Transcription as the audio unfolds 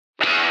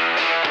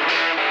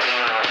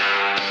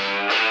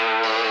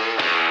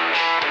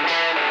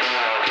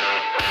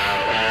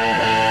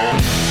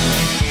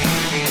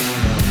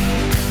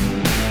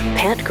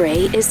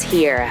Gray is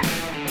here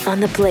on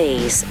the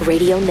Blaze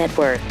Radio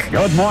Network.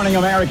 Good morning,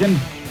 American.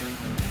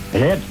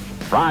 It's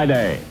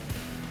Friday.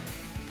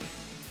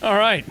 All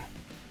right.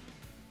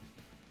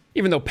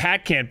 Even though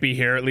Pat can't be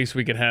here, at least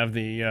we could have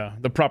the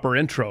proper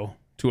intro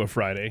to a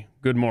Friday.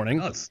 Good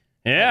morning.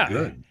 Yeah.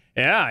 Good.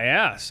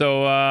 Yeah.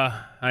 So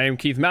I am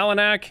Keith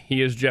Malinak.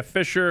 He is Jeff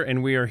Fisher,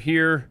 and we are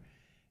here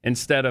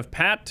instead of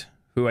Pat,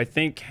 who I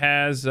think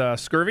has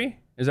scurvy.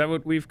 Is that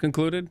what we've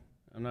concluded?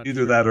 I'm not Either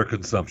sure. that or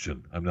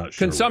consumption. I'm not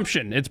sure.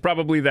 Consumption. It's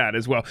probably that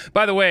as well.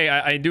 By the way,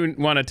 I do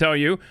want to tell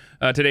you,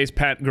 today's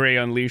Pat Gray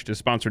Unleashed is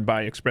sponsored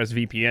by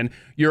ExpressVPN.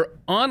 Your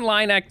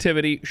online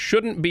activity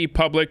shouldn't be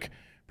public.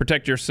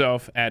 Protect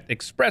yourself at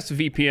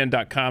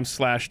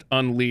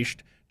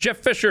expressvpn.com/unleashed. Jeff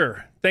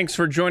Fisher, thanks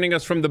for joining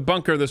us from the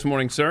bunker this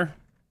morning, sir.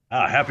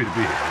 Happy to be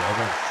here.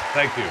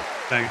 Thank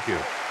you.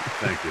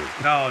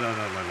 No.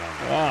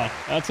 Wow,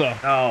 that's a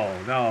No.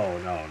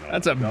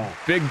 that's a Don't.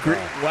 big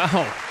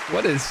wow.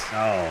 What is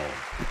No.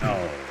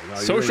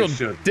 social you really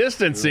shouldn't.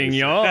 distancing,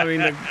 You y'all? I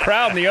mean, the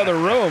crowd in the other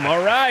room.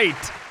 All right.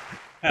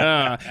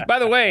 By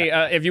the way,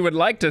 if you would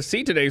like to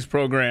see today's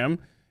program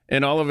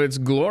in all of its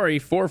glory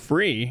for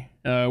free,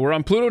 we're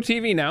on Pluto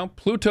TV now.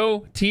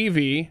 Pluto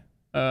TV.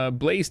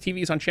 Blaze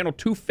TV is on channel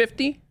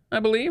 250, I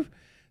believe.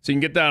 So you can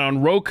get that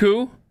on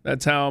Roku.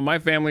 That's how my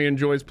family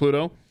enjoys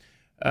Pluto.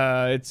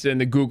 It's in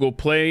the Google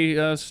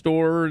Play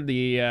store,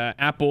 the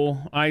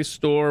Apple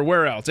iStore,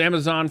 where else?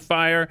 Amazon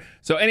Fire.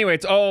 So anyway,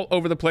 it's all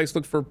over the place.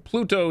 Look for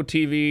Pluto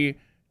TV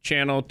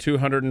channel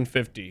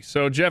 250.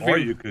 So Jeff, Or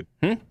you could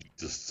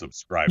just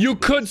subscribe. you to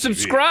could TV.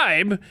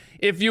 subscribe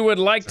if you would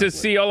like to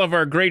see all of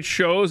our great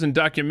shows and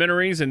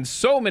documentaries, and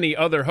so many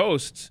other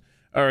hosts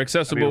are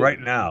accessible. I mean,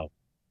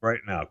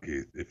 right now,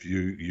 Keith, if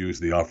you use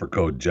the offer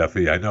code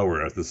Jeffy, I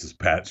know this is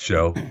Pat's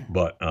show,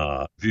 but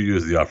if you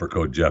use the offer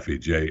code Jeffy,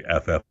 Jeffy,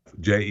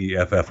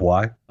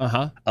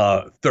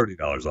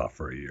 $30 off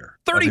for a year.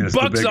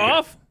 $30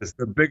 off? It's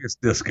the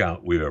biggest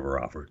discount we've ever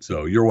offered.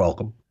 So you're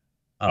welcome.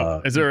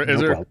 Is there no a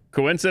problem.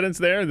 coincidence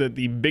there that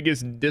the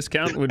biggest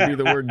discount would be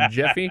the word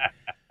Jeffy?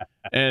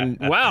 And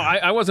wow,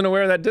 I wasn't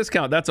aware of that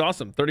discount. That's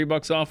awesome.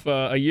 $30 off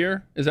a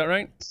year. Is that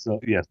right? So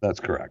yes,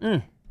 that's correct.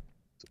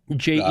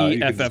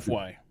 Jeffy.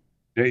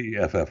 Jeffy,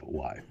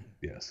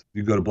 yes.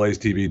 You can go to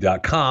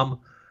blazetv.com,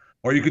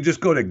 or you could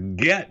just go to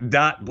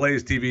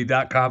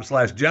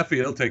get.blazetv.com/Jeffy.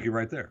 It'll take you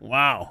right there.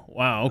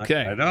 Wow.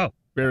 Okay. I know.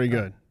 Very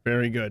good.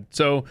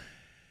 So,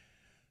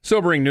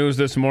 sobering news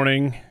this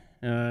morning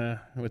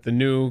with the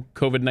new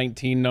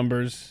COVID-19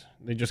 numbers.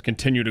 They just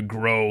continue to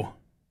grow.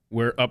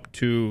 We're up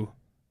to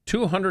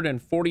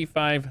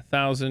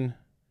 245,000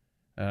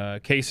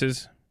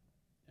 cases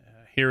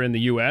here in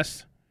the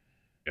U.S.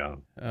 Yeah.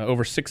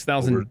 Over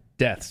 6,000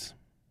 deaths.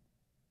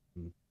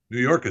 New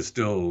York is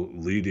still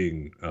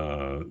leading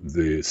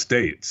the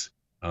states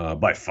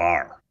by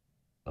far.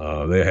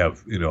 They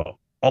have,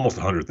 almost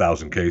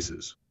 100,000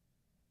 cases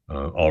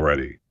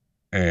already.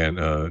 And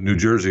New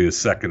Jersey is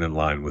second in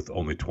line with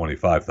only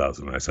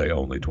 25,000. I say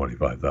only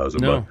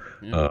 25,000, but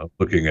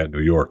looking at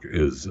New York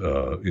is,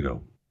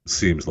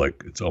 seems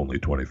like it's only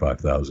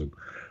 25,000.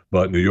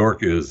 But New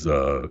York is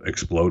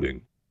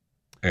exploding.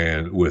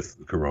 And with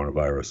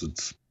coronavirus,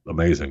 it's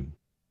amazing.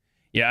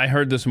 Yeah, I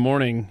heard this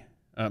morning.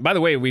 By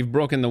the way, we've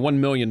broken the 1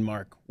 million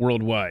mark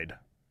worldwide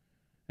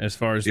as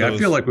far as I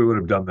feel like we would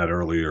have done that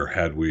earlier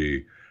had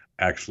we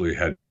actually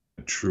had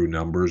true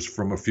numbers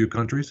from a few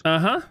countries.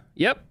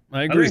 Yep,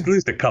 I agree. At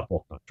least a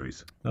couple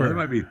countries. There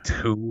might be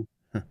 2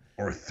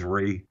 or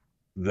 3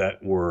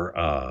 that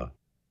were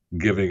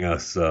giving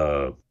us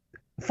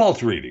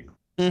false reading.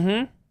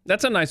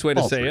 That's a nice way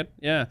to say it.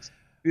 Yeah.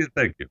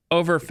 Thank you.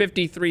 Over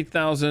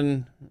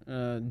 53,000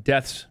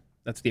 deaths.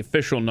 That's the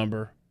official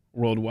number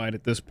worldwide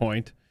at this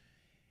point.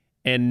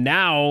 And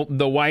now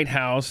the White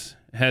House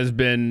has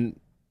been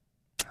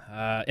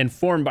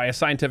informed by a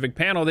scientific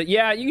panel that, you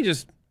can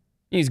just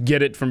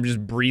get it from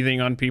just breathing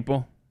on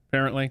people,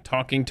 apparently,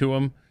 talking to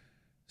them.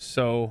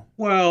 So,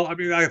 well, I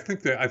mean, I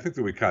think that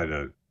we kind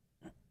of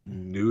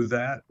knew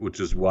that, which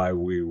is why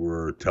we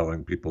were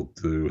telling people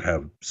to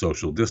have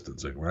social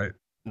distancing, right?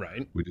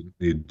 Right. We didn't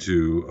need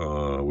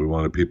to. We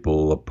wanted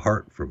people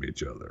apart from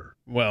each other.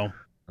 Well,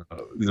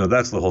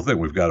 that's the whole thing.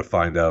 We've got to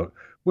find out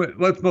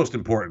what's most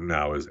important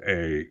now is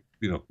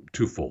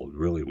twofold.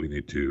 Really, we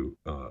need to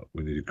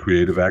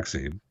create a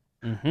vaccine,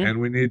 and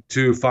we need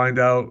to find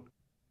out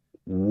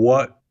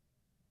what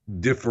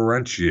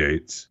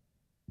differentiates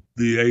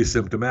the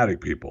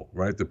asymptomatic people,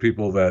 right? The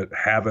people that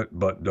have it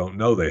but don't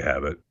know they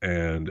have it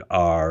and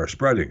are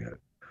spreading it.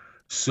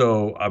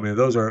 So, I mean,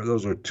 those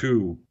are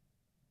two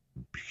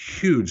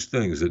huge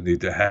things that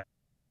need to happen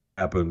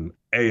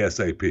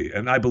ASAP.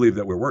 And I believe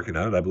that we're working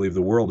on it. I believe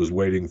the world is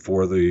waiting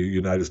for the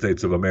United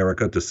States of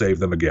America to save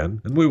them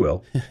again. And we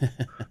will.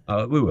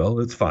 We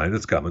will. It's fine.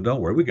 It's coming.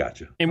 Don't worry. We got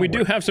you. And we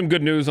do have some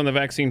good news on the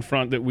vaccine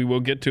front that we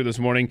will get to this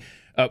morning.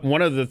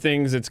 One of the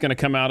things that's going to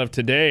come out of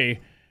today,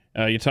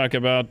 you talk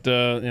about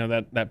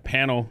that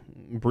panel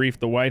briefed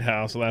the White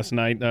House last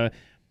night.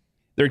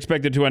 They're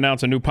expected to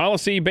announce a new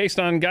policy based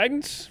on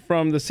guidance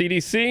from the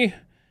CDC.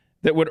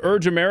 that would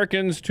urge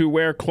Americans to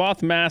wear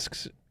cloth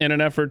masks in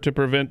an effort to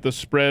prevent the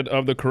spread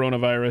of the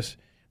coronavirus.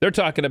 They're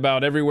talking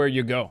about everywhere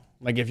you go.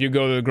 Like if you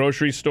go to the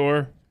grocery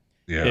store,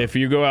 if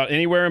you go out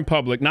anywhere in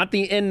public, not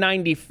the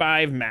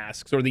N95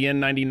 masks or the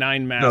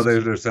N99 masks. No,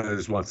 they're saying they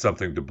just want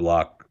something to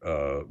block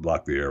the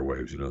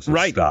airwaves,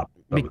 so stop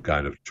some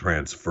kind of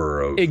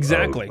transfer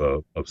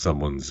of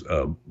someone's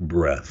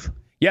breath.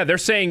 Yeah, they're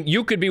saying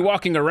you could be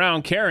walking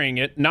around carrying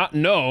it, not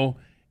know,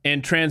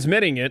 and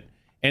transmitting it.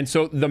 And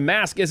so the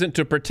mask isn't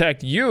to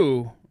protect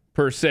you,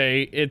 per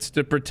se. It's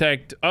to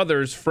protect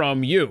others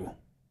from you.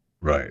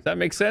 Right. Does that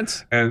make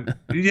sense? And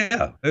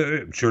yeah,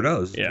 it sure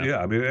does. Yeah.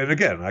 I mean, and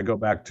again, I go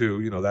back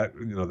to,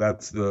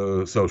 that's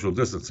the social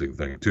distancing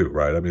thing too,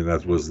 right? I mean,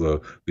 that was the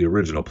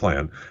original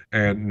plan.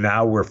 And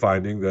now we're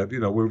finding that,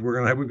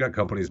 we've got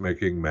companies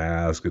making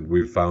masks, and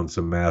we've found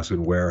some masks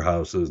in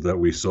warehouses that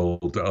we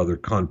sold to other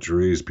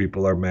countries.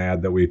 People are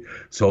mad that we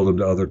sold them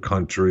to other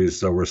countries.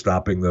 So we're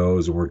stopping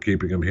those and we're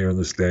keeping them here in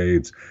the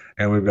States.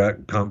 And we've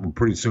got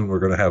pretty soon we're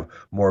going to have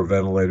more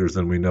ventilators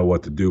than we know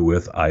what to do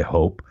with, I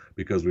hope,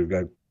 because we've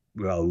got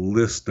a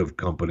list of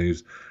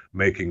companies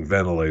making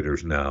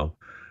ventilators now,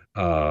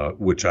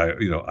 which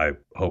I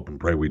hope and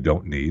pray we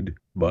don't need,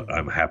 but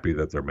I'm happy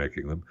that they're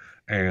making them.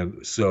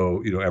 And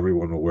so,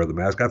 everyone will wear the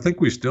mask. I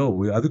think we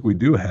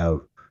do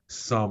have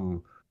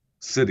some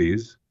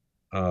cities,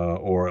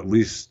 or at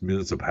least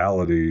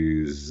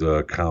municipalities,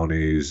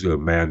 counties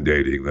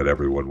mandating that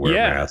everyone wear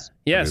masks.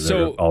 Yeah.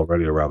 So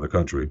already around the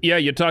country. Yeah.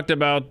 You talked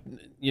about,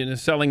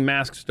 selling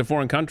masks to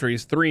foreign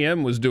countries.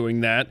 3M was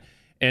doing that.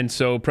 And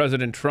so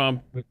President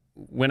Trump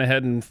went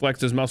ahead and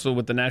flexed his muscle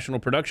with the National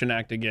Production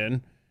Act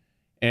again.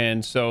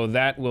 And so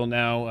that will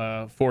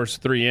now force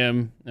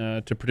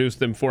 3M to produce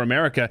them for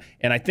America.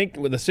 And I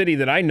think the city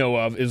that I know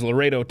of is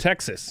Laredo,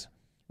 Texas,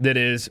 that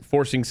is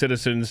forcing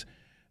citizens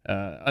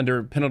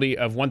under penalty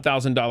of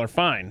 $1,000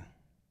 fine.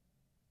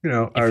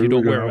 If you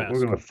don't wear a mask.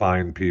 We're going to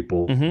fine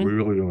people. Mm-hmm. We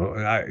really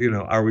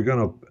don't. Are we going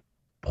to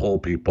pull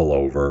people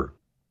over?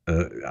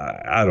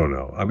 I don't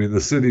know. I mean,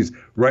 the cities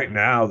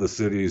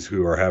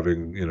who are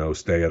having,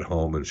 stay at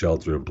home and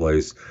shelter in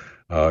place,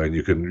 and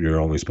you're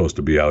only supposed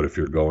to be out if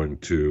you're going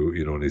to,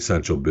 an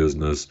essential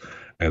business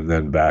and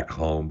then back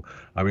home.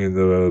 I mean,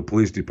 the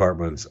police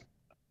departments,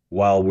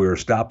 while we're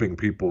stopping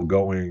people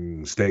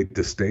going state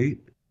to state,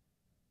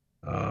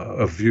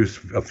 a few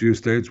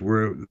states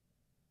where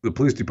the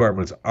police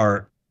departments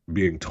aren't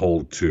being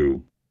told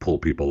to pull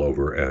people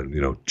over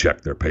and,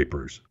 check their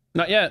papers.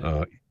 Not yet.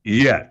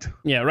 Yet.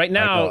 Yeah, right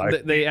now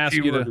they ask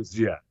you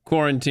to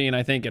quarantine,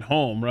 I think, at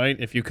home, right?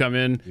 If you come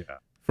in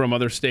from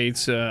other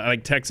states,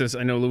 like Texas,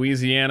 I know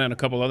Louisiana and a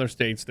couple other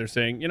states, they're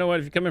saying,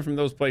 if you come in from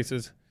those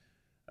places,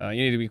 you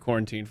need to be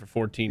quarantined for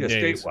 14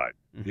 days. Statewide.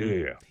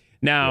 Mm-hmm. Yeah.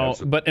 Now,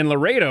 but in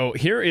Laredo,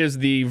 here is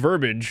the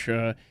verbiage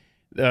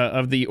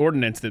of the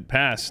ordinance that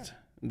passed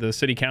the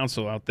city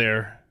council out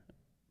there.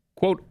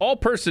 Quote, all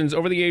persons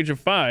over the age of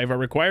 5 are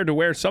required to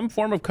wear some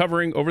form of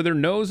covering over their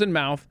nose and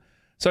mouth,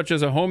 such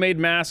as a homemade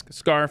mask,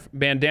 scarf,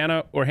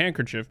 bandana, or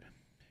handkerchief,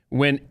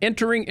 when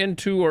entering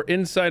into or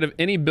inside of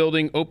any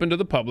building open to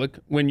the public,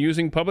 when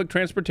using public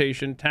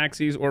transportation,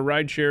 taxis, or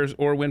ride shares,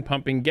 or when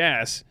pumping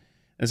gas.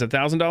 It's a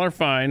 $1,000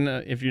 fine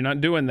if you're not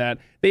doing that.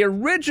 They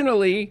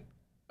originally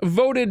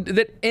voted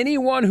that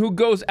anyone who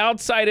goes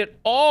outside at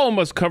all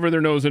must cover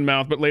their nose and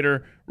mouth, but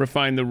later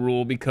refined the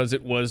rule because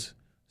it was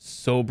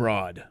so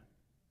broad.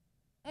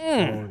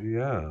 Oh,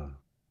 yeah.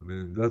 I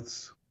mean,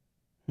 that's...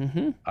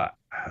 Mm-hmm.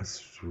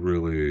 That's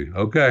really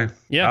okay.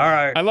 Yeah. All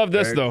right. I love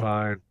this, though.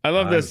 Fine. I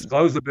love this.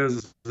 Close the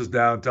businesses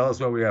down. Tell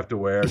us what we have to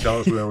wear. Tell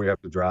us where we have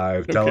to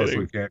drive. Tell us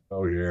we can't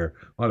go here.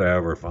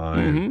 Whatever.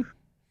 Fine. Mm-hmm.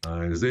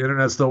 Fine. Is the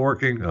internet still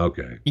working?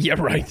 Okay. Yeah,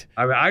 right.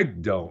 I mean, I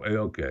don't.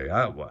 Okay.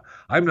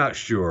 I'm not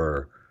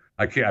sure.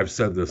 I can't. I've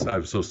said this.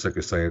 I'm so sick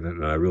of saying it,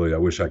 and I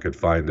wish I could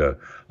find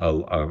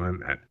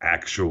an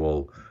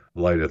actual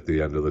light at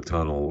the end of the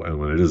tunnel. And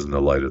when it isn't a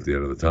light at the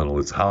end of the tunnel,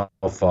 it's how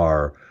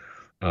far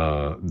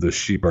the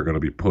sheep are going to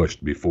be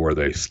pushed before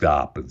they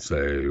stop and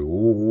say,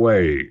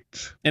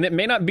 wait. And it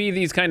may not be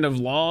these kind of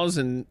laws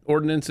and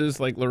ordinances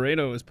like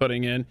Laredo is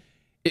putting in.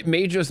 It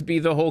may just be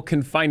the whole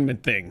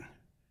confinement thing.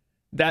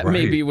 That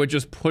may be what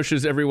just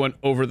pushes everyone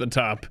over the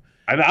top.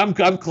 And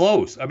I'm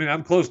close. I mean,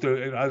 I'm close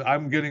to.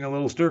 I'm getting a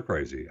little stir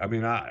crazy. I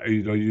mean,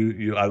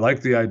 I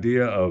like the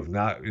idea of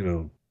not,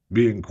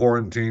 being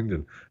quarantined,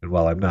 and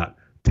while I'm not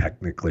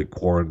technically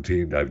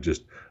quarantined, I've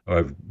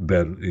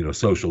been,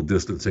 social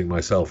distancing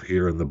myself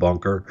here in the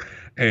bunker,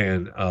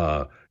 and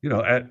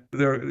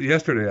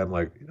yesterday I'm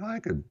like, I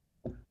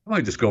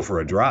might just go for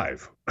a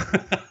drive.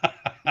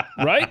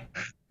 Right?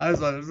 I was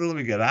like, let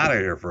me get out of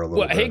here for a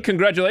little bit. Hey,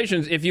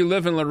 congratulations. If you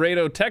live in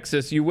Laredo,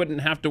 Texas, you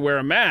wouldn't have to wear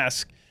a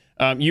mask.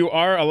 You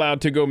are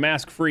allowed to go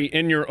mask-free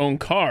in your own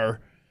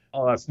car.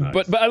 Oh, that's nice.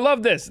 But I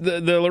love this.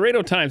 The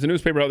Laredo Times, the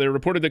newspaper out there,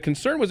 reported that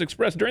concern was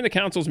expressed during the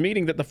council's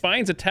meeting that the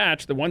fines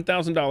attached, the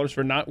 $1,000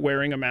 for not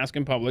wearing a mask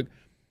in public,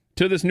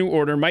 to this new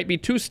order might be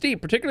too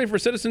steep, particularly for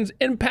citizens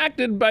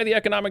impacted by the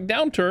economic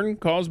downturn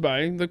caused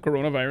by the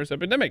coronavirus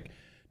epidemic.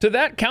 To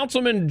that,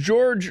 Councilman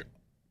George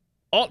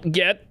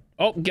Altgett,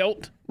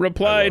 Gelt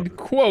replied,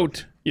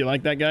 quote, you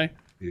like that guy?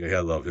 Yeah,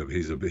 I love him.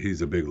 He's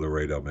a big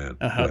Laredo man.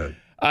 Go ahead.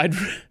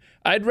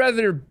 I'd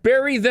rather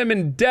bury them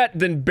in debt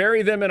than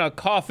bury them in a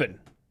coffin.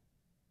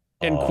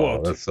 End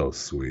quote. That's so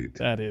sweet.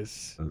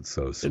 That's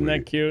so sweet. Isn't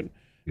that cute?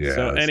 Yeah.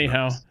 So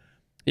anyhow,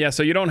 nice.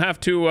 So you don't have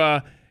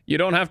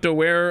to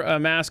wear a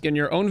mask in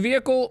your own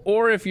vehicle,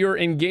 or if you're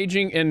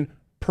engaging in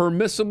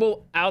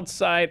permissible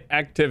outside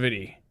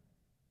activity.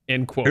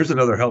 End quote. Here's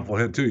another helpful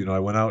hint too. I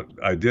went out.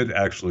 I did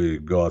actually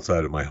go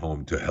outside of my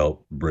home to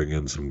help bring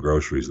in some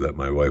groceries that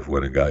my wife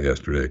went and got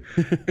yesterday,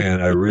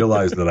 and I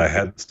realized that I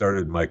hadn't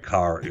started my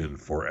car in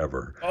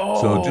forever.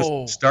 So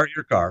just start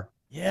your car.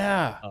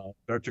 Yeah.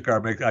 Start your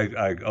car.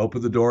 I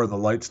opened the door and the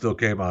light still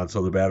came on,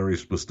 so the battery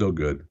was still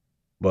good.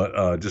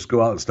 But just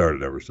go out and start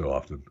it ever so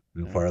often.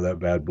 Fire that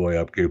bad boy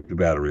up, keep the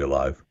battery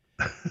alive.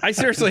 I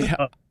seriously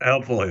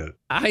helpful hint.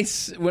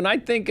 When I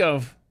think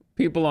of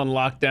people on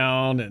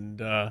lockdown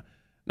and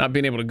not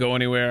being able to go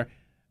anywhere,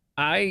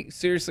 I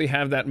seriously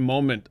have that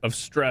moment of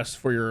stress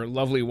for your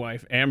lovely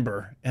wife,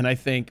 Amber. And I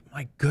think,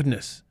 my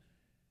goodness,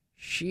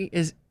 she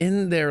is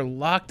in there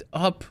locked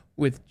up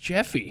with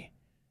Jeffy.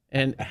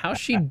 And how's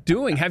she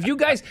doing? Have you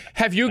guys,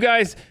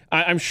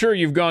 I'm sure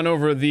you've gone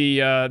over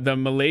the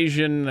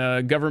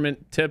Malaysian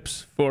government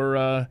tips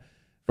for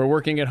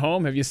working at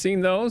home. Have you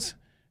seen those?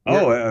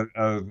 No,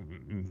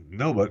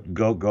 but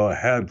go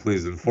ahead,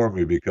 please inform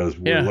me, because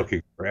we're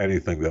looking for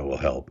anything that will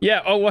help.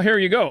 Yeah. Oh, well, here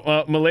you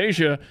go.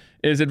 Malaysia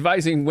is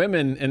advising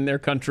women in their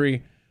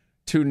country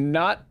to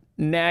not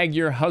nag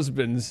your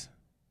husbands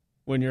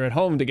when you're at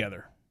home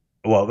together.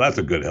 Well, that's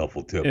a good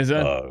helpful tip. Is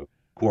that?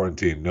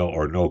 Quarantine,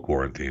 no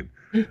quarantine.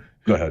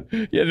 Go ahead.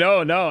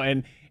 Yeah,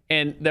 no.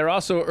 And they're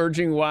also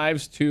urging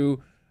wives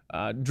to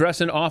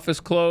dress in office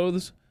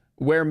clothes,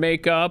 wear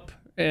makeup,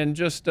 and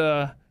just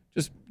go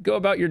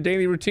about your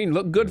daily routine.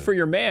 Look good for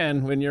your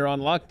man when you're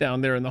on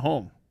lockdown there in the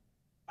home.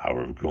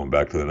 We're going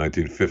back to the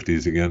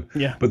 1950s again.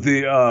 Yeah. But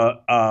it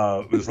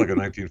was like a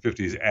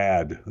 1950s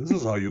ad. This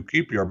is how you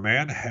keep your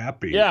man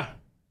happy. Yeah,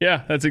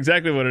 that's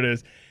exactly what it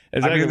is.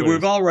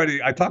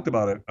 I talked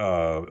about it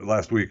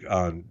last week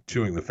on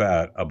Chewing the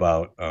Fat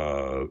about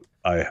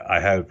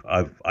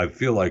I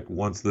feel like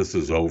once this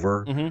is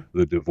over,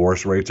 the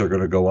divorce rates are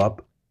going to go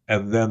up.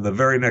 And then the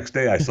very next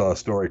day, I saw a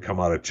story come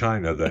out of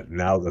China that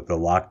now that the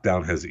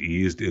lockdown has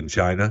eased in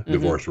China,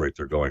 divorce rates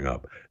are going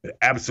up. It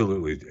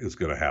absolutely is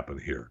going to happen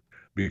here,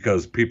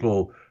 because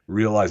people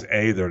realize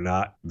they're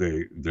not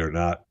getting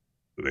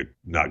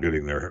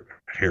their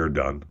hair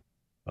done,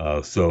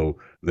 so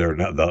they're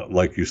not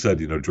like you said,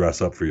 dress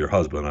up for your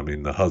husband. I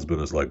mean, the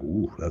husband is like,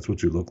 "Ooh, that's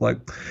what you look like,"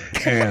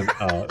 and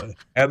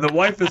the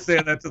wife is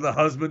saying that to the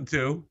husband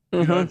too.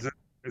 It's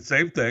the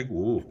same thing.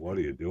 Ooh, what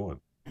are you doing?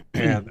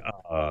 And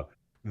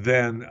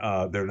then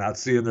they're not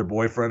seeing their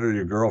boyfriend or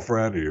your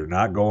girlfriend, or you're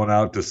not going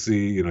out to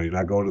see, you're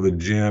not going to the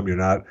gym, you're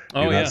not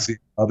seeing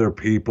other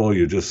people,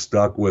 you're just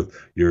stuck with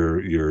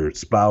your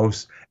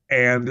spouse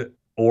and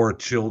or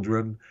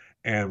children.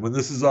 And when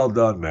this is all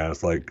done, man,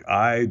 it's like,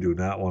 I do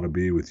not want to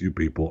be with you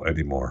people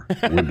anymore.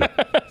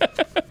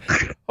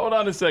 Hold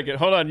on a second.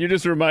 Hold on. You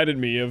just reminded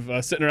me of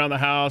sitting around the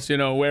house,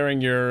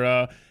 wearing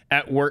your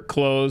at work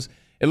clothes.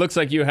 It looks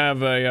like you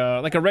have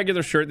a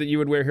regular shirt that you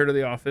would wear here to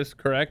the office,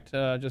 correct?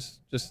 Just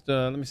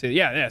let me see.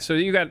 Yeah. So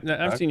you got.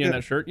 I've seen you in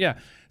that shirt. Yeah.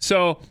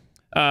 So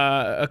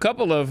a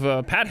couple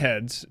of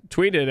patheads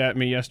tweeted at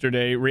me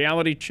yesterday.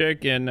 Reality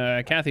Chick and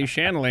Kathy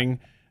Shanling.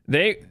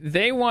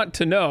 They want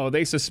to know.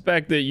 They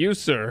suspect that you,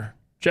 sir,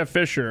 Jeff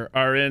Fisher,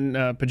 are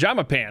in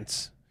pajama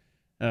pants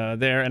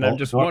there, and I'm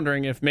just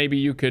wondering if maybe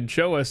you could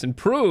show us and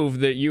prove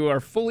that you are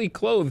fully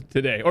clothed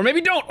today, or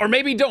maybe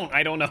don't,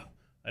 I don't know.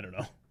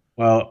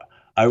 Well,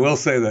 I will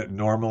say that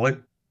normally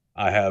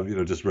I have,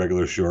 just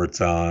regular shorts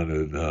on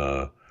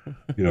and,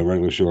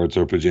 regular shorts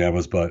or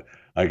pajamas, but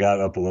I got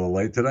up a little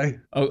late today.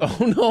 Oh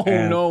no,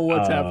 no,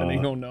 what's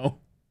happening? Oh no.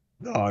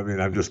 No, I mean,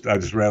 I just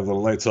ran a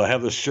little late. So I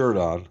have this shirt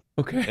on.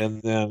 Okay.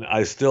 And then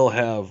I still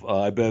have,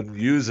 I've been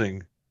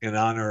using, in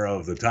honor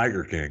of the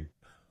Tiger King,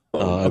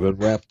 I've been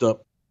wrapped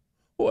up.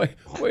 Wait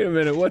a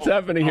minute. What's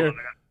happening here?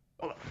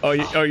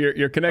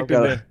 You're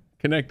connected there.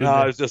 Connected. No,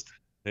 I was just...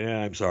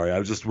 Yeah, I'm sorry. I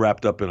was just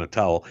wrapped up in a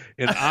towel.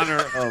 In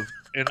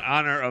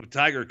honor of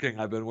Tiger King,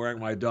 I've been wearing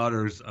my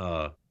daughter's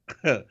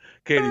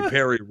Katy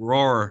Perry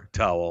Roar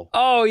towel.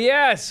 Oh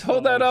yes,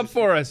 hold that up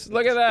for us.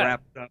 Look at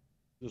that.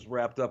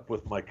 Wrapped up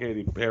with my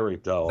Katy Perry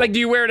towel. Like, do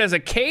you wear it as a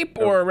cape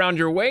or around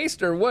your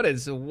waist, or what?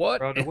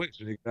 Around the waist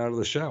when you get out of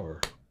the shower.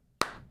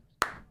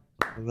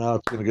 Now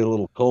it's gonna get a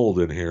little cold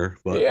in here,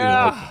 but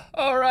yeah.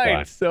 All right.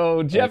 Fine.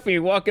 So Jeffy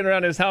walking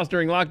around his house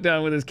during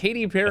lockdown with his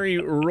Katy Perry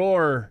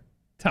Roar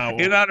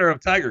towel. In honor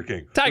of Tiger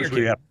King. Tiger King.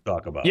 We have to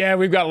talk about. Yeah,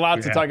 we've got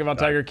lots to talk about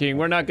Tiger King.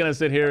 We're not going to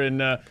sit here and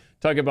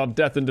talk about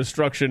death and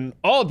destruction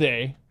all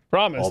day.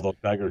 Promise. Although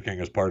Tiger King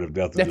is part of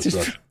death and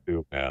destruction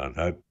too,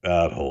 man.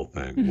 That whole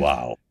thing.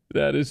 Wow.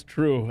 That is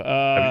true.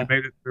 Have you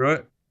made it through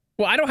it?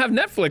 Well, I don't have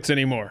Netflix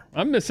anymore.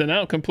 I'm missing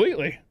out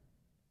completely.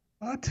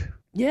 What?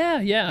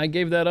 Yeah. I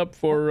gave that up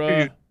for... What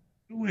are you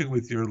doing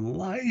with your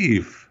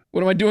life?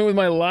 What am I doing with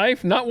my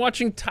life? Not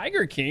watching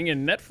Tiger King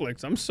and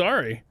Netflix. I'm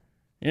sorry.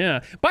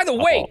 Yeah. By the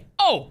way,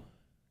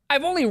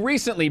 I've only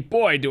recently,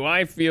 boy, do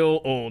I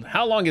feel old.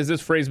 How long has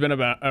this phrase been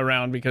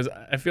around? Because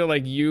I feel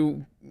like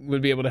you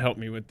would be able to help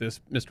me with this,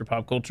 Mr.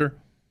 Pop Culture.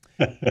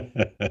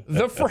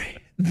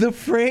 The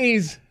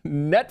phrase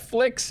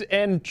Netflix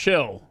and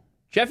chill.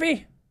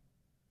 Jeffy?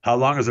 How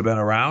long has it been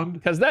around?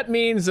 Because that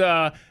means,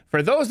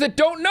 for those that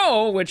don't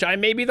know, which I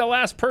may be the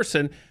last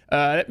person,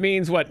 that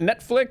means what?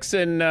 Netflix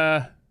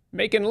and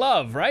making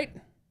love, right?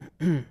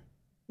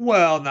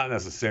 Well, not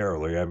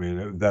necessarily. I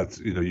mean, that's,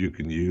 you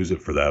can use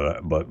it for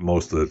that, but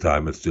most of the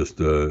time it's just,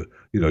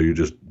 you're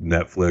just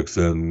Netflix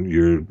and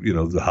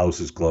the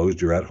house is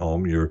closed. You're at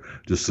home. You're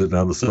just sitting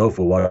on the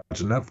sofa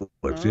watching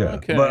Netflix. Yeah.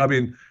 Okay. But I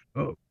mean,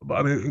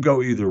 it can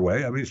go either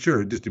way. I mean,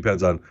 sure. It just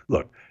depends on,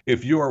 look,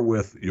 if you're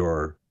with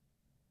your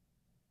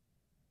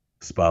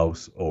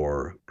spouse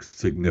or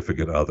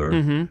significant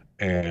other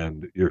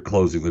and you're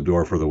closing the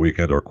door for the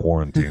weekend or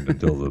quarantined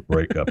until the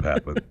breakup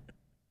happened,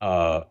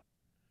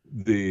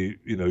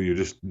 you're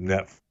just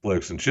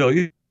Netflix and chill.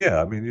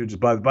 Yeah, I mean, you're just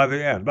by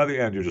the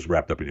end you're just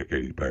wrapped up in your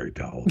Katy Perry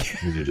towel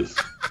and you're just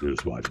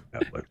watching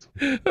Netflix.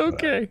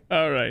 Okay,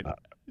 all right.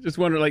 Just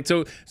wonder,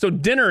 so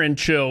dinner and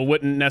chill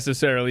wouldn't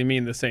necessarily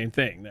mean the same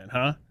thing, then,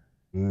 huh?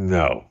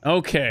 No.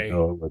 Okay.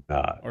 No, it would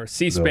not. Or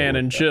C-SPAN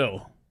and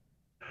chill.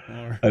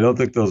 Or I don't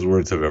think those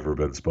words have ever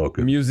been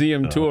spoken.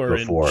 Museum tour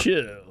before. And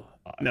chill.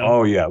 No.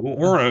 Oh yeah,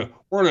 we're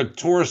gonna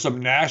tour some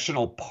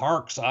national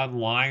parks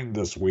online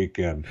this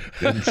weekend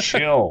and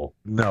chill.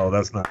 No,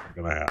 that's not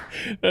gonna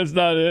happen. That's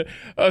not it.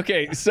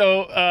 Okay,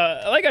 so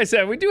like I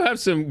said, we do have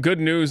some good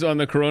news on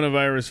the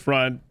coronavirus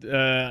front.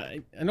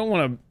 I don't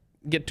want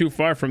to get too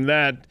far from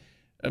that,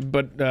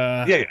 but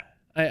yeah.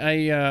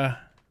 I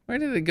where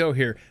did it go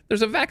here?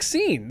 There's a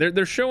vaccine.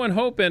 They're showing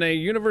hope in a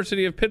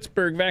University of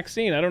Pittsburgh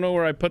vaccine. I don't know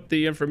where I put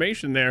the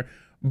information there,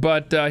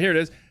 but here it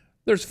is.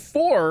 There's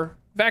 4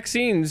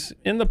 vaccines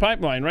in the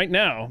pipeline right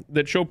now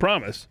that show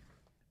promise.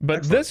 But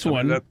Excellent. this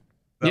one,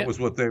 that was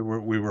what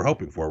we were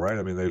hoping for, right?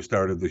 I mean, they've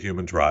started the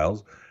human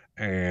trials,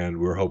 and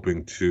we're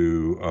hoping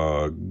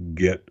to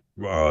get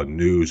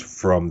news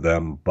from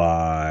them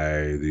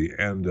by the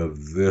end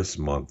of this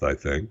month, I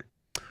think.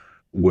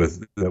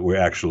 With that, we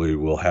actually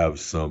will have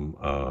some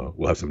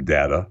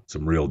data,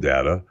 some real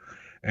data,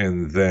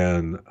 and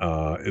then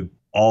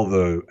all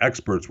the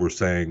experts were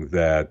saying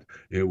that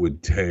it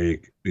would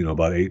take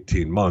about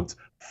 18 months.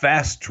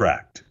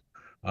 Fast-tracked.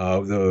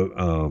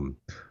 Mr.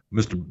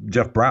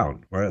 Jeff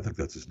Brown, right? I think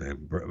that's his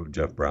name.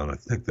 Jeff Brown. I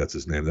think that's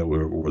his name. That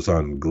was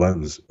on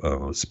Glenn's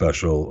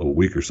special a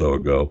week or so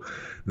ago.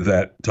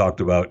 That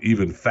talked about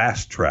even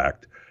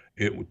fast-tracked,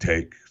 it would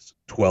take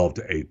 12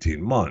 to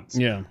 18 months.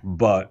 Yeah.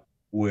 But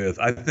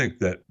I think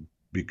that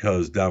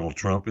because Donald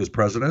Trump is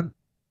president,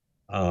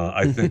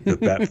 I think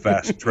that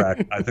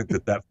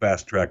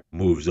fast track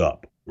moves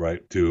up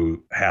right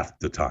to half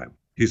the time.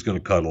 He's going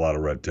to cut a lot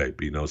of red tape.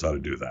 He knows how to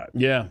do that.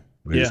 Yeah.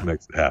 He just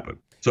makes it happen.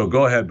 So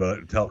go ahead,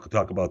 but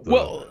talk about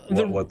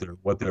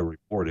what they're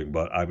reporting.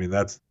 But I mean,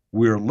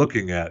 we're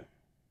looking at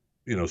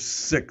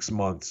 6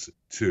 months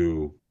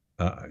to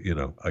a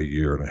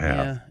year and a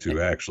half to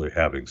actually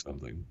having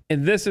something.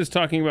 And this is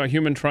talking about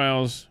human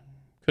trials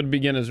could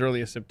begin as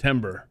early as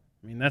September.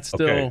 I mean, that's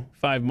still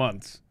 5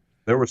 months.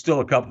 There were still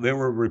a couple. They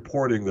were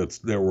reporting that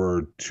there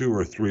were 2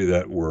 or 3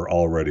 that were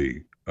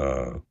already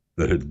that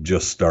had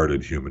just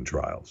started human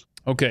trials.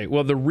 Okay.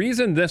 Well, the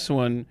reason this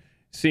one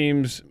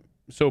seems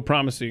so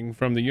promising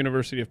from the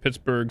University of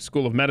Pittsburgh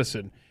School of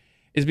Medicine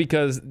is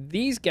because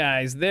these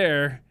guys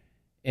there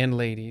and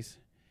ladies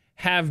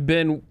have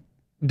been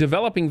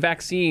developing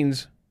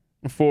vaccines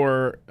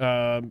for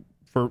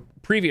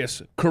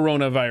previous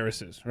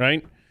coronaviruses,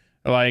 right?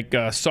 Like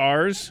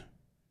SARS.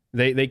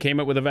 They came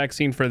up with a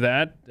vaccine for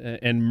that,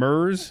 and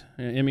MERS,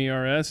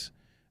 M-E-R-S,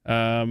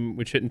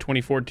 which hit in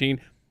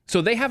 2014.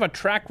 So they have a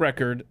track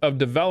record of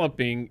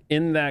developing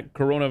in that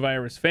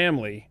coronavirus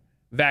family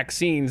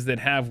vaccines that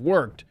have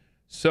worked.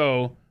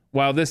 So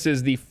while this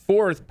is the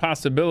 4th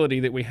possibility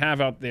that we have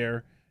out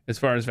there as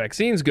far as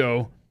vaccines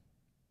go,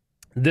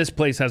 this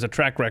place has a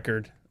track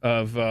record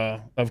of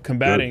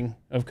combating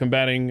the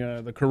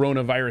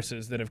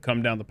coronaviruses that have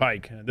come down the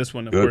pike. This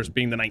one, of course,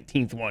 being the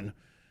 19th one,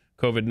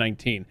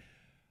 COVID-19.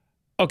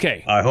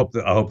 Okay. I hope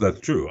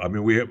that's true. I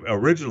mean,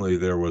 originally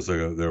there was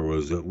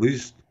at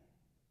least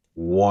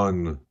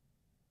one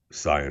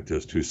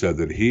scientist who said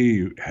that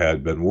he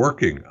had been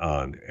working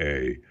on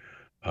a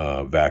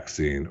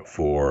vaccine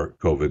for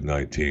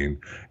COVID-19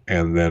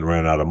 and then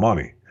ran out of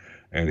money,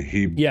 and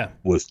he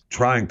was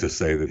trying to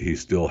say that he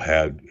still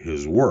had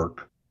his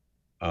work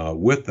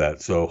with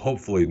that. So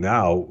hopefully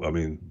now, I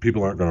mean,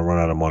 people aren't going to run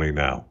out of money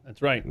now.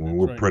 That's right. When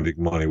we're printing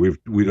money,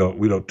 we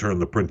don't turn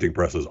the printing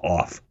presses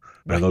off.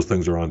 Man, those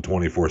things are on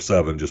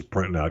 24/7, just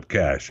printing out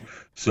cash.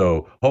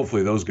 So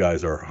hopefully those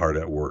guys are hard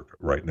at work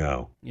right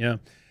now. Yeah.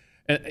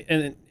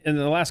 And in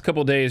the last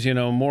couple of days,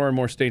 more and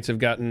more states have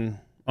gotten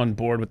on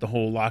board with the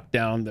whole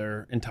lockdown,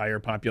 their entire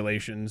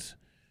populations.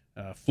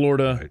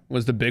 Florida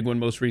was the big one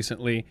most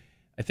recently.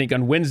 I think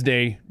on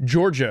Wednesday,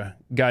 Georgia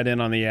got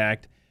in on the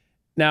act.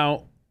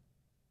 Now,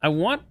 I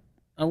want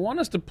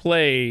us to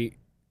play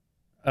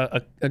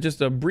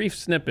just a brief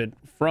snippet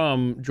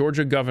from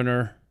Georgia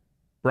Governor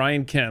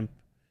Brian Kemp.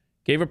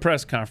 Gave a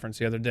press conference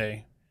the other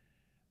day.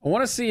 I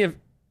want to see if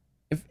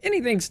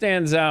anything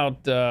stands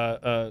out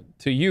to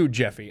you,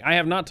 Jeffy. I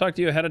have not talked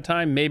to you ahead of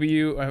time. Maybe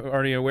you are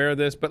already aware of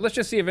this, but let's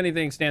just see if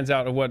anything stands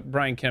out of what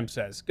Brian Kemp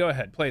says. Go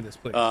ahead, play this,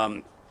 please.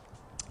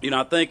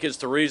 I think it's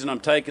the reason I'm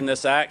taking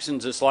this action.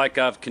 Just like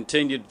I've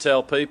continued to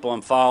tell people,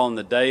 I'm following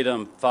the data.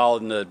 I'm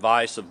following the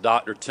advice of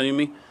Dr.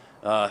 Toomey.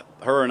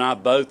 Her and I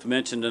both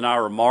mentioned in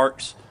our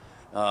remarks,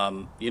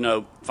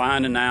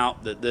 finding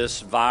out that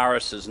this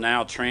virus is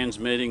now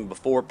transmitting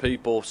before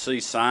people see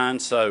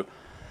signs. So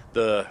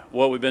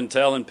what we've been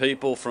telling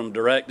people from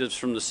directives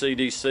from the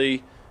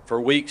CDC for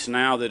weeks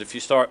now, that if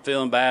you start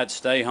feeling bad,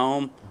 stay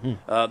home.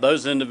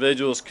 Those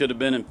individuals could have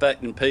been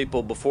infecting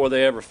people before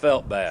they ever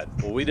felt bad.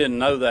 Well, we didn't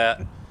know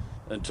that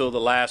until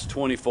the last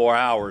 24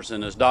 hours.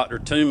 And as Dr.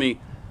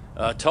 Toomey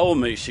told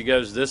me, she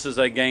goes, this is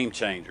a game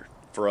changer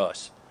for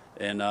us.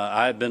 And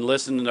I've been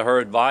listening to her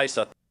advice.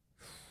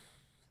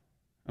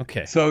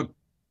 Okay. So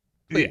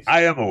Please.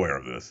 I am aware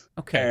of this.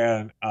 Okay.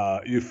 And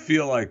you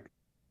feel like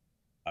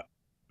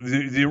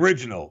your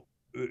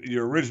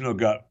original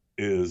gut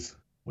is,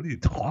 what are you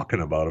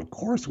talking about? Of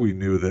course we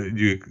knew that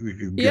you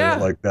could get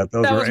it like that.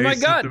 Those that were was my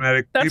gut.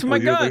 asymptomatic That's people. my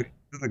You're gut.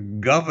 the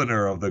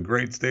governor of the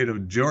great state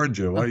of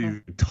Georgia. What are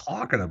you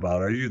talking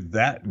about? Are you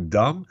that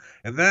dumb?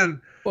 And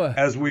then What?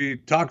 as we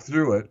talk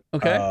through it,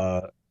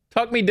 Okay.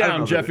 Talk me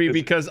down, Jeffy,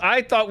 because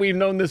I thought we've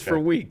known this for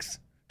weeks.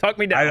 Talk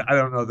me down. I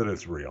don't know that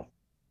it's real.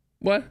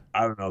 What?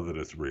 I don't know that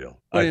it's real.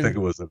 What I think it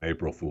was an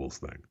April Fool's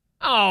thing.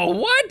 Oh,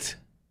 what?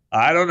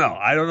 I don't know.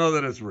 I don't know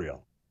that it's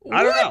real.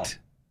 I don't know. What?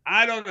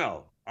 I don't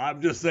know. I'm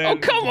just saying. Oh,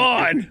 come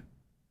on.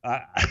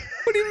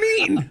 What do you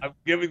mean? I'm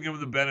giving him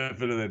the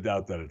benefit of the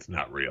doubt that it's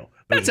not real.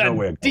 There's That's no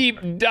way a deep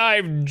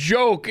dive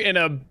joke in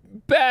a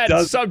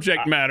bad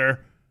subject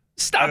matter.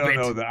 Stop it.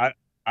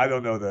 I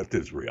don't know that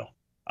it's real.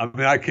 I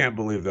mean, I can't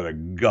believe that a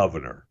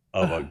governor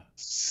of a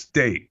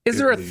state. Is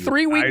there a in the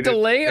 3-week United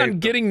delay on States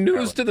getting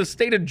news to the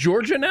state of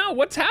Georgia now?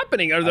 What's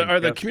happening? Are the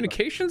guess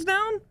communications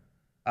down?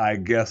 I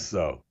guess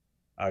so.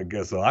 I'm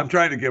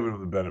trying to give him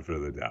the benefit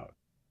of the doubt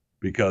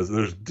because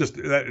there's just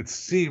that it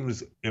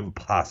seems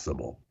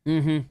impossible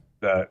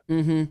that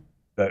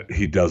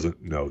he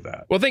doesn't know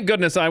that. Well, thank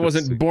goodness I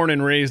wasn't born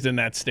and raised in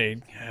that state,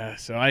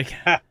 so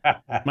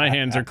my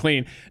hands are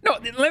clean. No,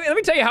 let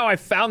me tell you how I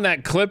found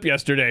that clip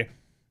yesterday.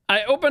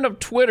 I opened up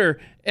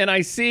Twitter and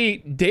I see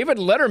David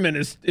Letterman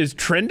is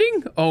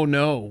trending. Oh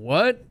no,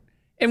 what?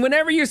 And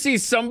whenever you see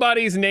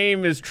somebody's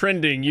name is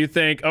trending, you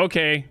think,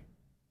 okay,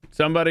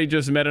 somebody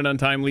just met an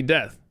untimely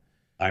death.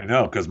 I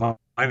know, because my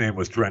name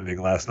was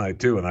trending last night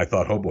too, and I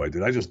thought, oh boy,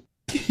 did I just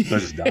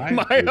die? Am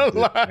I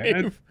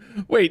alive?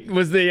 Wait,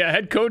 was the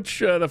head coach,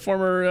 the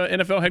former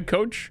NFL head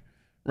coach,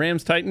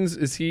 Rams Titans?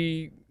 Was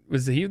he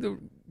the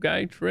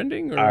guy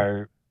trending?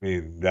 Or? I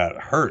mean, that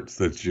hurts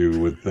that you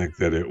would think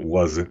that it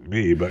wasn't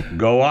me, but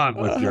go on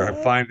with your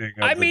finding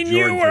of the you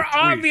Georgia were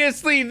tweet.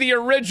 obviously the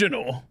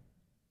original.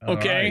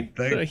 Okay?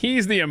 All right, So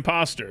he's the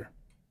imposter.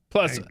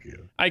 Plus, Thank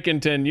you. I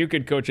contend you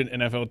could coach an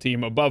NFL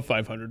team above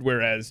 500,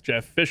 whereas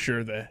Jeff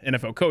Fisher, the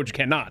NFL coach,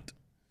 cannot.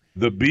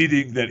 The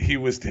beating that he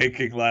was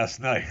taking last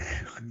night,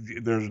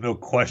 there's no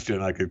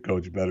question I could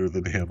coach better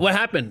than him. What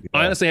happened?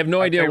 I honestly have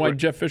no idea why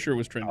Jeff Fisher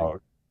was trending.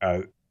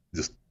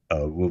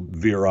 We'll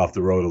veer off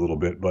the road a little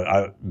bit,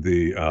 but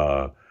they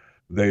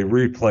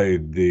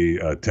replayed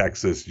the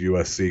Texas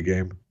USC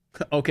game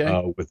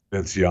with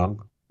Vince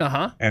Young.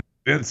 And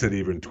Vince had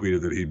even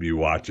tweeted that he'd be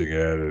watching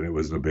it and it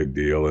wasn't a big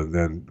deal. And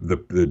then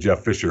the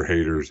Jeff Fisher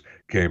haters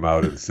came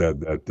out and said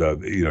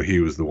that he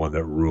was the one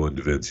that ruined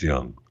Vince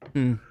Young.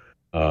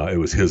 It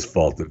was his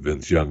fault that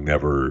Vince Young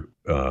never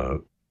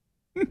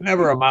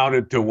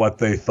amounted to what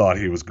they thought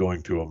he was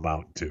going to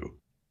amount to.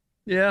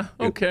 Yeah,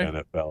 okay. In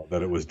the NFL,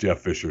 that it was Jeff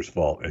Fisher's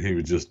fault, and he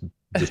was just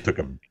took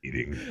a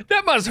beating.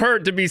 That must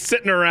hurt to be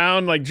sitting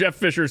around, like Jeff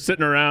Fisher's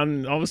sitting around,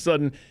 and all of a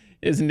sudden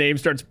his name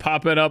starts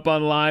popping up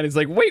online. It's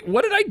like, wait,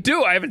 what did I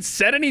do? I haven't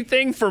said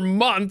anything for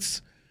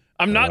months.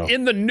 I'm not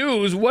in the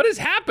news. What is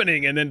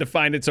happening? And then to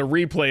find it's a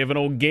replay of an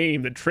old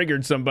game that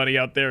triggered somebody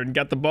out there and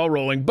got the ball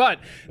rolling. But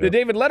the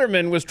David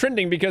Letterman was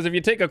trending because if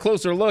you take a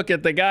closer look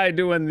at the guy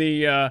doing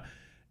the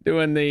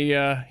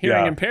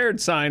hearing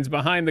impaired signs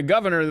behind the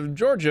governor of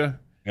Georgia.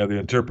 Yeah, the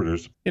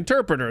interpreters.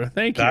 Interpreter,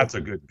 thank you. That's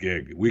a good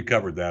gig. We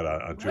covered that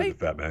on Truth and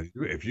Fat Man.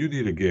 If you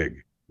need a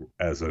gig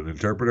as an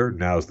interpreter,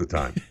 now's the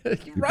time.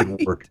 You can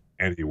work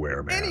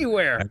anywhere, man.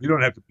 Anywhere. And you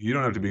don't have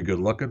to be good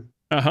looking.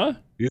 I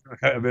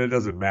mean, it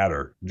doesn't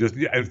matter.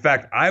 In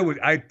fact, I would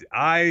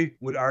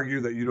argue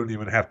that you don't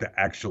even have to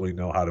actually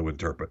know how to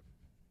interpret.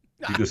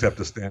 You just have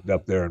to stand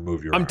up there and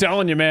move your arms.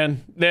 telling you,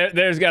 man.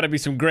 There's got to be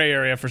some gray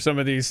area for some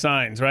of these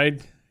signs, right?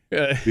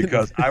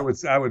 Because I would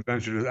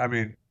venture to. I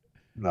mean.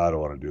 No, I don't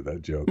want to do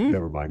that joke.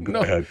 Never mind.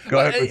 Go ahead. Go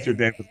ahead with your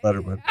David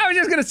Letterman. I was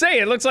just going to say,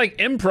 it looks like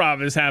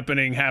improv is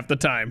happening half the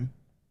time.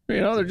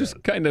 They're just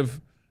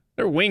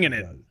they're winging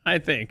it, I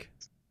think,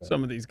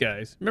 some of these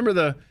guys. Remember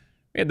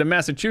We had the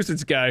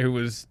Massachusetts guy who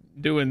was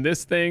doing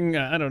this thing.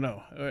 I don't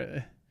know.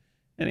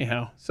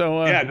 Anyhow,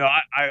 so yeah, no,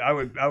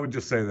 I would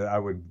just say that I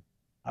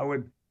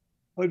would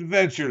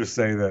venture to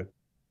say that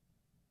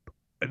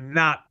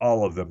not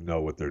all of them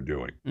know what they're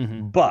doing,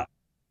 but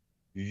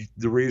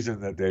the reason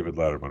that David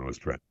Letterman was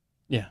trending,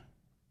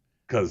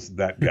 because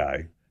that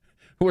guy,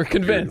 we're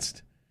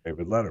convinced.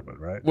 David Letterman,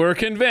 right? We're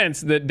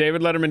convinced that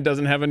David Letterman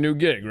doesn't have a new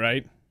gig,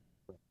 right?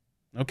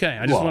 Okay,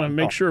 I just want to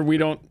make sure we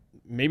don't.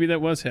 Maybe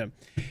that was him.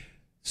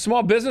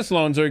 Small business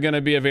loans are going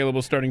to be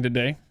available starting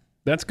today.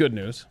 That's good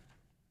news.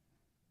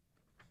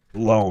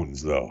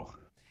 Loans, though.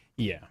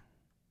 Yeah,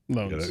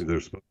 loans. Yeah,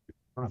 they're supposed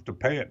to have to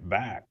pay it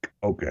back.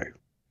 Okay.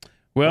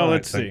 Well,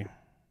 let's see.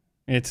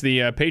 It's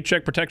the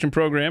Paycheck Protection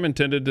Program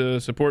intended to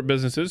support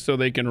businesses so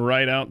they can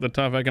ride out the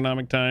tough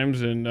economic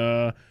times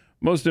and,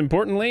 most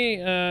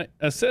importantly,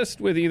 assist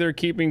with either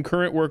keeping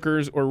current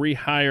workers or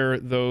rehire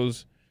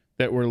those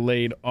that were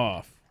laid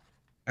off.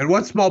 And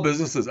what small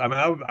businesses? I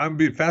mean, I'm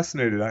be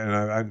fascinated,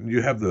 and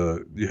you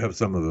have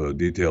some of the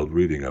detailed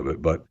reading of it,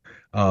 but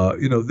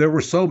there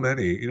were so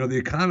many. The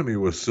economy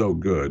was so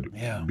good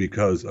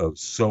because of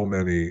so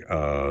many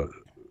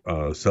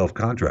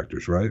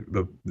self-contractors, right?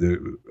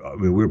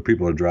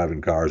 People are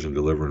driving cars and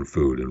delivering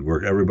food,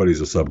 and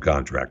everybody's a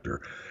subcontractor.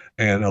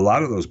 And a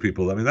lot of those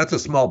people, I mean, that's a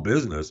small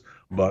business,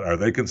 but are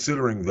they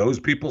considering those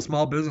people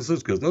small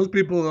businesses? Because those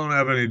people don't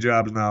have any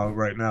jobs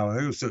right now.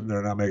 They're sitting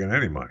there not making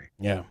any money.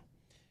 Yeah.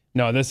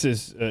 No, this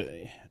is,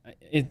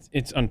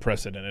 it's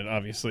unprecedented,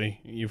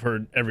 obviously. You've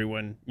heard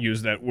everyone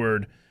use that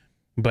word.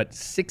 But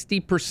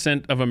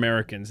 60% of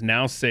Americans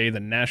now say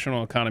the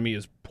national economy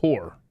is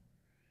poor.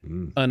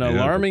 An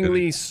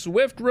alarmingly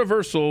swift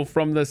reversal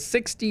from the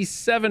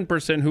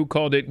 67% who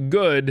called it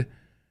good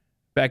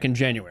back in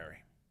January.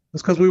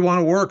 That's because we want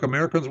to work.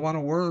 Americans want to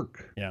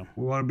work. Yeah.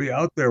 We want to be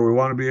out there. We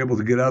want to be able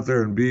to get out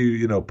there and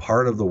be,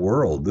 part of the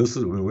world.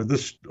 With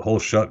this whole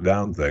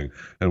shutdown thing,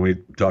 and we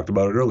talked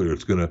about it earlier,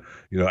 it's going to,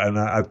 and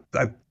I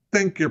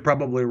think you're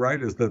probably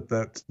right, is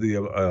that's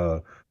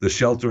the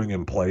sheltering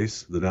in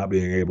place, the not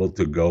being able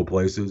to go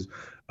places,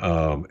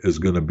 is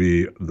going to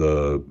be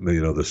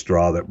the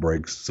straw that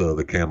breaks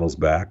the camel's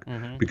back.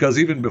 Because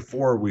even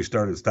before we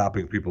started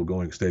stopping people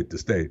going state to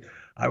state,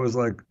 I was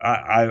like,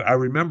 I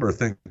remember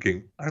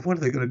thinking, what are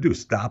they going to do?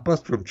 Stop us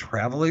from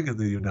traveling in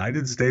the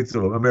United States?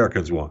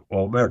 Americans won't.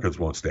 Well, Americans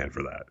won't stand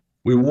for that.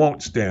 We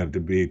won't stand to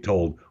be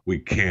told we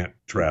can't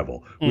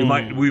travel.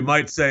 We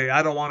might say,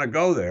 I don't want to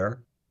go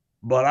there,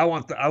 but I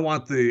want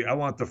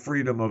the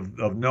freedom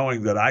of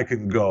knowing that I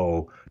can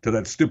go to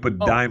that stupid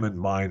diamond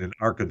mine in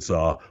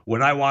Arkansas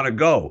when I want to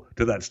go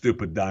to that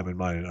stupid diamond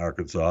mine in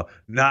Arkansas,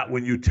 not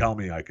when you tell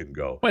me I can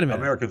go. Wait a minute.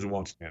 Americans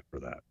won't stand for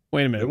that.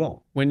 Wait a minute. They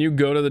won't. When you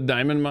go to the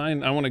diamond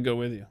mine, I want to go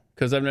with you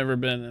because I've never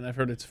been and I've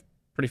heard it's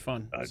pretty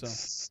fun.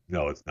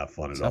 No, it's not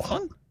fun at all. Not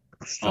fun?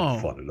 It's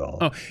not fun at all.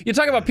 Oh, you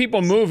talk about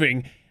people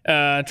moving,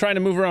 trying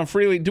to move around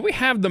freely. Do we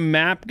have the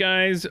map,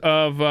 guys,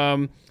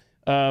 of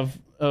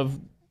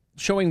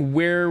showing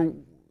where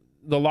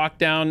the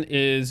lockdown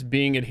is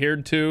being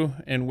adhered to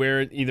and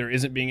where it either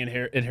isn't being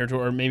adhered to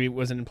or maybe it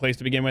wasn't in place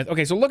to begin with?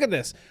 Okay, so look at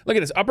this. Look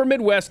at this. Upper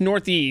Midwest,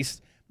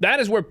 Northeast. That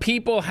is where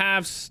people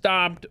have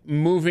stopped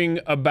moving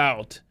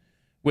about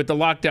with the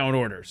lockdown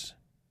orders.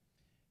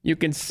 You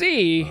can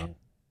see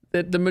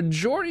that the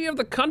majority of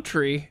the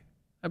country,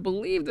 I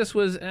believe this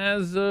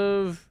is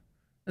the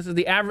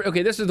average.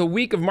 Okay, this is the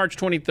week of March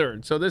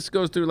 23rd. So this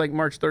goes through like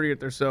March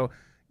 30th or so.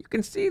 You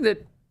can see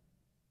that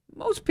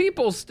most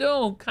people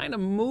still kind of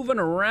moving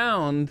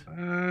around,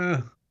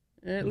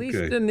 at least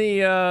in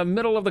the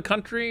middle of the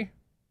country.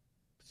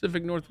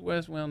 Pacific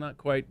Northwest, well, not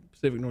quite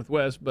Pacific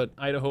Northwest, but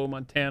Idaho,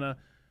 Montana,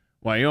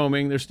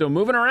 Wyoming, they're still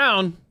moving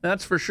around,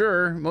 that's for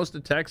sure. Most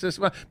of Texas,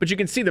 but you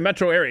can see the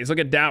metro areas. Look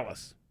at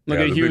Dallas. Look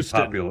at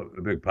Houston.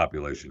 The big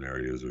population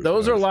areas.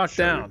 Those are locked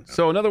down.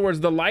 So in other words,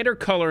 the lighter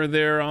color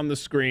there on the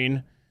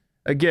screen,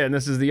 again,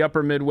 this is the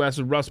upper Midwest,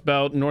 Rust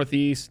Belt,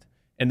 Northeast,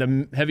 and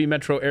the heavy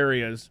metro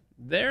areas.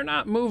 They're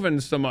not moving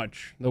so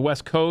much. The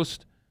West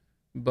Coast,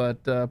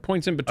 but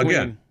points in between.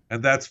 Again,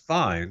 and that's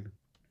fine.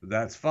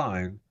 That's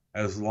fine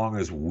as long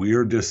as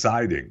we're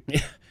deciding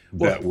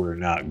that we're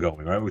not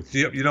going. Right?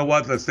 You know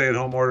what? The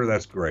stay-at-home order,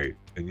 that's great.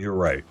 And you're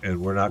right. And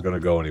we're not going to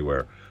go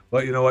anywhere.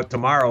 But you know what?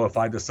 Tomorrow, if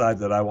I decide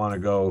that I want to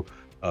go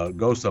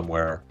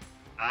somewhere,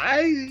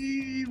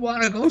 I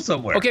want to go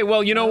somewhere. Okay,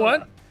 well, you know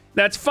what?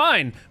 That's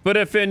fine. But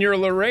if in your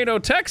Laredo,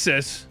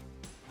 Texas,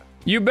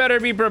 you better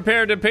be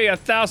prepared to pay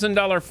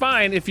 $1,000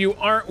 fine if you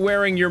aren't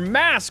wearing your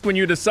mask when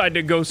you decide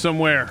to go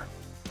somewhere.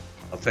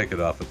 I'll take it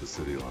off at the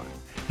city line.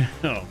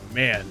 Oh,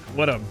 man.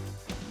 What a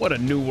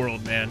new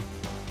world, man.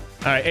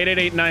 All right,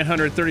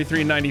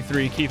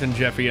 888-900-3393. Keith and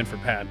Jeffy in for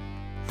Pat.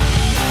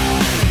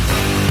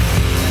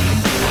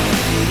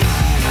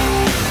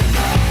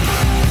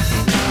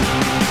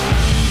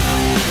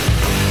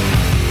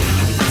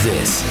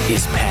 This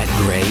is Pat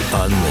Gray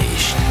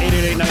Unleashed.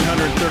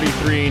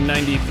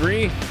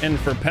 888-900-3393. In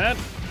for Pat.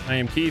 I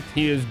am Keith.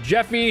 He is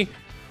Jeffy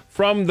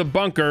from the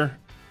bunker.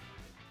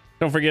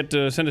 Don't forget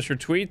to send us your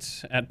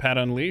tweets at Pat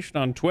Unleashed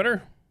on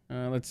Twitter.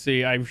 Let's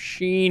see. I've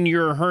seen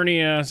your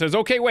hernia. Says,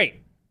 okay, wait.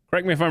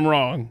 Correct me if I'm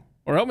wrong,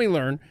 or help me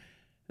learn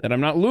that I'm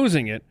not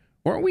losing it.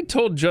 Weren't we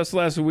told just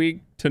last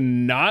week to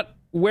not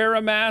wear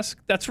a mask?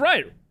 That's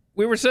right.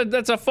 We were said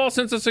that's a false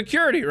sense of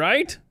security,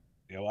 right?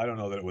 I don't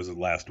know that it was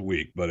last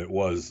week, but it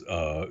was,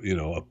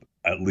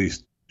 at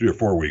least 3 or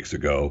 4 weeks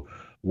ago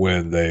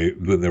when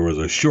there was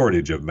a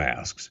shortage of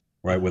masks,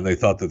 right? When they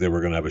thought that they were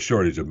going to have a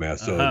shortage of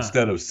masks. So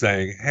instead of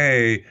saying,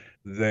 hey,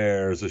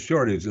 there's a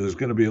shortage, it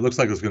looks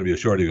like there's going to be a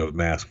shortage of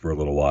masks for a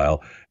little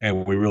while,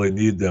 and we really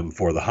need them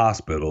for the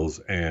hospitals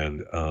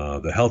and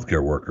the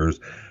healthcare workers.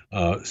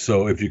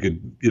 So if you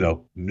could,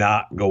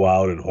 not go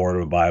out and hoard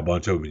them and buy a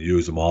bunch of them and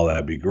use them all,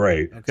 that'd be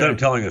great. Okay. Instead of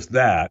telling us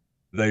that,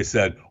 they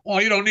said, oh,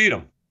 you don't need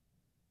them.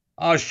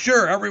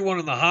 Sure, everyone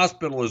in the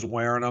hospital is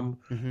wearing them,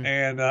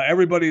 and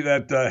everybody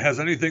that has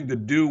anything to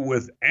do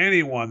with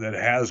anyone that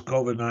has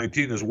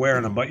COVID-19 is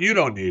wearing them, but you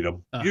don't need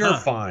them. You're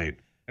fine.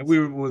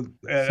 And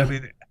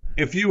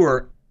if you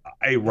were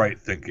a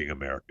right-thinking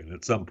American,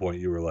 at some point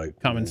you were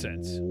like, common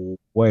sense.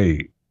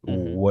 Wait,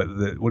 what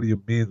do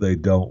you mean they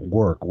don't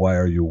work? Why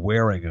are you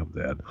wearing them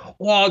then?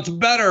 Well, it's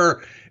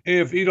better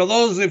if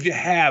if you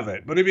have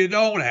it, but if you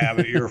don't have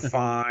it, you're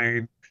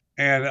fine.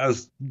 And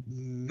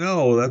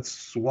no,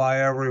 that's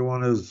why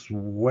everyone is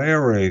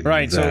wearing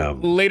them. So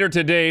later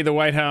today, the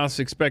White House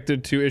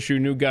expected to issue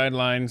new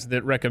guidelines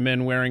that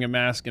recommend wearing a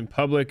mask in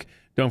public.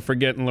 Don't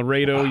forget, in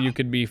Laredo, you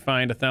could be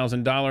fined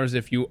 $1,000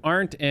 if you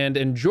aren't. And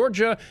in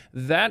Georgia,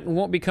 that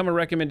won't become a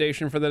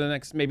recommendation for the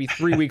next maybe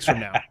 3 weeks from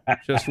now.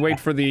 Just wait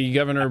for the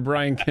Governor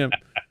Brian Kemp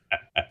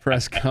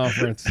press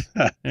conference,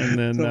 and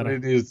then somebody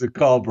needs to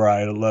call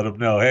Brian and let him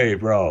know, hey,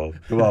 bro,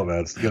 come on, man,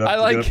 let's get up.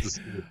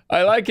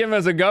 I like him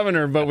as a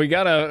governor, but we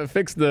gotta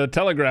fix the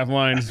telegraph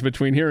lines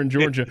between here and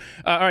Georgia.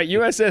 All right,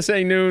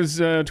 USSA News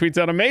tweets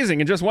out, amazing.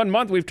 In just 1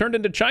 month, we've turned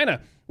into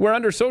China. We're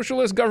under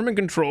socialist government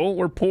control.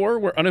 We're poor,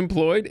 we're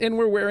unemployed, and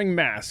we're wearing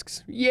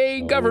masks.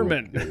 Yay,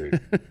 government.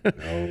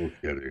 No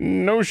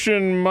kidding.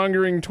 Notion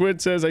mongering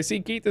twit says, I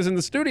see Keith is in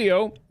the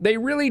studio. They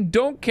really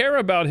don't care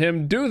about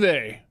him, do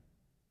they?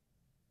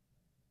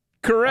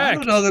 Correct. I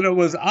don't know that it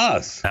was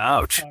us.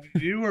 Ouch.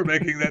 You were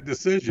making that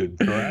decision,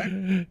 correct?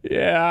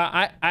 Yeah,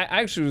 I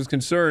actually was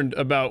concerned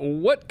about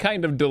what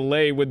kind of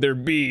delay would there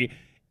be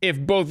if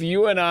both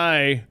you and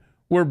I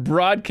were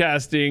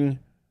broadcasting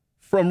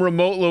from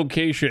remote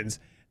locations.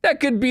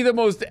 That could be the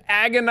most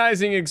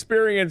agonizing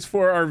experience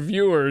for our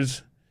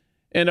viewers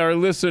and our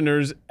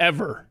listeners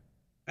ever.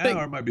 Or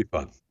it might be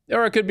fun.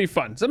 Or it could be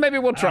fun. So maybe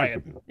we'll try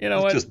it. You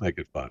know what? Just make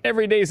it fun.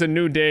 Every day is a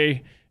new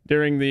day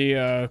during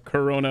the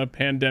corona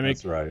pandemic.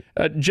 That's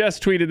right. Jess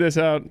tweeted this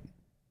out.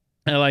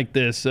 I like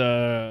this.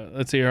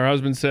 Let's see. Her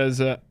husband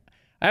says, I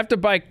have to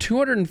bike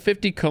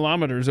 250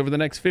 kilometers over the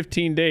next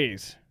 15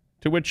 days.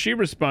 To which she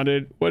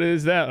responded, what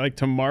is that? Like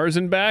to Mars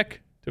and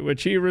back? To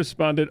which he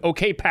responded,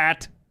 okay,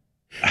 Pat.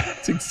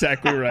 That's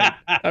exactly right.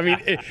 I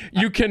mean,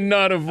 you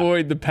cannot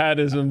avoid the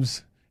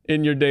Patisms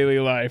in your daily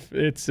life.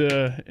 It's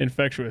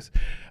infectious.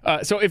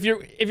 So if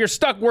you're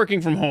stuck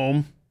working from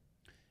home,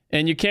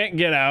 and you can't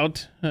get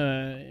out,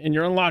 and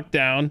you're on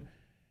lockdown,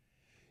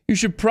 you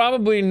should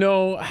probably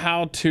know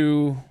how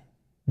to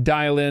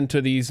dial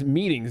into these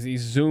meetings,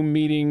 these Zoom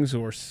meetings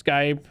or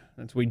Skype.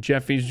 That's why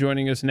Jeffy's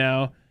joining us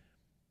now.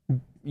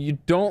 You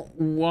don't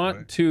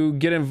want to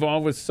get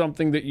involved with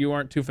something that you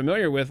aren't too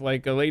familiar with,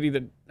 like a lady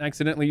that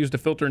accidentally used a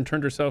filter and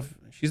turned herself,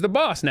 she's the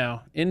boss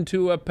now,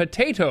 into a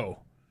potato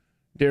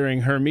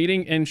during her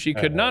meeting, and she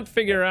could not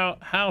figure out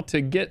how to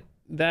get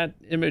that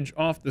image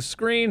off the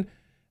screen.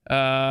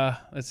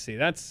 Let's see.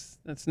 That's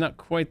not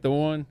quite the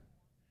one.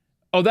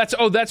 Oh,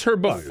 that's her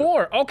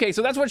before. Okay,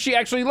 so that's what she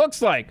actually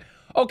looks like.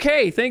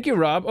 Okay, thank you,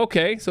 Rob.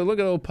 Okay, so look at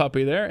the little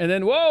puppy there, and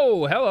then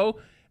whoa, hello.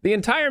 The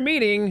entire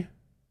meeting,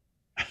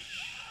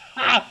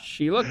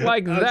 she looked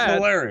like that. That's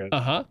hilarious.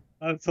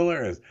 That's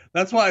hilarious.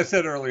 That's why I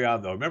said early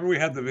on, though. Remember we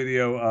had the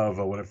video of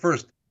when it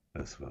first.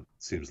 This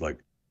seems like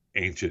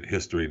ancient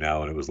history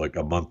now, and it was like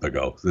a month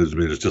ago.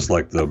 It's just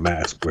like the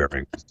mask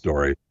wearing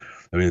story.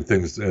 I mean,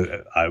 things.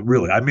 I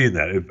mean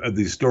that. If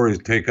these stories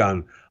take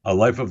on a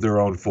life of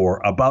their own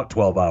for about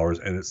 12 hours,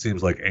 and it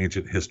seems like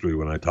ancient history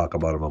when I talk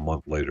about them a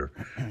month later.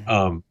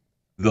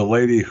 The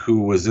lady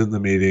who was in the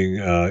meeting,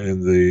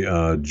 in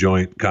the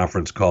joint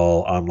conference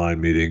call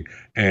online meeting,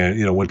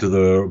 and went to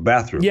the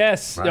bathroom.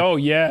 Yes. Right? Oh,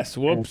 yes.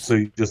 Whoops. And so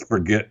you just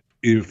forget.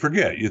 You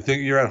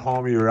think you're at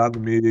home, you're on the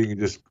meeting, you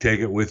just take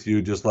it with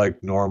you just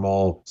like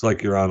normal. It's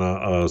like you're on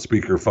a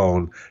speaker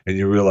phone, and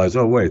you realize,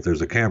 oh, wait,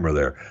 there's a camera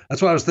there.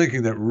 That's why I was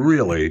thinking that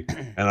really,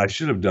 and I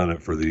should have done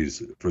it for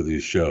these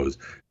shows,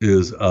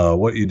 is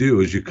what you do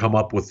is you come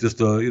up with just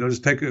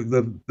take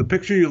the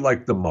picture you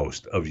like the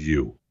most of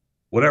you,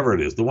 whatever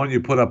it is, the one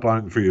you put up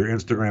on for your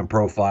Instagram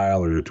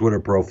profile or your Twitter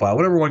profile,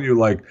 whatever one you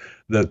like,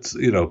 that's,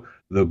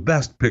 the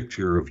best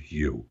picture of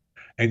you.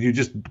 And you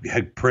just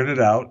had printed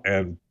out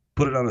and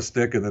put it on a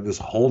stick and then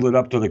just hold it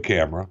up to the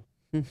camera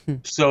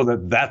so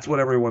that's what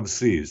everyone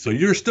sees. So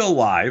you're still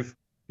live.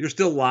 You're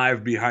still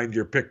live behind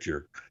your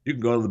picture. You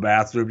can go to the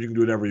bathroom. You can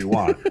do whatever you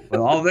want. But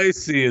all they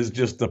see is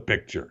just the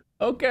picture.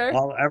 Okay.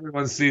 All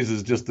everyone sees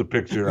is just the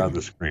picture on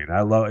the screen.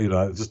 I love,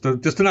 just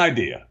an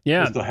idea.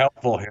 Yeah. Just a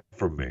helpful hint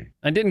from me.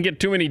 I didn't get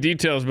too many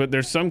details, but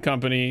there's some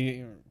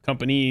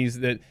companies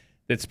that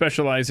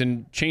specialize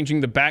in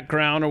changing the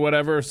background or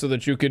whatever so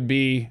that you could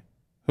be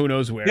who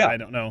knows where. Yeah. I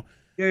don't know.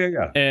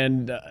 Yeah.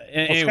 And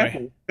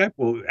anyway. Skype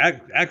will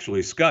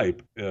actually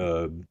Skype,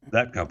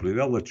 that company,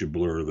 they'll let you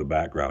blur the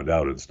background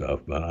out and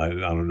stuff. But I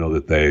don't know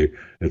that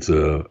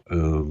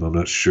I'm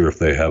not sure if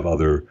they have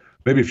other,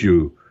 maybe if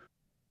you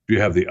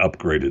have the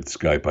upgraded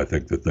Skype, I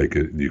think that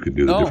you could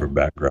do the different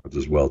backgrounds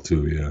as well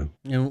too.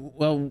 Yeah.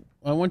 Well,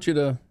 I want you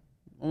to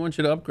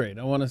upgrade.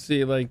 I want to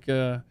see like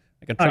a.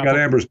 I got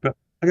Amber's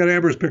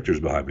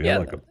pictures behind me. Yeah, I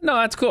like them. No,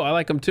 that's cool. I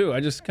like them too.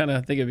 I just kind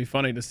of think it'd be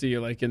funny to see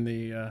you like in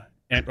the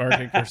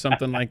Antarctic or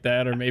something like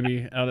that, or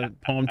maybe out at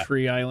Palm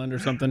Tree Island or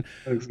something.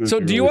 So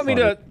do you want me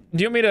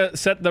to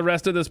set the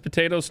rest of this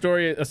potato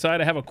story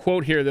aside? I have a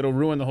quote here that'll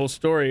ruin the whole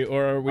story,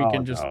 or you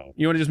want to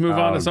just move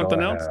on to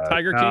something else?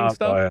 Tiger King stuff?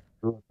 Go ahead.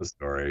 Ruin the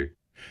story.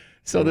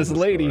 So this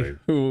lady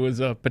who was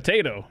a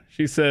potato,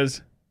 she's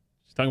talking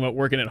about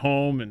working at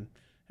home and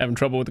having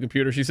trouble with the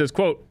computer. She says,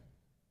 quote,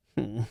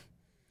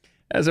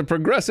 as a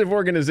progressive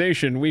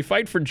organization, we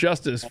fight for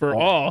justice for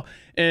all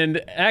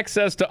and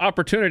access to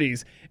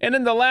opportunities. And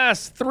in the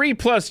last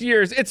 3+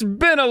 years, it's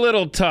been a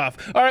little tough.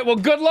 All right, well,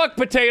 good luck,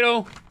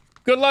 Potato.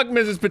 Good luck,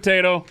 Mrs.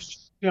 Potato.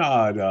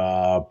 Shut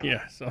up.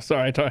 Yeah, so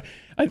sorry. I thought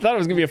it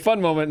was going to be a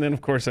fun moment, and then,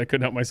 of course, I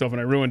couldn't help myself, and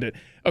I ruined it.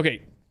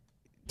 Okay,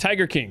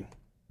 Tiger King.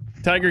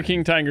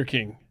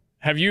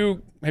 Have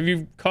you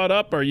caught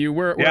up? Where are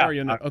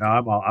you now? Okay.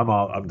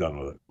 I'm done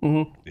with it.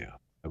 Mm-hmm. Yeah.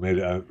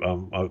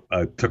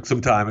 I took some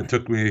time. It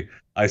took me.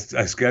 I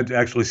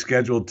actually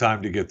scheduled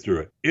time to get through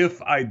it.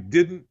 If I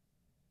didn't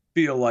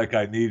feel like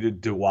I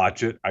needed to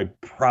watch it, I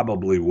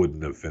probably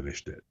wouldn't have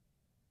finished it.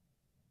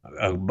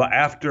 But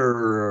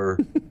after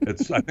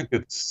I think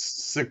it's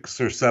 6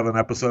 or 7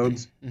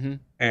 episodes, mm-hmm.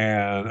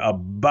 and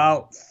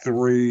about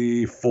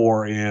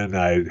 3-4 in,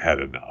 I had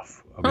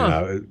enough. I mean,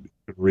 I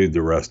could read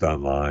the rest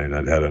online.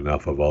 I'd had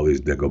enough of all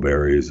these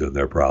dingleberries and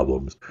their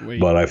problems.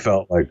 But I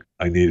felt like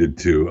I needed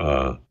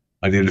to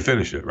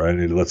finish it, right?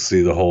 Let's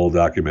see the whole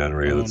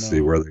documentary. Let's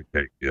see where they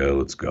take you.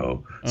 Let's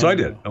go. So I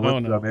did. I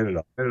made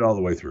it all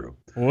the way through.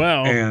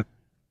 Wow. And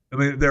I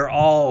mean, they're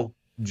all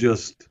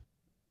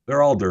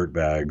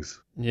dirtbags.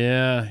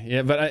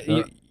 Yeah. But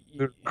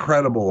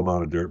incredible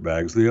amount of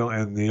dirtbags.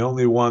 The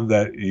only one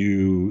that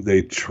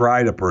they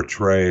try to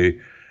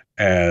portray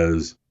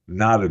as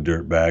not a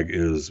dirtbag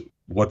is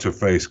what's her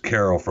face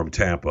Carol from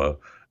Tampa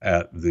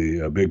at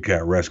the Big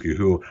Cat Rescue.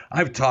 Who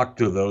I've talked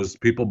to those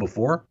people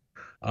before.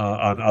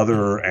 On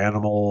other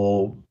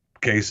animal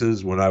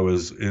cases when I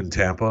was in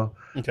Tampa.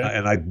 Okay.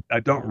 And I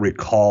don't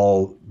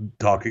recall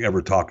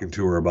ever talking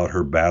to her about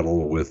her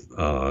battle with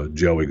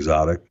Joe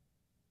Exotic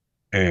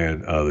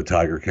and the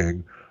Tiger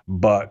King.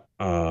 But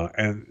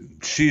and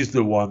she's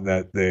the one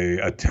that they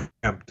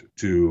attempt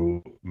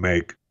to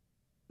make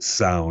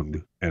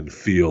sound and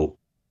feel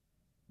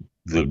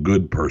the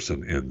good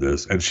person in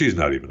this. And she's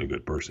not even a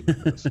good person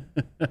in this.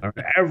 I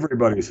mean,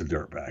 everybody's a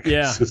dirtbag.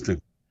 Yeah. It's just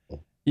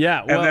incredible.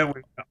 Yeah. Well, and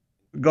then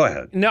go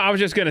ahead. No, I was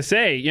just going to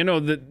say,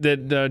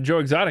 that Joe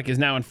Exotic is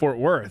now in Fort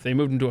Worth. They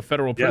moved him to a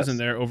federal prison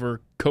there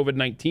over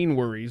COVID-19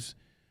 worries.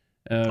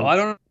 I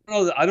don't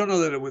know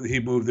that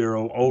he moved there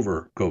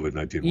over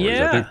COVID-19 worries.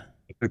 Yeah.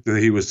 I think that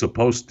he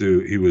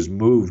was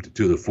moved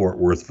to the Fort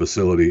Worth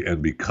facility,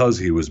 and because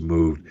he was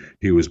moved,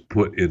 he was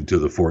put into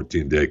the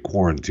 14-day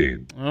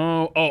quarantine.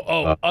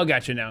 I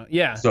got you now.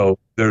 Yeah. So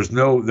there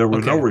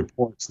were no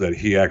reports that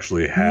he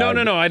actually had.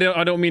 No. I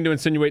don't mean to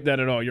insinuate that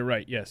at all. You're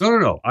right. Yes.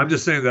 No. I'm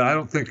just saying that I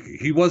don't think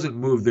he wasn't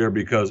moved there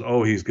because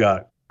he's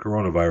got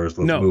coronavirus.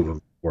 Let's move him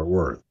to Fort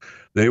Worth.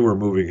 They were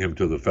moving him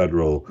to the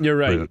federal. You're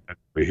right.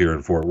 Here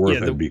in Fort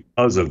Worth, and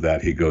because of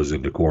that, he goes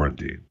into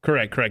quarantine.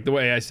 Correct. The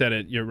way I said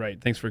it, you're right.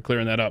 Thanks for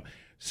clearing that up.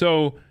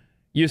 So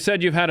you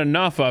said you've had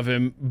enough of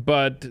him,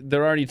 but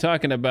they're already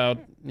talking about,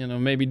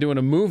 maybe doing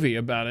a movie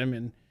about him.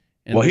 And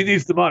well, he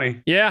needs the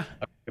money. Yeah.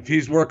 If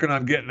he's working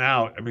on getting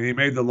out, I mean, he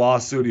made the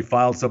lawsuit. He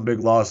filed some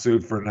big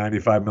lawsuit for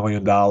 $95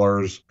 million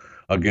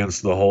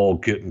against the whole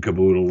kit and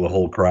caboodle, the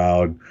whole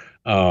crowd.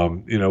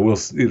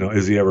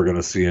 Is he ever going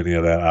to see any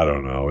of that? I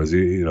don't know. Is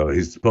he,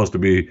 he's supposed to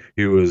be,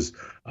 he was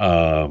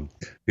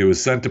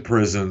sent to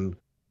prison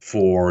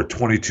for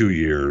 22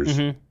 years,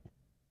 mm-hmm.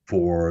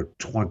 for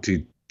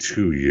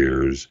 22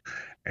 years.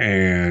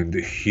 And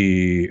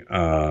he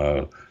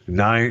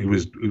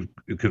was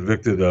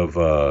convicted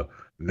of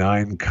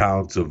 9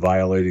 counts of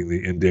violating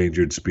the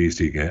Endangered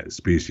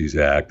Species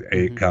Act,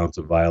 8 mm-hmm. counts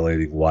of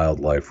violating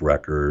wildlife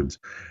records.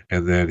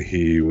 And then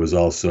he was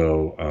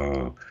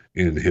also,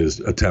 in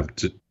his attempt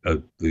to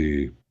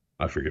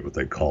I forget what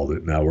they called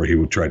it now, where he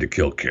would try to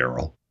kill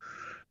Carol.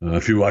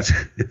 If you're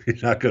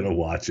not going to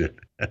watch it,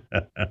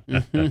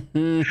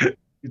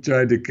 he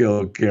tried to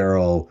kill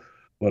Carol,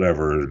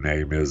 whatever her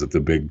name is, at the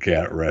Big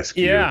Cat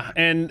Rescue. Yeah,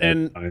 and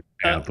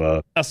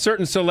Tampa. A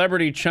certain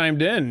celebrity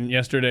chimed in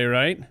yesterday,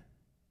 right?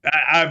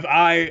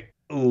 I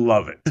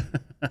love it.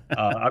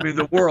 I mean,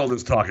 the world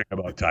is talking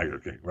about Tiger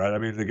King, right? I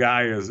mean, the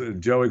guy is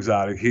Joe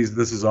Exotic.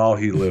 This is all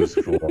he lives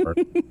for.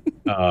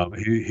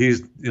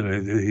 He's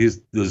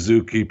the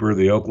zookeeper,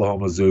 the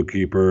Oklahoma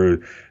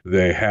zookeeper.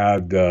 They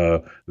had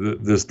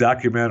this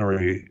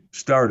documentary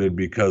started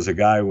because a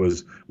guy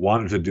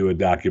wanted to do a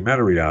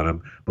documentary on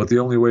him, but the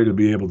only way to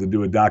be able to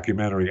do a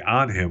documentary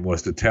on him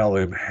was to tell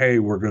him, "Hey,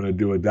 we're going to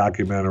do a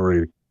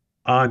documentary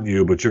on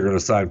you, but you're going to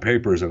sign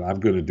papers, and I'm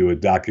going to do a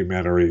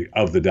documentary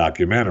of the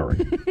documentary."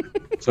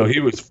 So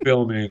he was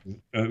filming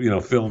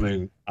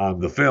on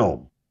the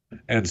film.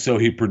 And so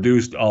he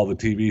produced all the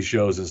TV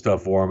shows and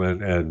stuff for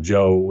him. And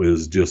Joe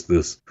is just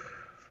this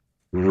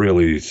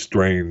really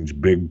strange,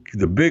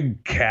 the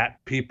big cat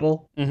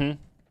people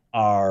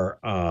are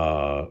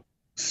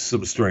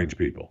some strange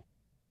people.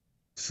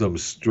 Some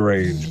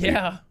strange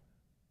people.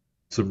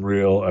 Some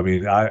real, I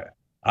mean,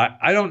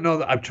 I don't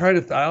know. I've tried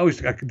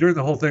to, during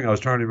the whole thing, I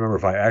was trying to remember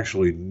if I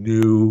actually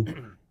knew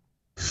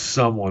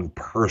someone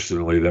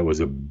personally that was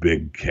a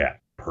big cat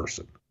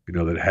person,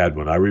 that had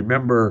one. I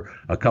remember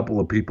a couple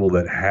of people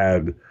that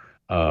had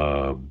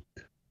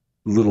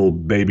little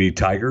baby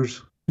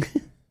tigers,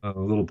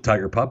 little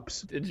tiger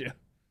pups. Did you?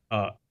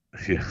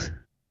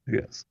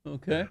 Yes.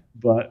 Okay.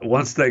 But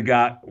once they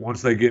get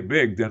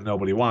big, then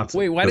nobody wants them.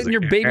 Wait, why didn't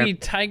your baby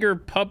tiger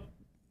pup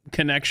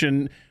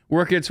connection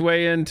work its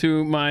way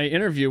into my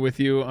interview with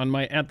you on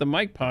my At the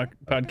Mic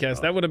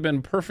podcast? That would have been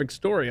a perfect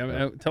story.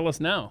 Tell us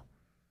now.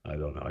 I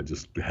don't know. I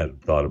just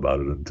hadn't thought about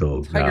it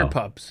until tiger now.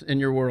 Pups in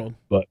your world.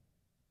 But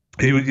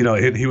he would,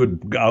 he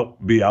would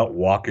be out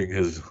walking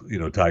his,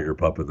 tiger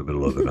pup in the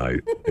middle of the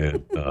night,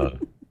 and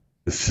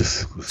it's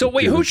just. So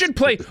wait, who should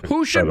play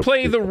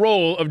the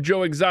role of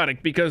Joe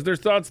Exotic? Because there's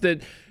thoughts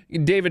that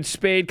David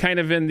Spade, kind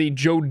of in the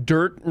Joe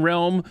Dirt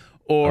realm,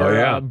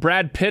 or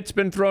Brad Pitt's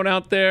been thrown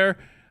out there.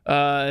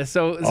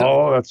 So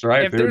that's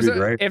right.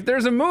 If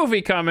there's a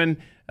movie coming,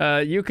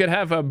 you could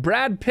have a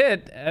Brad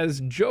Pitt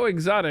as Joe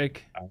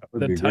Exotic. That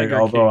would be great.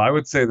 Although I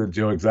would say that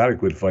Joe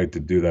Exotic would fight to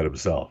do that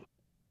himself.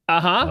 He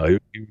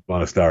would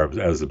want to star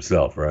as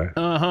himself, right?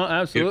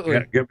 Absolutely.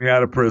 Get me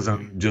out of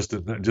prison just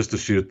to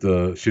shoot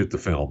the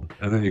film,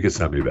 and then you can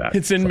send me back.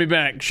 Send me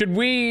back. Should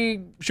we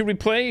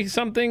play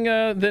something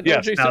that yes,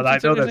 O.J. Simpson said? I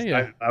know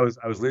that. I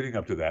was leading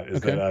up to that.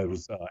 That I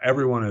was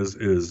everyone is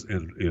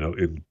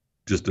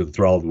just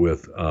enthralled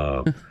with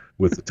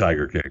the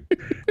Tiger King,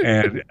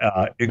 and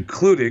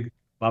including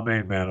my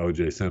main man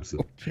O.J. Simpson.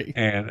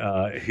 And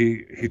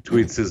he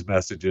tweets his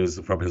messages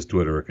from his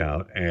Twitter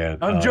account. And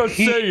I'm just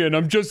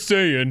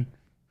saying.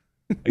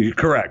 You're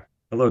correct.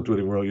 Hello,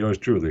 Twitter world. Yours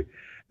truly.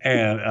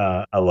 And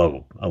I love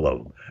him.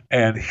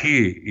 And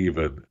he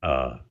even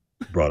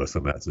brought us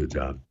a message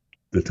on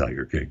the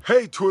Tiger King.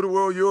 Hey, Twitter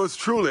world. Yours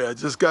truly. I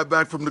just got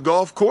back from the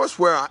golf course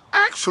where I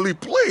actually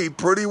played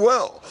pretty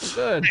well.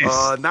 Good.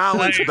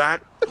 Now it's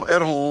back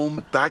at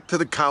home, back to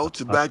the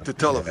couch, and back to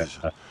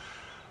television.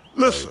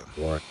 Listen.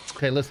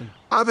 Okay, listen.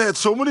 I've had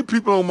so many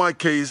people on my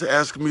case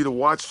asking me to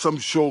watch some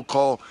show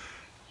called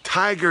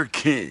Tiger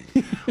King.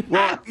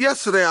 Well,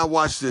 yesterday I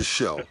watched this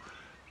show,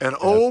 and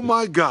oh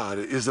my God,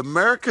 is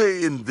America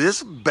in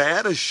this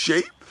bad a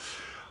shape?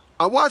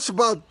 I watched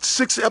about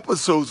 6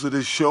 episodes of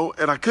this show,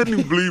 and I couldn't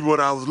even believe what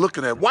I was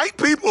looking at. White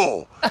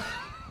people!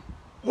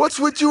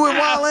 What's with you and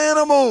wild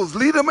animals?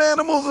 Leave them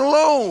animals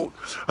alone.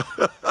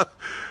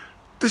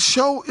 The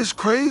show is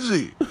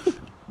crazy.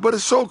 But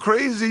it's so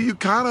crazy, you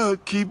kind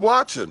of keep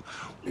watching.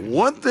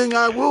 One thing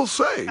I will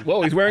say.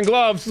 Whoa, he's wearing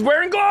gloves.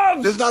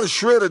 There's not a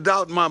shred of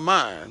doubt in my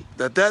mind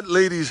that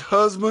lady's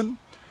husband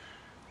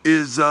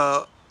is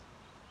Tiger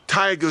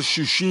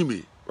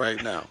Sashimi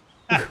right now.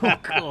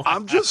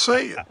 I'm just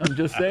saying.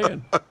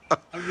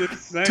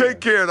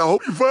 Take care, and I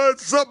hope you find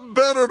something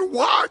better to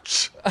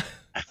watch.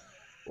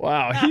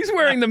 Wow, he's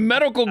wearing the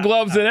medical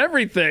gloves and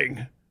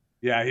everything.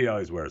 Yeah, he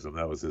always wears them.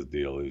 That was his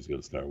deal. He was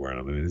going to start wearing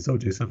them. I mean, it's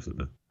O.J. Simpson.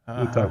 What are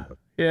you talking about?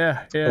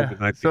 Yeah.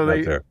 So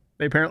they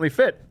apparently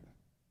fit.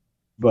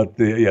 But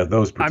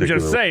those particular. I'm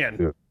just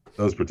saying.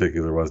 Those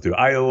particular ones do.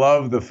 I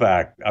love the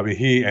fact. I mean,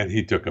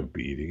 he took a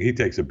beating. He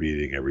takes a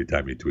beating every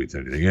time he tweets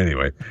anything,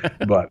 anyway.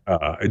 But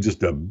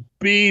just a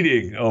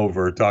beating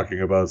over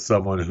talking about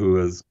someone who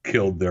has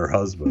killed their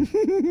husband.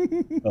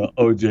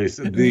 O.J.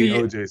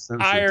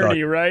 Simpson.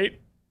 Irony, right?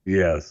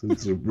 Yes,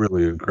 it's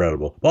really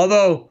incredible.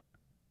 Although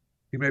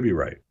he may be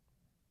right.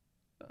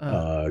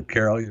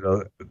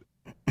 Carol,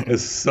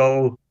 it's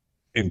so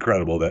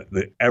incredible that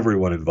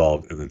everyone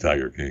involved in the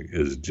Tiger King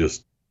is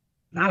just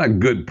not a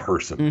good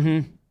person.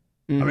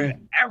 Mm-hmm. I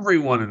mean,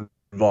 everyone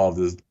involved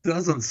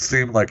doesn't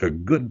seem like a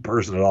good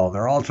person at all. And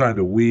they're all trying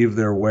to weave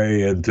their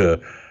way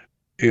into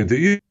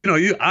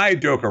I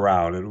joke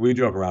around, and we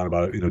joke around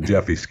about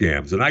Jeffy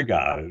scams, and I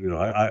got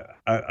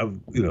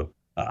it.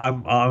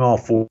 I'm all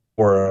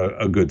for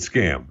a good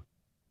scam.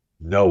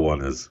 No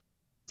one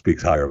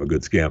speaks higher of a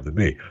good scam than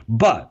me,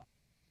 but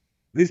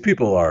these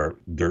people are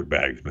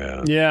dirtbags,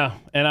 man. Yeah,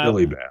 and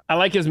really bad. I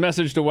like his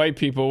message to white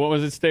people. What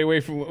was it? Stay away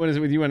from. What is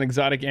it with you and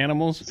exotic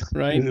animals,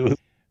 right?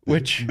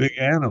 Which big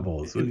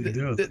animals? What are you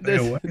doing? Stay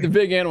away. the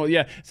big animal,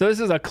 yeah. So this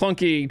is a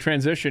clunky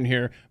transition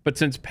here, but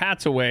since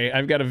Pat's away,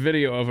 I've got a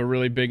video of a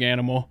really big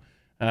animal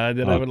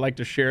that I would like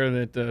to share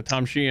that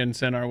Tom Sheehan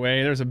sent our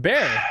way. There's a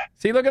bear.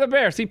 See, look at the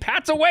bear. See,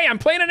 Pat's away. I'm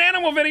playing an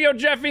animal video,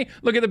 Jeffy.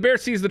 Look at the bear.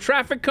 Sees the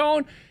traffic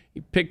cone. He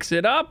picks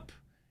it up.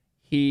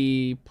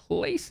 He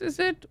places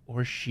it,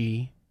 or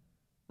she,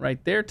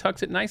 right there,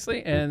 tucks it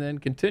nicely, and then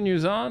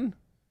continues on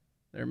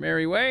their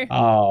merry way.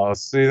 Oh,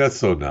 see, that's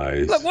so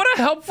nice. Look, what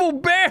a helpful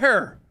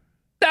bear.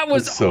 That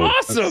was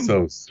awesome. That's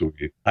so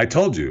sweet. I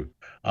told you.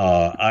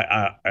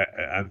 I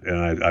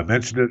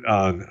mentioned it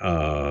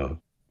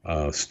on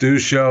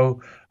Stu's show.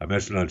 I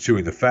mentioned it on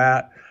Chewing the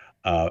Fat.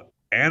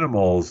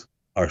 Animals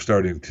are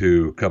starting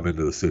to come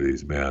into the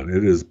cities, man.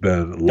 It has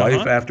been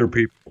life after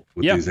people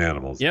with these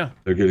animals. Yeah.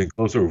 They're getting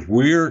closer.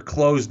 We're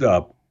closed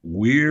up.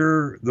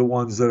 We're the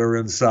ones that are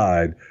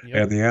inside.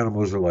 And the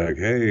animals are like,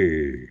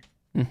 hey,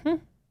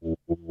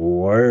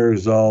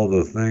 where's all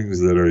the things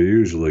that are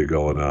usually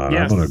going on?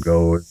 I'm going to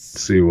go and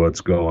see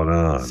what's going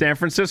on. San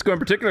Francisco in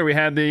particular, we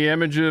had the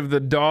image of the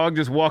dog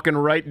just walking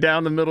right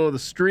down the middle of the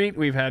street.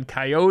 We've had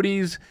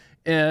coyotes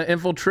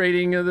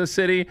infiltrating the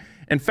city.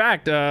 In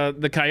fact,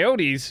 the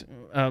coyotes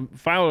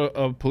filed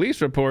a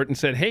police report and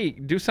said, hey,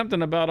 do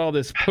something about all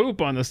this poop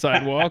on the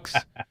sidewalks.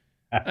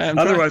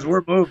 Otherwise,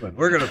 we're moving.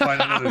 We're going to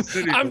find another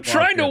city. I'm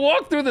trying to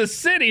walk through the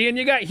city, and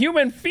you got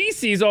human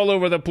feces all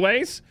over the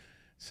place.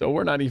 So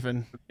we're not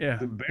even. Yeah,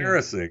 it's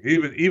embarrassing.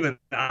 Even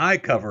I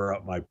cover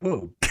up my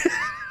poop.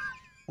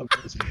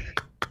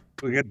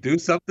 We can do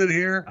something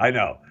here. I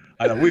know.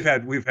 We've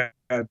had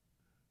mountain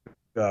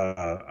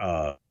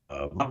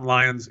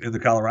lions in the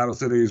Colorado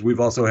cities.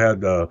 We've also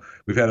had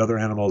other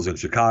animals in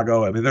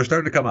Chicago. I mean, they're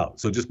starting to come out.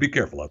 So just be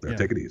careful out there.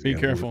 Take it easy. Be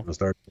careful. Be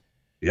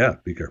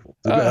careful.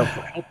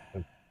 Help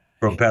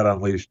from Pat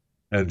Unleashed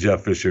and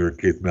Jeff Fisher and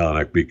Keith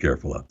Malinak. Be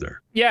careful out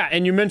there. Yeah,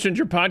 and you mentioned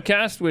your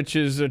podcast, which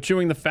is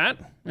Chewing the Fat,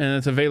 and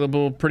it's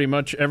available pretty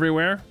much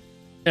everywhere.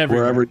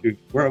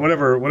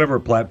 Whatever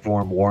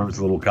platform warms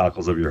the little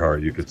cockles of your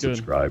heart, you can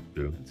subscribe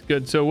to. It's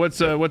good. So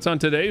what's on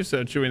today's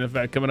Chewing the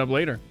Fat coming up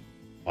later?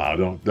 Wow,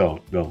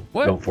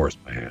 don't force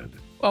my hand.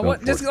 Well,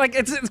 what? Just like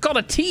it's called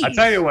a tease. I'll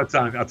tell you what's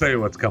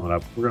coming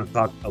up. We're going to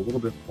talk a little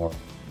bit more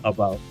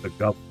about the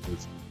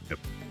governor's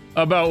nipple.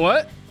 About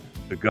what?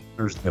 The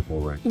governor's nipple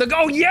ring.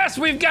 Oh yes,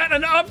 we've got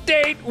an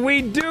update.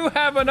 We do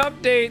have an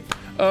update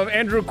of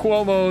Andrew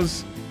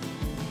Cuomo's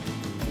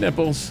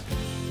nipples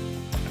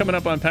coming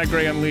up on Pat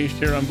Gray Unleashed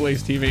here on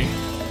Blaze TV.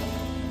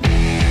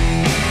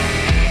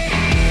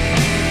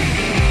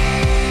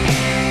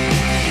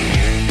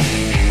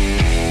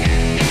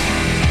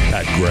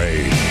 Pat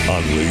Gray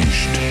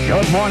Unleashed.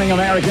 Good morning,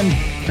 American.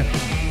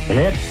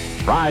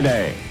 It's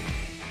Friday.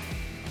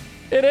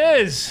 It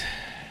is.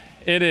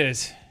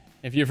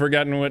 If you've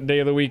forgotten what day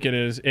of the week it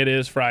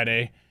is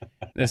Friday.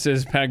 This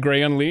is Pat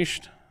Gray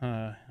Unleashed.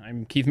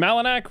 I'm Keith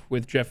Malinak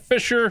with Jeff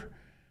Fisher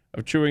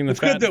of Chewing the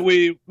Fat. It's good that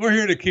we're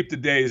here to keep the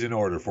days in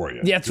order for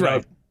you. Yeah, that's right.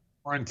 If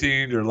you're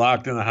quarantined or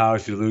locked in the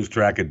house, you lose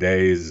track of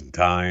days and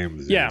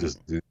times. Yeah. And just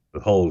the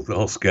whole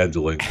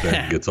scheduling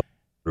thing gets all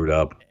screwed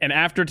up. And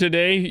after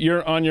today,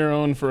 you're on your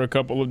own for a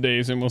couple of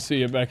days, and we'll see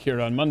you back here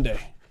on Monday.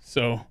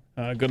 So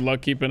good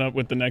luck keeping up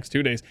with the next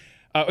 2 days.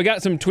 We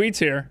got some tweets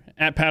here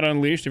at Pat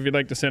Unleashed if you'd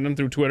like to send them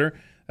through Twitter.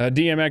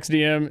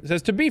 DMXDM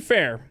says, to be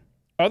fair,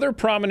 other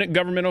prominent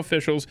government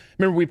officials,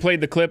 remember we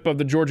played the clip of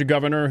the Georgia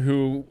governor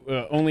who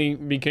only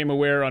became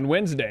aware on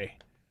Wednesday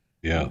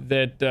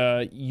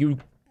that you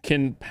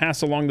can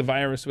pass along the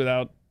virus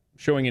without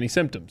showing any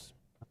symptoms.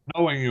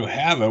 Knowing you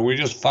have it, we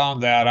just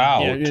found that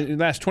out. Yeah, in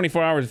the last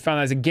 24 hours, we found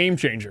that as a game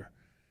changer,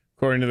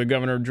 according to the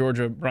governor of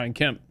Georgia, Brian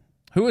Kemp,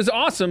 who is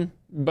awesome,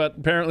 but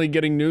apparently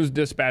getting news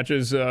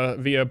dispatches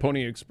via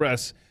Pony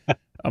Express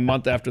a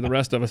month after the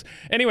rest of us.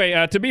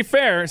 Anyway, to be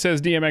fair,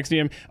 says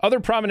DMXDM, other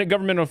prominent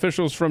government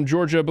officials from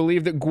Georgia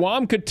believe that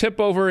Guam could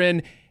tip over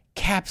and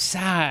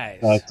capsize.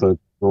 That's a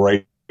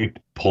great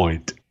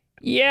point.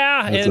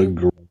 Yeah. That's a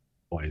great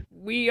point.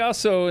 We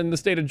also, in the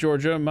state of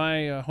Georgia,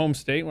 my home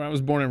state, where I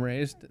was born and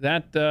raised,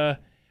 that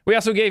we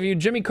also gave you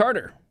Jimmy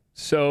Carter.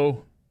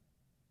 So,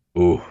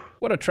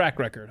 what a track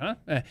record, huh?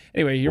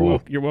 Anyway,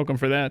 you're welcome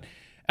for that.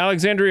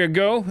 Alexandria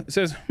Go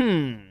says,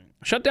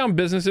 shut down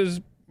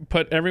businesses,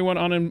 put everyone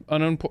on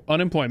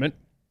unemployment,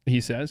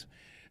 he says.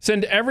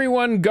 Send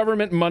everyone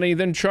government money,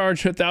 then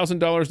charge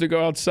 $1,000 to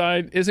go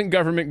outside. Isn't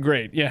government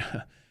great?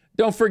 Yeah.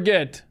 Don't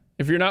forget,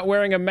 if you're not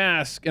wearing a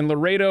mask in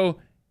Laredo,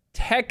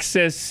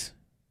 Texas,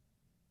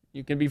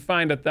 you can be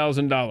fined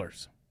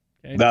 $1,000.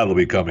 Okay? That'll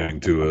be coming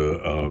to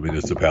a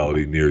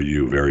municipality near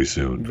you very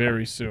soon.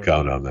 Very soon.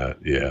 Count on that,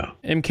 yeah.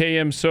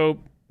 MKM Soap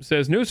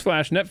says,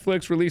 newsflash,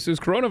 Netflix releases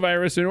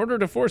coronavirus in order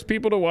to force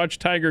people to watch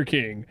Tiger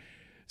King.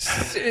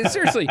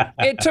 Seriously,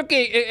 it took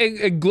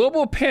a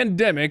global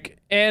pandemic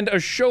and a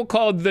show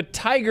called The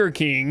Tiger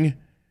King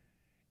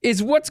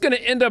is what's going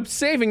to end up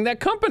saving that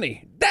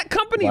company. That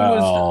company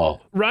was,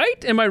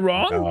 right? Am I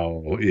wrong?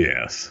 Oh,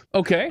 yes.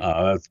 Okay.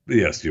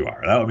 Yes, you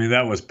are. I mean,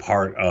 that was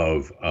part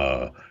of,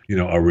 a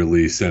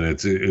release, and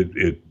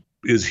it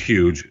is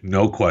huge,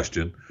 no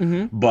question.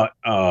 But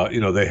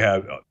they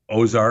had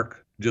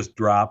Ozark just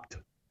dropped,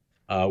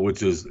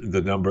 which is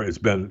the number. It's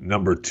been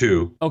number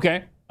 2.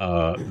 Okay.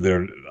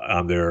 They're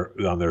on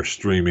their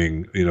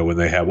streaming. When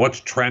they have what's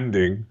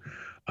trending,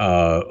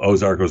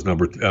 Ozark was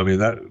number 2. I mean,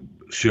 that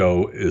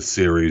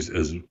series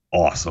is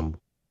awesome.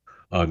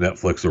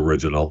 Netflix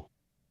original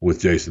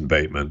with Jason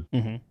Bateman,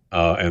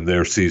 and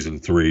their season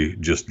 3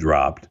 just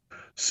dropped.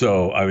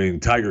 So, I mean,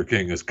 Tiger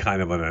King is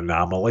kind of an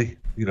anomaly.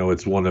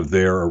 It's one of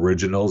their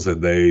originals,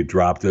 and they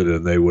dropped it,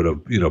 and they would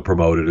have,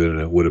 promoted it, and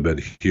it would have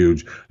been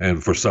huge.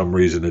 And for some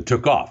reason, it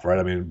took off, right?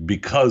 I mean,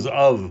 because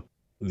of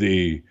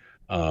the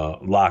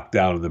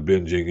lockdown and the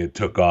binging, it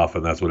took off,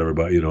 and that's what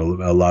everybody, a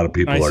lot of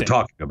people are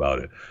talking about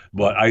it.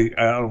 But I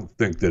don't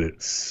think that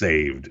it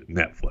saved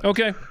Netflix.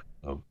 Okay.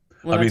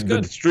 I mean,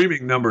 the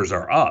streaming numbers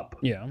are up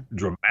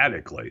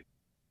dramatically,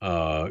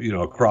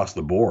 across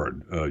the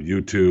board.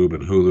 YouTube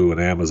and Hulu and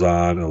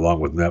Amazon, along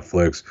with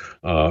Netflix,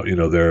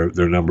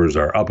 their numbers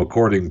are up.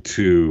 According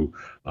to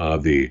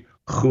the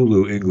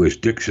Hulu English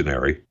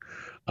Dictionary,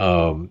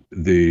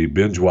 the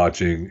binge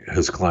watching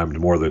has climbed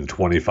more than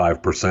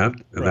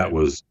 25%, and that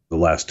was the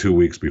last 2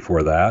 weeks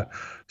before that.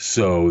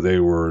 So they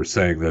were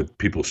saying that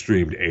people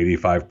streamed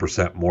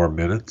 85% more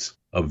minutes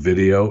of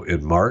video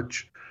in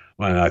March.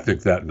 And I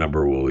think that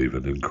number will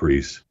even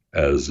increase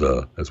as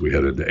we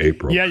head into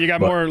April. Yeah, you got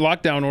more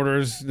lockdown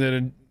orders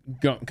that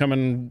are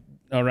coming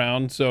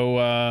around, so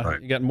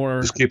you got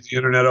more. Just keep the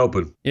internet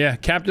open. Yeah,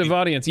 captive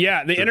audience.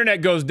 Yeah, the internet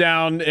goes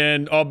down,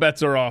 and all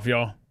bets are off,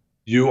 y'all.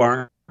 You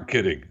aren't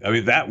kidding. I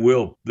mean, that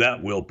will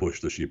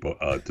push the sheep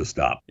to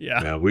stop.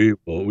 Yeah, we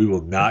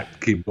will not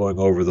keep going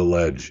over the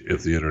ledge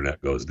if the internet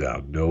goes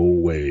down. No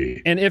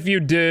way. And if you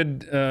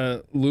did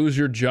lose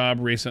your job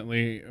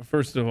recently,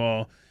 first of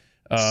all.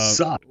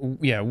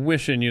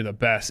 Wishing you the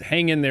best.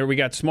 Hang in there. We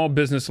got small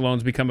business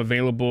loans become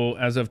available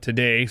as of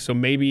today. So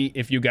maybe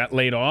if you got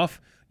laid off,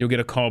 you'll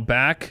get a call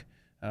back.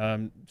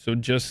 So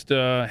just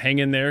hang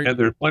in there. And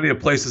there's plenty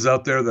of places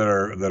out there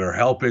that are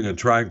helping and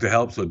trying to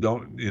help. So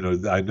don't,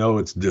 I know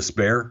it's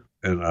despair,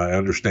 and I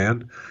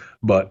understand,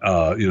 but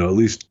at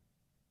least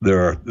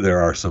there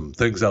are some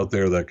things out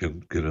there that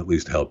can at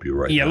least help you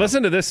right now. Yeah,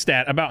 listen to this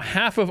stat. About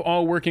half of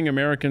all working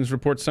Americans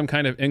report some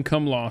kind of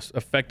income loss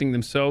affecting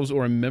themselves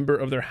or a member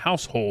of their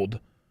household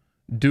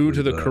due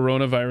to the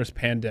coronavirus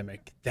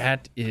pandemic.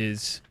 That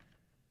is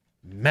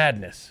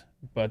madness.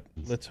 But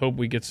let's hope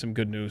we get some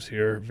good news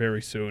here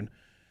very soon.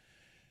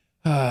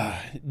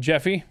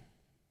 Jeffy,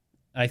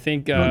 I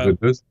think we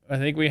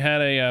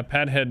had a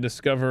Padhead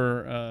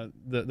discover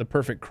the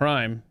perfect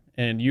crime.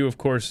 And you, of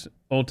course,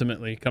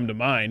 ultimately come to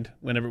mind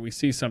whenever we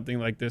see something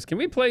like this. Can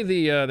we play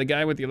the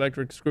guy with the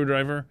electric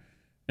screwdriver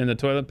in the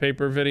toilet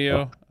paper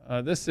video?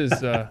 This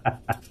is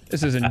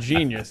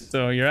ingenious.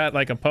 So you're at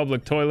like a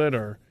public toilet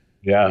or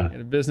in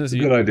a business.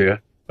 Good idea.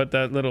 Put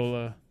that little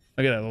look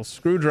at that little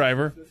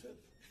screwdriver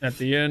at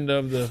the end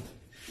of the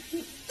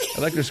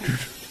electric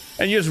screwdriver,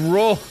 and you just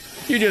roll.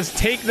 You just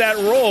take that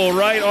roll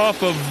right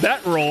off of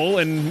that roll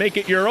and make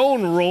it your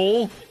own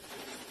roll,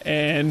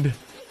 and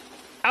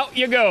out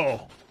you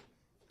go.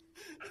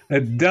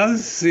 It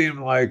does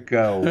seem like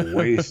a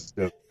waste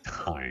of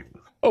time.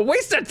 A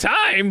waste of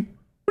time?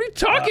 What are you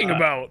talking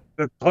about?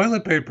 The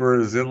toilet paper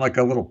is in like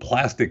a little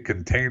plastic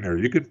container.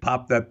 You can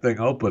pop that thing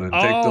open and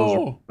take those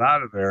rolls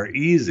out of there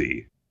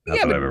easy. Not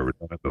that I've ever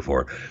done it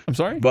before. I'm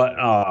sorry? But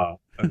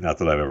not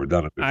that I've ever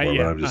done it before,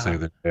 but I'm just saying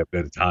that there have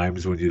been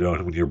times when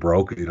you're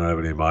broke and you don't have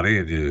any money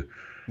and you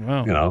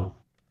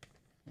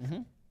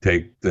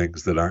take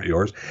things that aren't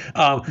yours.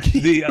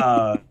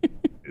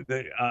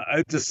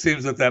 It just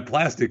seems that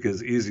plastic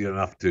is easy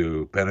enough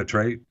to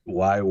penetrate.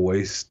 Why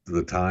waste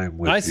the time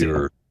with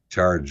your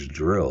charged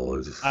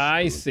drill?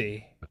 I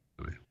see.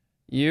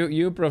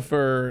 You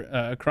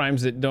prefer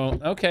crimes that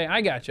don't. Okay,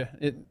 I got you.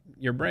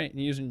 Your brain,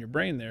 using your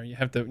brain there. You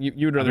have to.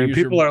 You'd rather use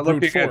people your are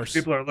brute looking force.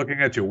 People are looking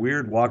at you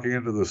weird walking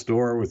into the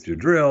store with your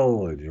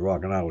drill, and you're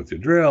walking out with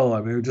your drill.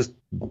 I mean, just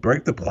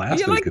break the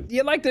plastic.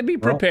 You like to be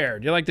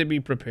prepared. You like to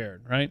be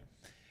prepared, right?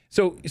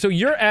 So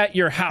you're at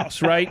your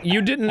house, right?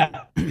 You didn't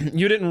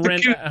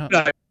rent.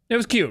 It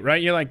was cute,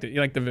 right? You liked it. You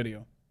liked the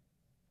video.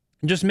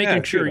 Just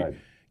making sure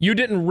you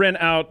didn't rent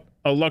out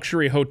a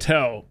luxury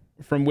hotel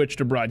from which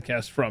to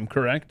broadcast from,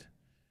 correct?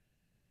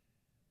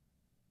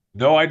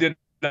 No, I did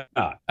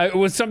not. It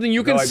was something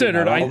you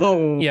considered.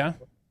 Although, yeah,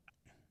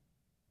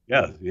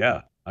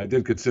 I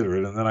did consider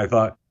it, and then I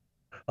thought,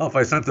 if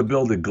I sent the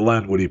bill to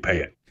Glenn, would he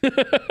pay it?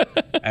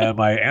 And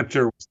my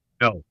answer was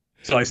no.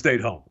 So I stayed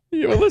home.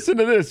 Yeah, well, listen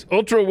to this.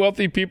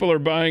 Ultra-wealthy people are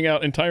buying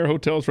out entire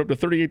hotels for up to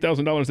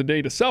 $38,000 a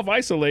day to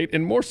self-isolate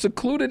in more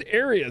secluded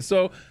areas.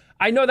 So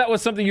I know that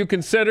was something you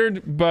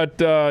considered, but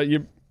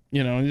you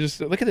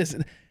just look at this.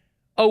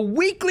 A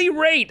weekly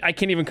rate, I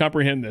can't even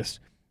comprehend this.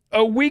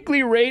 A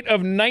weekly rate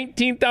of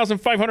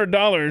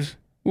 $19,500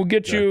 will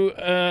get you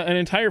an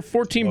entire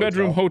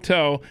 14-bedroom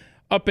hotel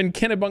up in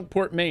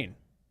Kennebunkport, Maine.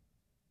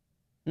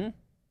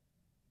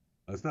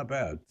 That's not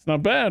bad. It's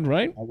not bad,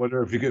 right? I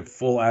wonder if you get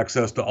full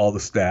access to all the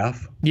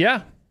staff.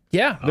 Yeah.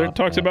 Yeah, there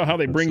talks about how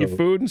they bring you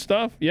food and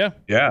stuff. Yeah.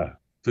 Yeah.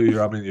 So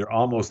you're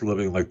almost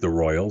living like the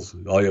royals.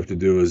 All you have to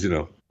do is,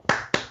 do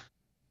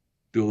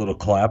a little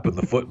clap and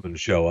the footmen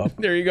show up.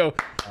 There you go.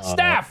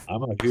 Staff.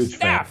 I'm a huge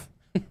fan.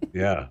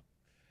 Yeah.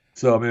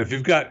 So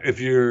if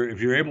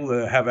you're able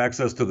to have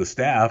access to the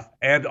staff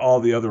and all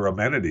the other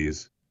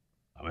amenities,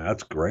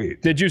 that's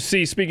great. Did you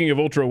see, speaking of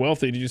ultra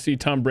wealthy, did you see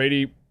Tom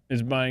Brady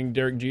is buying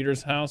Derek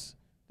Jeter's house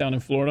down in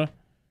Florida?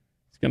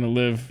 He's going to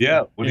live.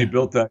 Yeah, when he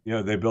built that,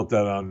 they built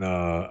that on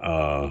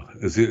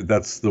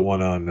that's the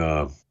one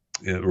on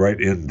right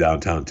in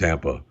downtown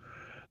Tampa.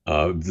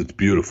 It's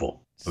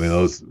beautiful.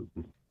 Those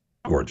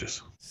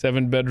gorgeous.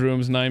 7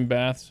 bedrooms, 9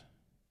 baths.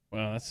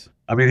 Wow, that's.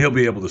 He'll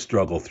be able to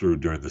struggle through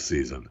during the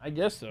season. I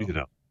guess so.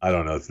 I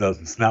don't know.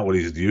 It's not what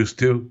he's used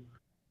to.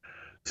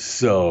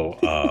 So,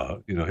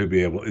 he'll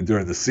be able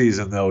during the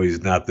season, though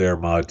he's not there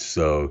much.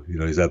 So,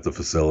 he's at the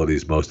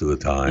facilities most of the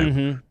time.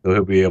 Mm-hmm. So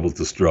he'll be able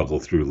to struggle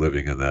through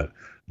living in that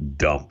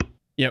dump.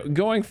 Yeah,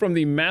 going from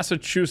the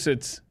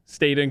Massachusetts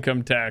state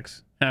income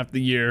tax half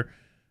the year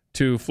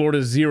to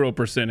Florida's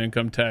 0%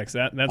 income tax.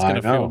 That's going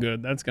to feel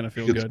good. That's going to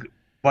feel good.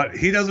 But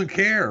he doesn't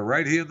care,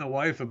 right? He and the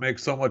wife have make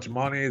so much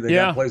money. They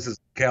got places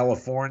in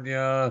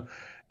California,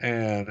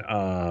 and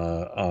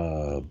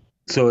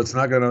so it's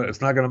not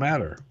gonna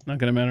matter. Not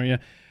gonna matter, yeah.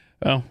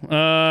 Well,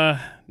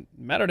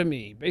 matter to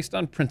me based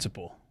on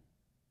principle.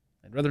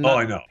 I'd rather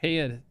not pay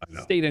a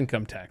state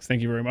income tax.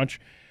 Thank you very much.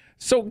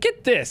 So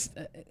get this,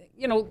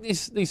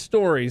 these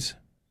stories.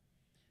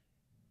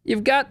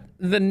 You've got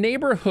the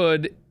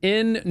neighborhood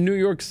in New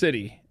York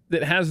City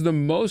that has the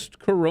most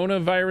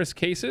coronavirus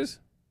cases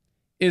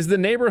is the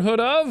neighborhood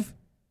of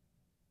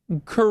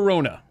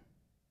Corona.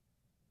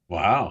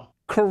 Wow.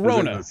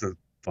 Corona. That's a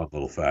fun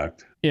little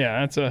fact.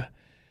 Yeah,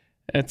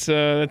 that's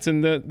in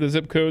the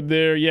zip code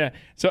there. Yeah.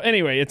 So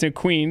anyway, it's in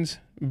Queens,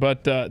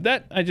 but I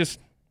don't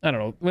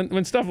know,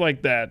 when stuff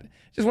like that,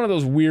 just one of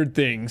those weird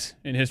things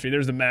in history.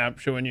 There's the map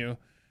showing you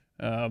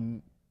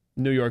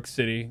New York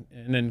City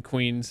and then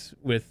Queens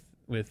with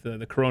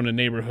the Corona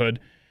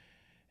neighborhood.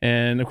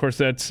 And of course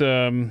that's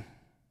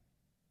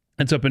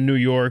up in New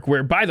York,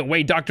 where, by the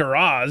way, Dr.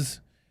 Oz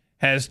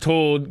has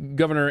told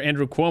Governor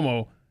Andrew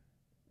Cuomo,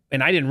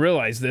 and I didn't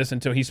realize this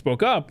until he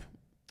spoke up,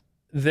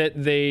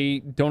 that they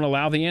don't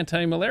allow the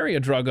anti-malaria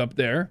drug up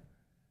there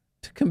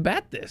to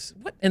combat this.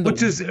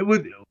 Which is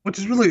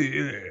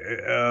really,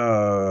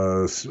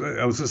 I was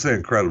going to say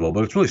incredible,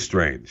 but it's really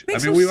strange.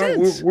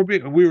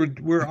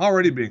 We're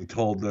already being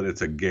told that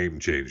it's a game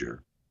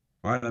changer.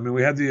 Right.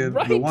 We had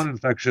the one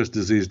infectious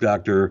disease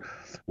doctor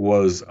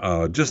was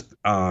just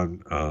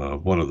on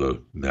one of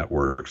the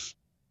networks,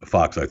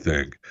 Fox, I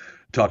think,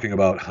 talking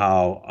about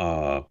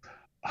how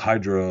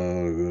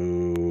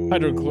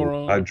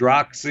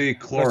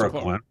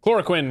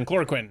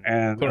hydroxychloroquine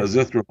and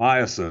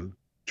azithromycin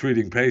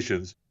treating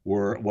patients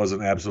was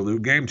an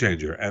absolute game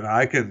changer. And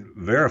I can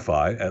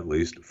verify, at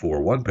least for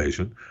one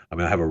patient,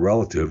 I have a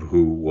relative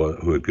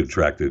who had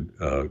contracted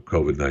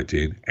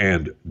COVID-19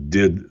 and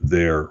did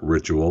their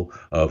ritual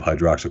of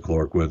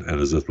hydroxychloroquine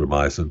and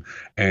azithromycin,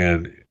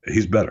 and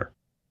he's better.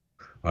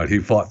 He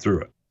fought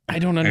through it. I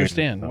don't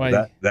understand why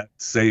that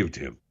saved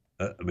him.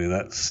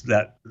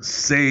 That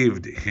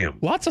saved him.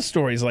 Lots of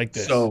stories like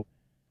this. So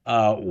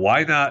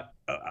why not?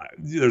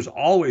 You're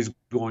always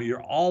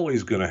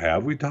going to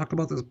have, we talked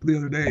about this the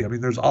other day.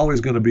 There's always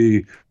going to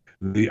be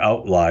the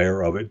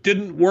outlier of it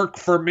didn't work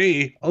for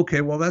me. Okay,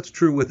 well, that's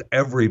true with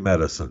every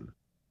medicine.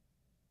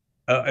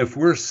 If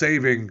we're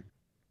saving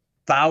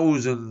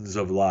thousands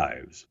of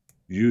lives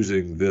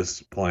using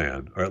this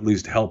plan, or at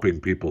least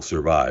helping people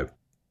survive,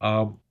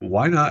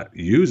 why not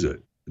use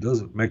it? It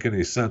doesn't make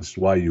any sense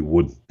why you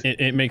wouldn't.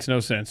 It makes no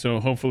sense. So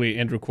hopefully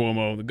Andrew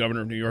Cuomo, the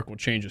governor of New York, will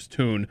change his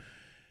tune.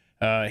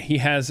 He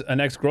has an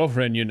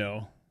ex-girlfriend,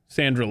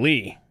 Sandra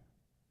Lee,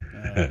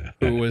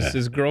 who was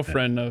his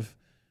girlfriend of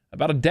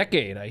about a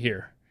decade, I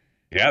hear.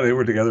 Yeah, they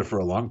were together for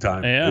a long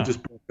time. Yeah. They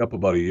just broke up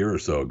about a year or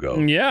so ago.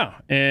 Yeah,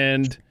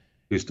 and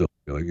he's still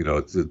feeling,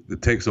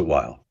 it takes a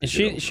while.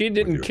 She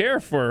didn't care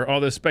for all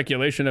this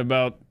speculation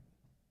about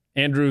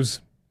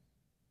Andrew's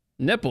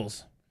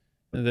nipples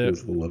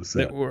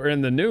that were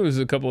in the news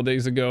a couple of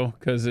days ago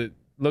because it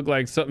looked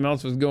like something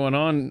else was going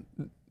on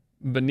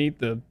beneath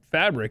the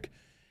fabric.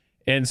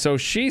 And so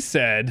she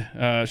said,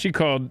 what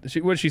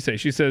did she say?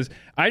 She says,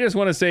 I just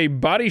want to say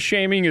body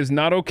shaming is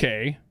not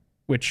okay,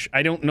 which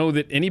I don't know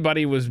that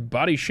anybody was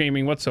body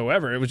shaming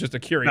whatsoever. It was just a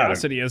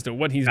curiosity as to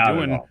what he's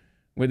doing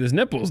with his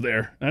nipples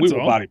there. That's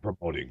all. Body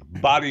promoting.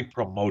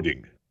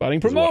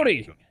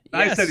 Yes.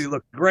 I said he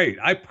looked great.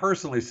 I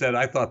personally said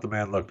I thought the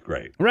man looked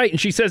great. Right. And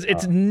she says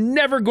it's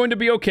never going to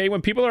be okay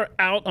when people are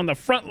out on the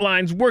front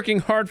lines working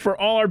hard for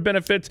all our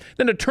benefits,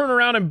 then to turn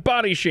around and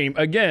body shame.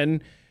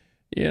 Again,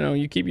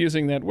 you keep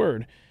using that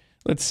word.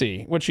 Let's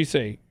see. What'd she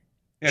say?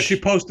 Yeah, she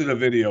posted a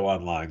video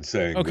online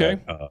saying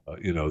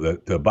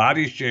that the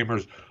body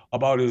shamers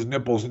about his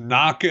nipples,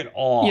 knock it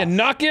off. Yeah,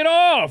 knock it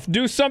off.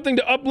 Do something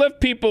to uplift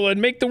people and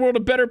make the world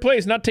a better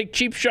place, not take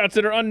cheap shots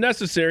that are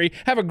unnecessary.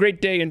 Have a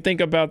great day and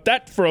think about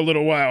that for a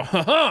little while.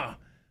 Ha-ha.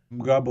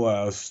 God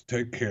bless.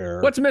 Take care.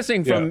 What's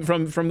missing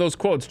from those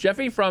quotes,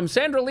 Jeffy? From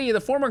Sandra Lee,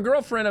 the former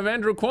girlfriend of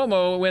Andrew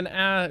Cuomo,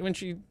 when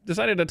she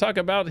decided to talk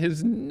about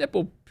his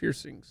nipple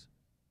piercings.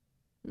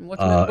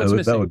 What's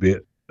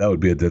missing? That would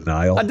be a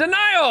denial. A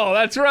denial.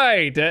 That's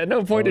right. At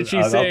no point did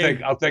she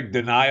say. I'll take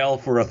denial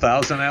for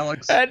 1,000,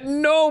 Alex. At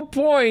no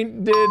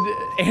point did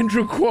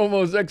Andrew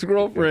Cuomo's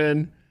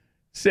ex-girlfriend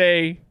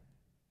say,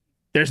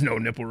 "There's no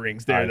nipple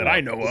rings there that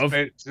I know of."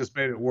 Just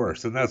made it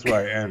worse, and that's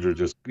why Andrew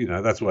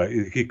that's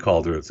why he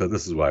called her and said,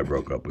 "This is why I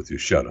broke up with you.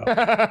 Shut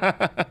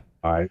up.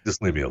 All right,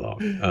 just leave me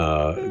alone.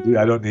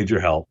 I don't need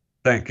your help.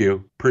 Thank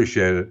you,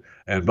 appreciate it.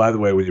 And by the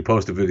way, when you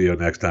post a video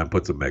next time,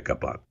 put some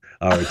makeup on.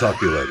 All right, talk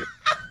to you later."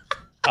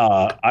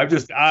 I'm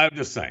just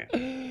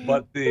saying,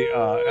 but he's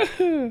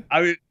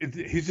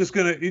just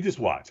gonna. You just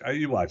watch.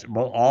 You watch.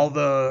 All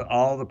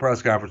the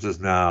press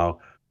conferences now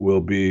will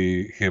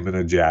be him in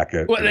a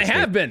jacket. Well, they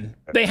have been.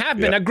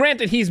 Now,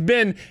 granted, he's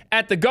been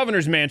at the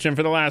governor's mansion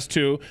for the last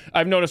two.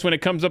 I've noticed when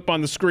it comes up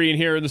on the screen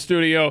here in the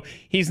studio,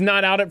 he's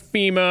not out at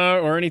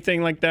FEMA or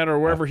anything like that, or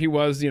wherever he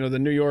was, the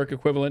New York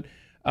equivalent.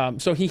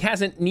 So he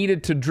hasn't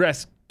needed to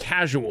dress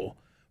casual.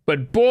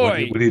 But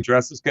boy, when he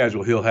dresses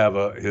casual, he'll have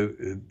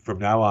from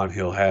now on,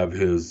 he'll have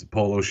his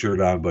polo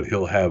shirt on, but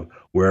he'll have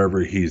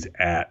wherever he's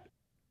at.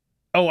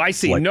 Oh, I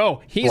see.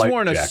 He's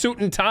worn a suit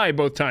and tie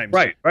both times.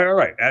 Right.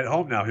 At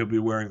home now, he'll be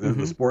wearing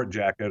the sport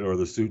jacket or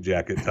the suit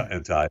jacket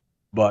and tie.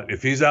 But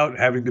if he's out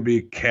having to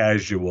be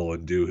casual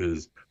and do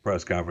his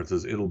press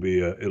conferences, it'll be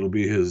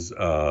his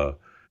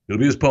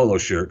polo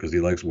shirt because he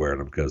likes wearing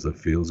them because it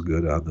feels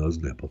good on those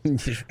nipples.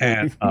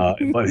 And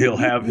but he'll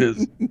have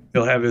his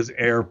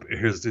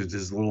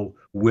little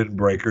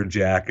windbreaker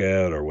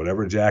jacket or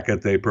whatever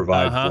jacket they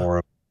provide for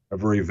him,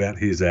 whatever event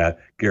he's at,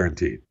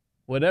 guaranteed.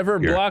 Whatever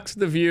blocks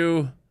the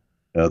view.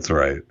 That's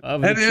right.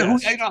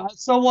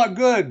 So what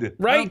good?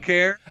 Right? I don't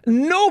care.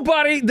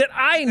 Nobody that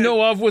I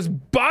know of was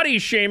body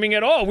shaming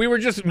at all. We were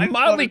just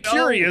mildly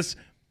curious.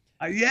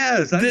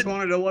 Yes, I just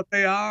want to know what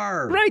they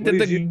are. Right, that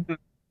the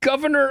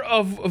governor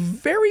of a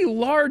very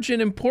large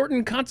and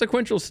important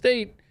consequential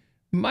state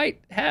might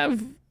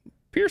have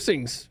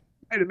piercings.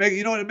 It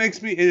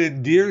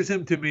endears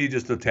him to me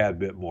just a tad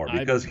bit more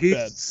because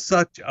he's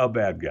such a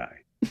bad guy.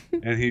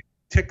 And he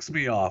ticks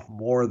me off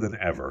more than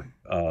ever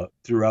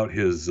throughout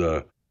his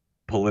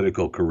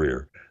political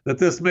career. That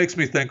this makes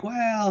me think, maybe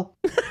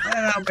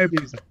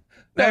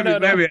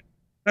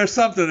there's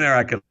something there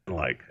I can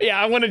like. Yeah,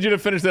 I wanted you to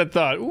finish that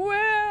thought.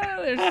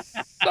 Well, there's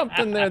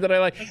something there that I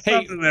like. Hey,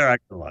 something there I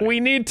can like. We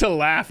need to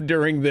laugh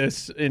during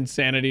this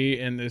insanity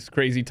and this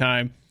crazy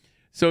time.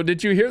 So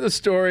did you hear the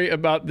story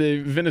about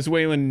the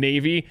Venezuelan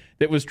Navy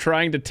that was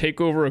trying to take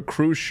over a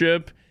cruise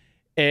ship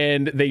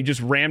and they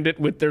just rammed it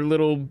with their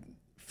little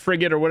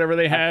frigate or whatever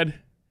they had?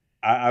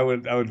 I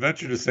would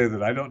venture to say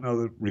that I don't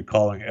know that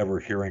recalling ever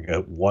hearing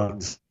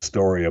one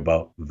story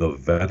about the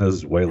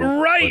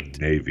Venezuelan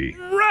Navy.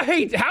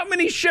 Right. How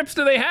many ships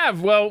do they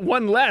have? Well,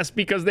 one less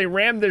because they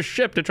rammed this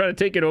ship to try to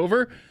take it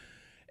over.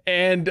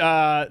 And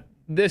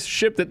this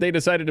ship that they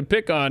decided to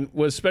pick on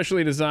was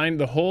specially designed.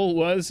 The hull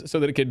was so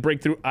that it could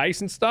break through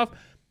ice and stuff.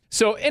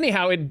 So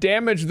anyhow, it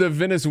damaged the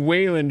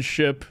Venezuelan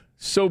ship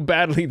so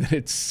badly that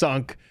it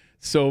sunk.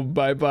 So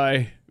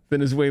bye-bye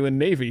Venezuelan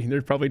Navy.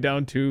 They're probably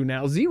down to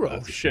now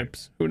 0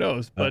 ships. Who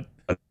knows? But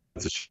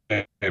that's a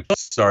shame.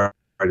 Sorry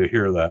to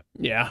hear that.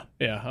 Yeah,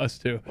 us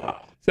too.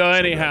 Wow. So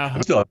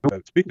anyhow,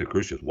 speaking of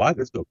cruise ships, why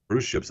there's no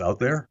cruise ships out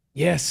there?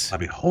 Yes. I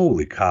mean,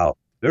 holy cow.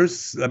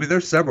 There's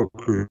several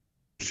cruise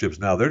ships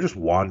now. They're just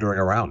wandering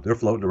around. They're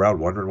floating around,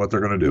 wondering what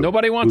they're going to do.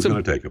 Nobody wants them. Who's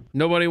going to take them?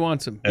 Nobody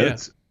wants them.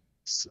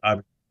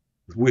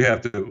 We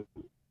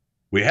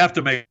have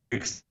to make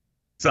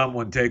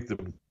someone take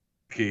them,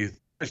 Keith.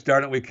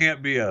 Darn it, we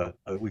can't be a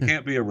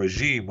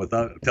regime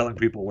without telling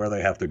people where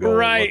they have to go.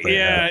 Right?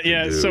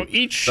 Yeah. So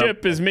each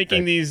ship is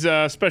making these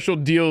special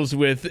deals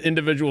with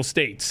individual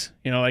states.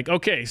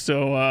 Okay,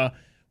 so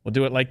we'll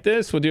do it like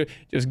this. We'll do it.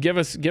 Just give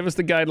us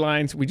the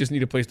guidelines. We just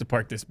need a place to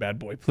park this bad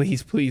boy,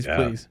 please.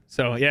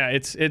 So yeah,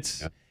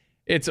 it's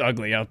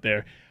ugly out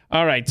there.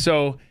 All right,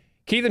 so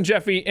Keith and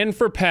Jeffy in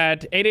for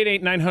Pat.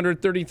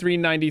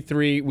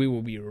 888-900-3393. We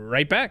will be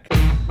right back.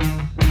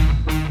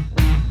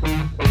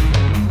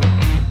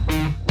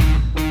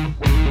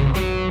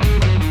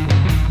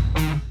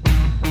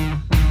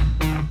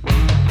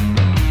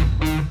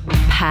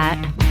 Pat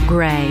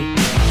Gray.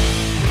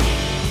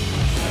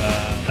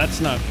 That's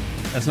not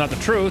the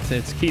truth.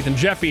 It's Keith and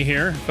Jeffy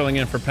here, filling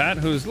in for Pat,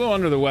 who's a little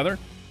under the weather.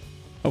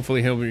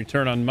 Hopefully he'll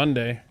return on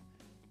Monday.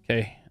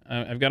 Okay,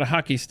 I've got a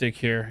hockey stick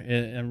here.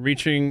 I'm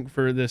reaching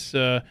for this.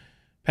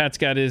 Pat's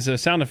got his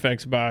sound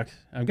effects box.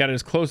 I've got it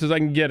as close as I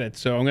can get it,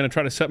 so I'm going to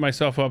try to set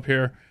myself up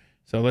here.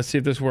 So let's see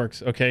if this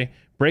works. Okay,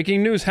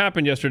 breaking news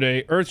happened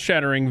yesterday.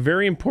 Earth-shattering,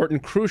 very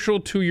important, crucial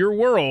to your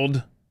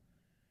world.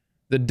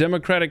 The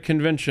Democratic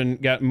convention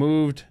got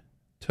moved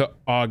to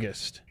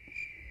August.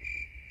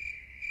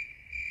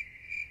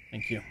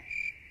 Thank you.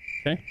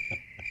 Okay.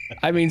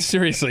 I mean,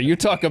 seriously, you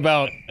talk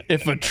about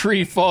if a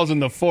tree falls in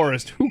the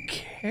forest, who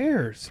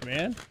cares,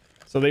 man?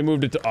 So they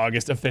moved it to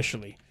August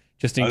officially.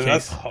 just in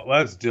case.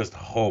 Let's just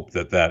hope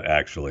that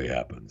actually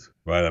happens,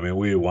 right? I mean,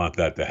 we want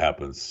that to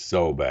happen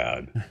so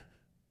bad.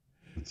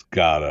 It's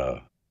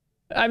gotta.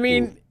 I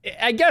mean,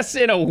 I guess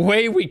in a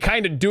way we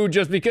kind of do,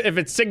 just because if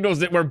it signals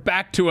that we're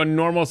back to a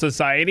normal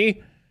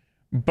society.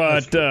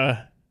 But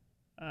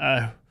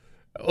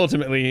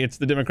ultimately, it's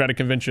the Democratic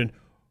Convention.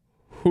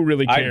 Who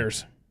really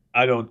cares?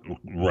 I don't.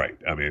 Right.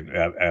 I mean,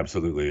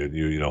 absolutely. And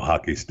you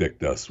hockey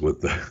sticked us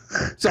with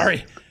the.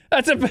 Sorry.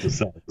 That's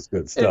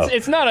good stuff.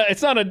 It's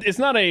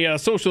not a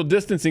social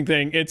distancing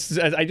thing.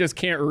 I just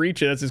can't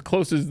reach it. That's as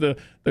close as the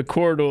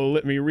cord will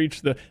let me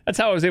reach the. That's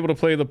how I was able to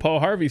play the Paul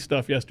Harvey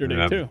stuff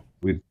yesterday too.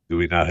 Do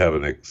we not have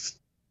an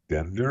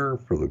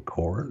extender for the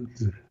cord?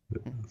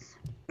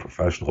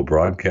 Professional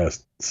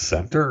Broadcast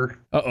Center.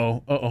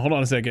 Hold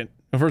on a second.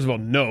 First of all,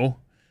 no.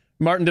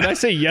 Martin, did I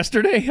say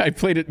yesterday? I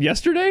played it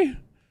yesterday.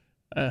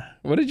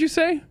 What did you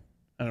say?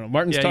 I don't know.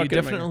 Martin's talking. Yeah,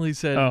 you definitely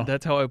said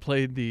that's how I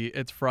played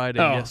It's Friday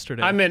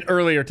yesterday. I meant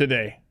earlier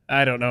today.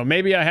 I don't know.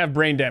 Maybe I have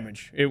brain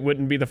damage. It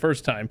wouldn't be the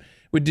first time.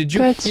 Did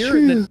you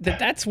hear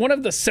that's one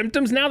of the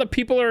symptoms now that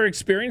people are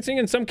experiencing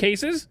in some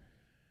cases?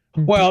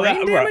 Well,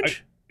 brain damage?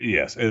 Right.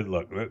 Yes. And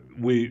look,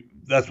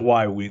 that's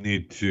why we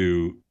need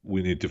to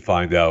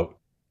find out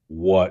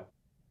what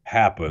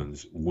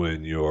happens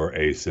when you're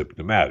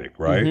asymptomatic,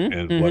 right?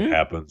 And what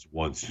happens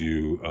once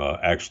you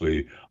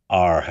actually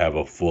have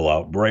a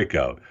full-out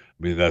breakout.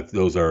 I mean,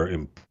 those are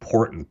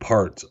important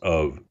parts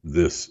of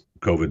this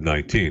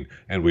COVID-19,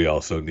 and we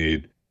also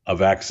need a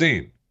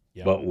vaccine.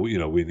 Yep. But we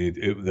need.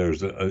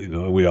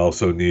 We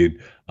also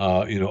need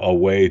a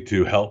way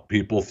to help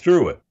people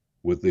through it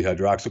with the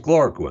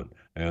hydroxychloroquine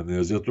and the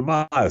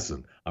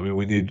azithromycin. I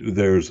mean,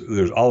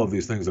 there's all of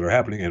these things that are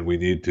happening, and we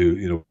need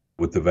to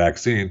with the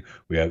vaccine,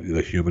 we have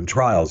the human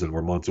trials, and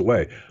we're months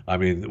away. I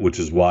mean, which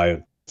is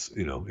why it's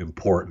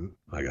important.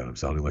 I'm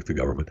sounding like the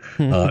government.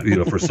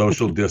 For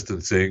social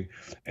distancing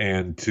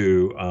and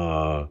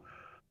to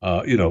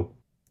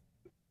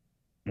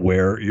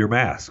wear your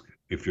mask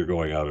if you're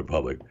going out in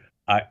public.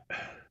 I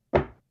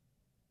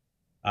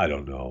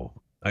don't know.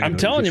 I'm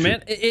telling you,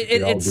 man,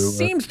 it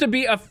seems to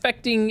be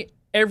affecting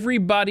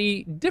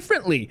everybody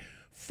differently,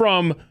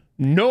 from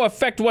no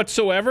effect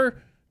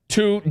whatsoever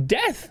to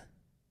death.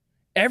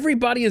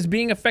 Everybody is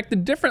being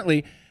affected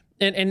differently.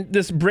 And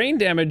this brain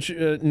damage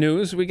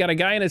news, we got a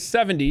guy in his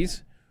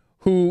 70s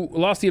who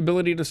lost the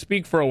ability to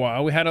speak for a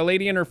while. We had a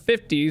lady in her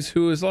 50s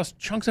who has lost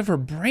chunks of her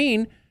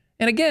brain.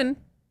 And again,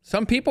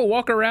 some people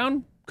walk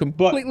around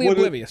completely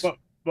oblivious.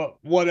 But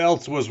what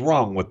else was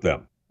wrong with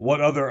them?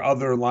 What other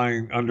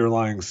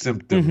underlying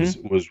symptoms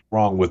was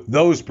wrong with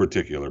those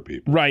particular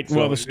people? Right. So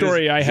well, the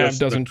story I have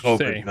doesn't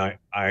say.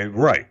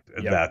 Right.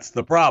 Yep. That's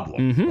the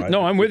problem. Right?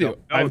 No, I'm with you.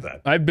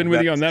 I've been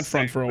with you on that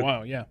front for a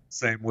while. Yeah.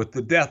 Same with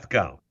the death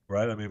count.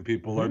 Right. I mean,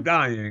 people are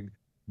dying,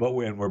 but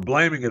we're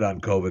blaming it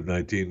on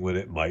COVID-19 when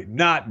it might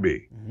not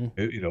be.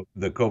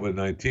 The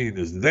COVID-19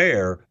 is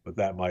there, but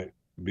that might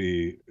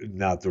be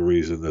not the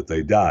reason that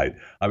they died.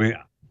 I mean,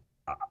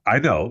 I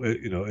know,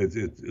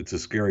 it's a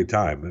scary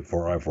time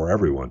for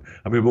everyone.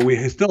 I mean, but we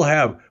have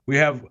 300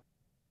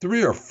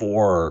 or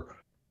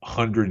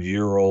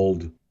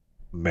 400-year-old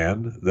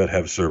men that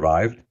have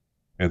survived,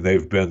 and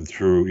they've been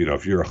through.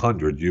 If you're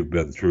 100, you've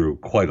been through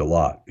quite a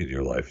lot in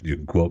your life. You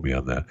can quote me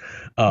on that.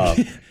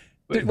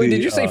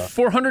 Did you say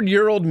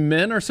 400-year-old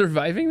men are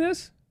surviving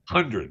this?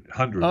 100. Oh,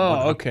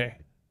 100. Okay.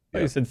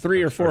 You said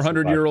 300 or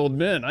 400-year-old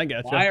men. I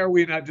got you. Why are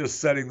we not just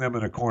setting them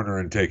in a corner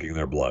and taking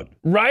their blood?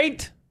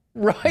 Right.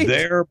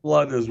 Their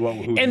blood is what.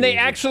 And they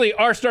actually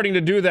are starting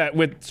to do that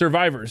with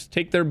survivors.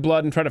 Take their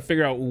blood and try to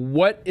figure out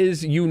what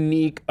is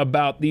unique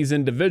about these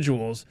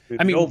individuals.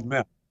 The old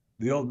men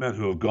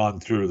who have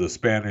gone through the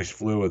Spanish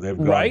flu, and they've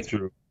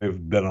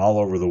been all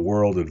over the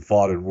world and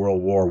fought in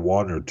World War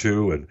I or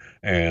II,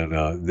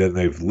 and then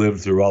they've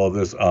lived through all of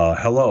this.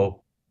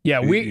 Hello.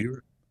 Yeah,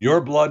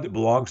 your blood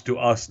belongs to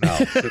us now.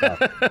 Sit down.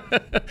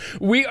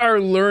 We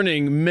are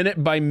learning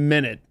minute by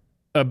minute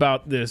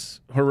about this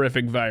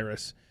horrific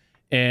virus.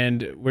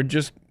 And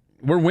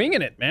we're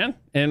winging it, man.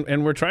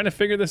 And we're trying to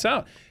figure this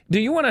out. Do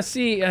you want to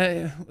see,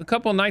 a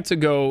couple nights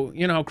ago,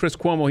 how Chris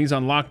Cuomo, he's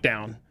on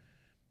lockdown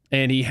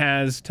and he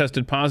has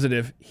tested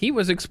positive. He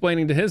was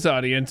explaining to his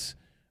audience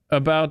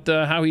about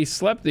how he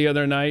slept the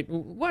other night.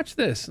 Watch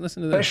this.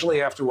 Listen to this.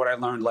 Especially after what I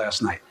learned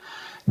last night.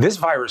 This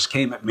virus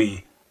came at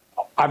me.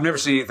 I've never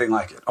seen anything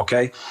like it,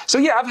 okay? So,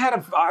 yeah,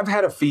 I've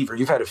had a fever.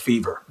 You've had a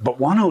fever. But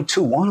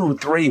 102,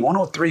 103,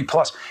 103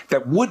 plus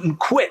that wouldn't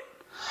quit.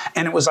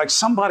 And it was like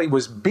somebody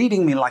was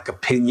beating me like a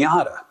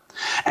piñata.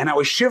 And I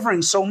was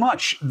shivering so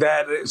much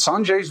that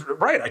Sanjay's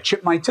right. I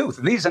chipped my tooth.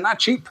 These are not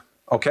cheap,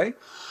 okay?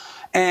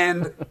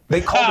 And they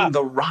called them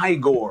the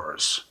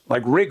Rigors,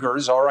 like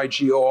Riggers,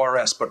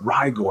 R-I-G-O-R-S, but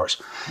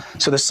Rigors.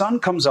 So the sun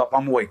comes up.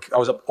 I'm awake. I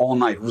was up all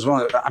night. It was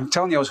I'm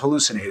telling you, I was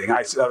hallucinating.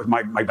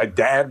 My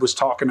dad was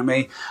talking to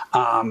me.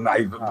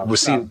 I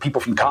was seeing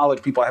people from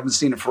college, people I haven't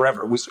seen in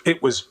forever.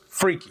 It was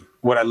freaky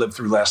what I lived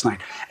through last night.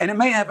 And it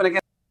may happen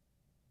again.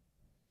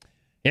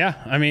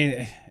 Yeah, I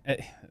mean,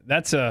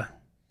 that's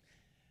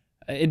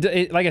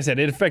like I said,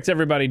 it affects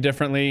everybody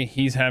differently.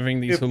 He's having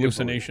these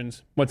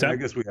hallucinations. What's that? I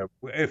guess we have,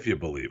 if you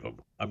believe him.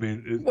 I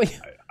mean,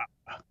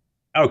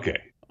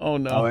 okay. Oh,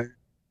 no.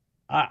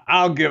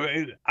 I'll give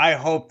it. I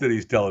hope that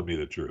he's telling me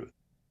the truth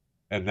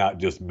and not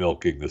just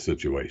milking the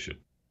situation.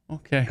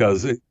 Okay.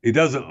 Because he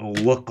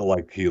doesn't look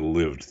like he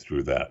lived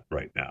through that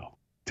right now,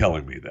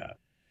 telling me that.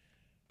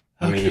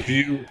 I mean,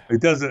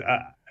 it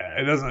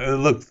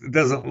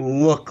doesn't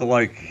look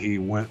like he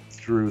went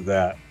through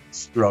that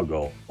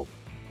struggle.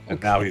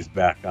 And now he's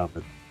back on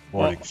the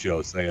morning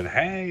show saying,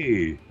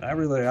 "Hey,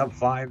 I'm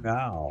fine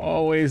now."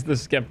 Always the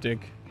skeptic,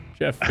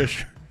 Jeff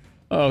Fisher.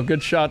 Oh,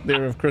 good shot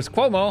there of Chris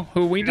Cuomo,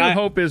 who we do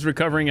hope is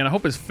recovering, and I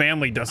hope his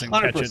family doesn't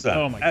catch it.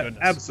 Oh, my goodness.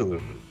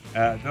 Absolutely.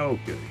 No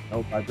kidding.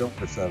 Nope, I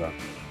don't miss that up.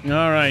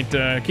 All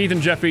right, Keith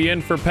and Jeffy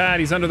in for Pat.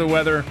 He's under the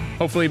weather.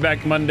 Hopefully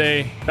back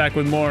Monday. Back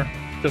with more.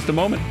 Just a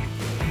moment.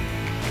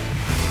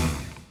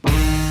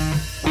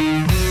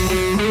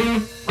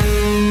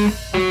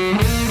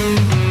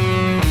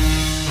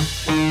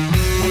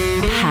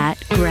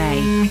 Pat Gray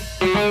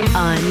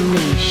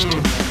Unleashed.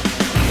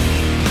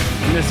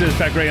 And this is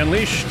Pat Gray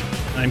Unleashed.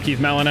 I'm Keith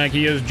Malinak.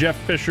 He is Jeff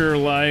Fisher,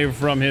 live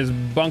from his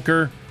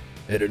bunker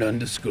at an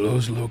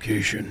undisclosed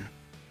location.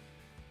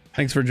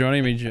 Thanks for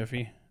joining me,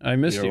 Jeffy. I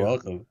missed you. You're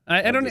welcome.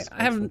 I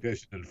have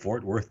location in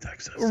Fort Worth,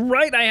 Texas.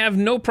 Right. I have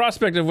no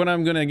prospect of when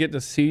I'm going to get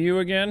to see you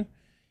again,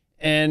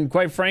 and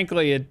quite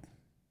frankly, a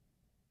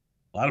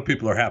lot of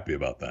people are happy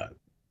about that.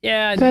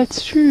 Yeah,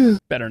 that's true.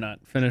 Better not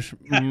finish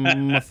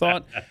my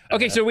thought.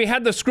 Okay, so we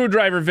had the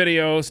screwdriver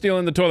video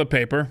stealing the toilet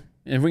paper.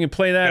 If we can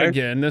play that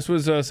again, this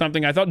was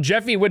something I thought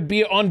Jeffy would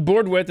be on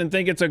board with and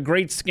think it's a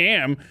great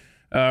scam,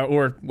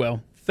 or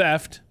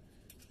theft.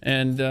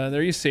 And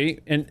there you see.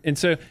 And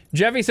so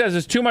Jeffy says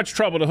it's too much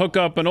trouble to hook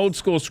up an old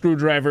school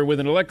screwdriver with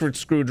an electric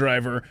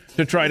screwdriver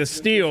to try to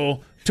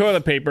steal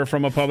toilet paper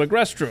from a public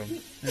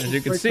restroom. As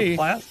you can see, the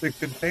plastic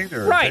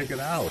container, right? Take it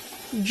out.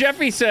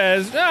 Jeffy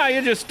says,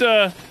 you just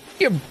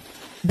you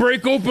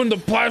break open the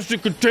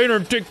plastic container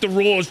and take the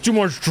roll. It's too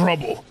much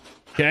trouble.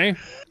 Okay.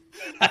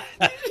 All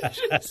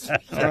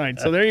right,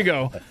 so there you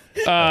go.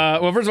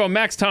 Well, first of all,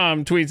 Max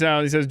Tom tweets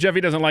out, he says,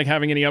 Jeffy doesn't like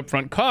having any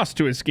upfront cost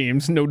to his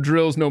schemes. No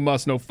drills, no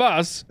muss, no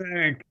fuss.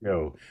 Thank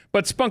you.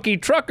 But Spunky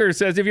Trucker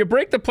says, if you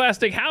break the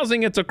plastic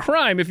housing, it's a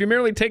crime. If you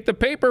merely take the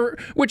paper,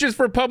 which is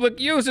for public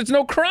use, it's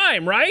no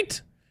crime, right?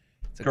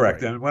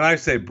 Correct. And when I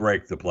say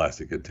break the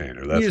plastic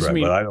container, that's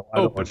right. But I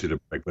don't want you to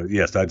break it.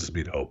 Yes, I just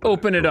mean open.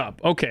 Open it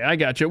up. Okay, I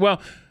got you.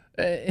 Well,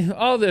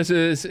 all this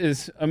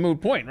is a moot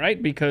point,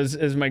 right? Because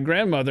as my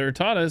grandmother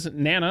taught us,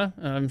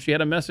 Nana, she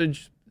had a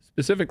message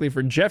specifically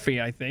for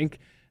Jeffy, I think,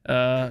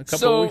 a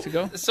couple of weeks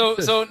ago.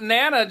 So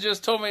Nana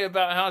just told me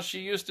about how she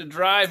used to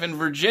drive in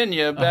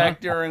Virginia back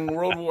during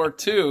World War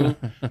II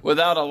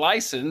without a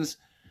license.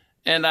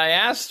 And I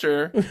asked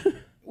her,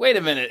 wait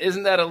a minute,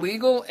 isn't that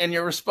illegal? And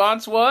your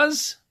response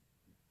was?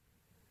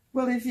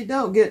 Well, if you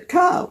don't get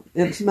caught,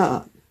 it's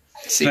not.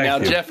 See, now,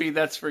 Jeffy,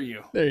 that's for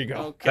you. There you go.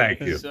 Okay.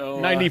 Thank you. So,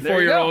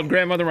 94-year-old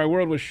grandmother, my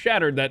world was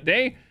shattered that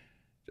day,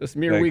 just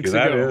mere weeks ago.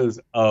 That is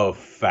a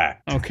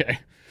fact. Okay.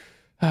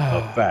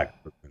 A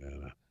fact.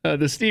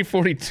 The Steve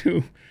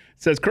 42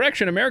 says,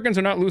 correction, Americans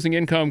are not losing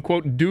income,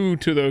 quote, due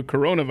to the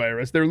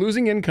coronavirus. They're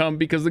losing income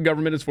because the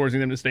government is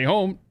forcing them to stay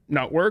home,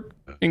 not work,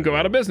 and go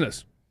out of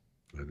business.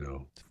 I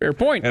know. Fair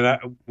point.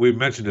 And we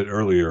mentioned it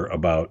earlier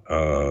about,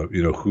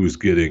 who's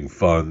getting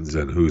funds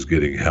and who's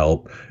getting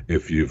help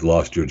if you've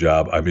lost your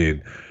job. I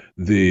mean,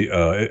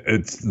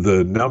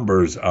 the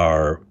numbers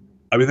are,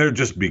 they're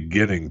just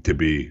beginning to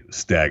be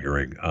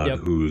staggering on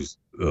who's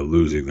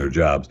losing their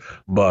jobs.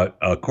 But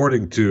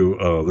according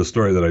to the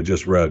story that I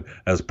just read,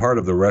 as part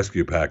of the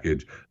rescue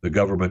package, the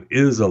government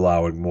is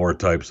allowing more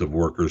types of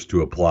workers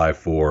to apply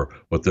for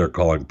what they're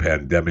calling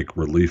pandemic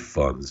relief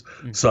funds,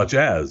 such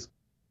as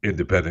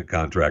independent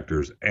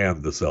contractors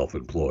and the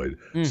self-employed.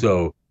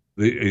 So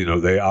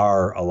they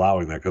are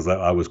allowing that, because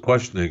I was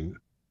questioning,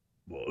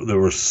 there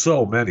were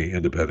so many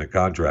independent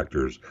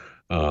contractors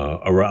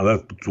around.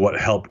 That's what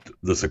helped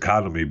this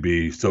economy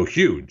be so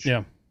huge.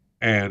 Yeah.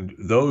 And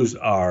those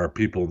are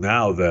people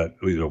now that,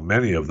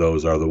 many of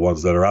those are the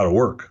ones that are out of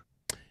work.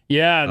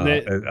 Yeah.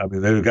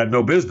 They've got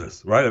no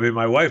business, right?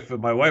 My wife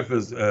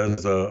is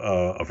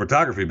a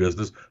photography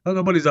business.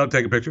 Nobody's out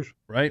taking pictures.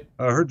 Right.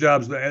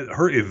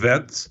 Her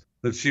events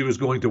that she was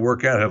going to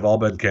work at have all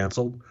been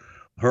canceled.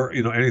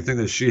 Anything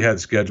that she had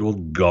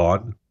scheduled,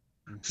 gone.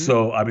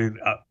 So, I'm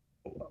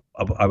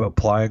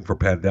applying for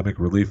pandemic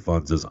relief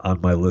funds is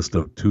on my list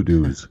of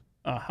to-dos.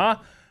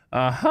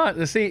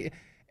 See,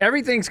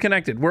 everything's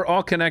connected. We're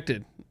all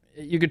connected.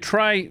 You could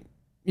try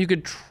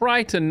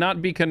to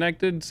not be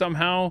connected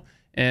somehow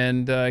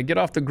and get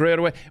off the grid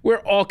away. We're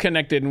all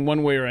connected in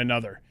one way or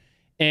another.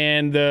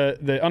 And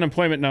the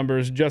unemployment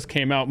numbers just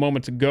came out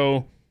moments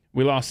ago.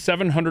 We lost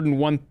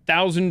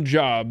 701,000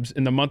 jobs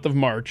in the month of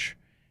March,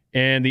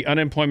 and the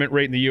unemployment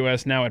rate in the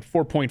U.S. now at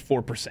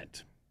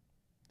 4.4%.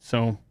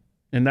 So,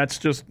 and it's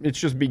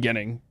just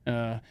beginning.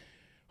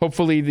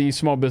 Hopefully the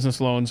small business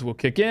loans will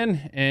kick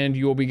in, and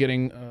you will be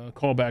getting a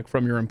call back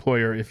from your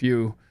employer if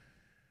you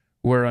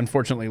were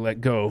unfortunately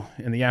let go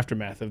in the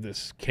aftermath of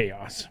this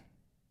chaos.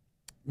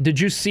 Did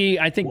you see?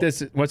 I think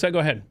this. What's that? Go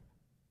ahead.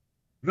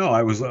 No,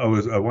 I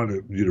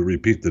wanted you to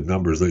repeat the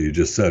numbers that you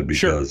just said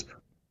because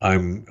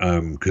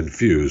I'm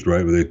confused.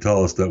 Right? They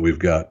tell us that we've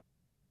got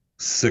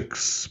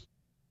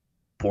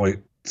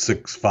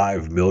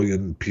 6.65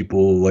 million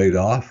people laid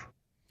off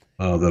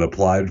that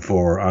applied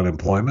for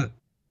unemployment.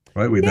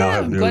 Right? We now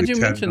have nearly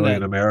 10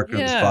 million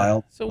Americans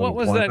filed. So what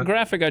was that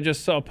graphic I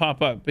just saw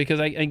pop up? Because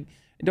I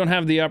don't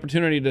have the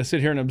opportunity to sit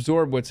here and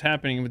absorb what's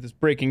happening with this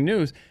breaking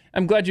news.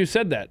 I'm glad you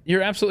said that.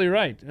 You're absolutely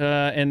right.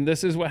 And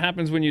this is what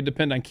happens when you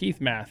depend on Keith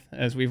math,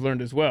 as we've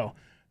learned as well.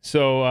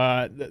 So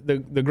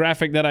the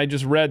graphic that I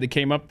just read that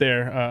came up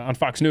there on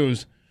Fox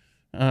News,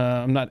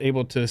 I'm not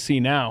able to see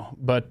now.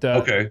 But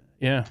okay.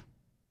 Yeah.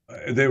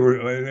 They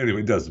were,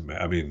 anyway, it doesn't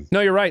matter. I mean. No,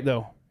 you're right,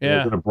 though. Yeah.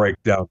 They're going to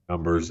break down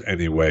numbers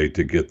anyway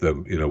to get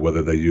them,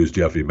 whether they use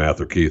Jeffy math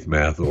or Keith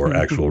math or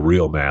actual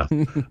real math.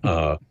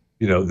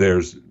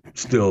 There's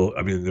still,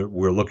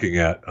 we're looking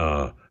at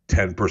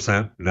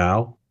 10%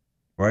 now,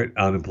 right?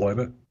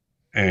 Unemployment.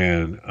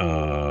 And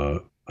I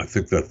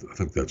think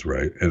that's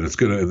right. And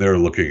they're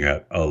looking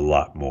at a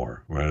lot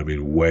more, right? I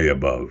mean, way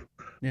above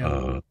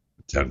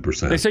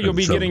 10%. They say you'll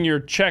be getting your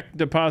check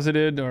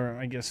deposited, or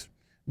I guess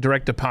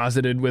direct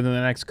deposited within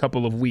the next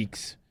couple of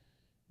weeks.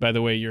 By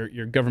the way,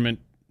 your government,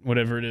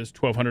 whatever it is,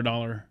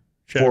 $1,200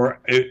 check. For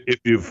if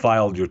you've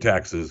filed your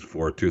taxes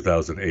for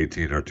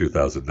 2018 or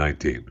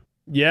 2019.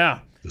 Yeah.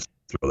 Just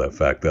throw that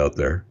fact out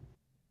there.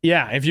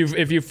 Yeah, if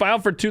you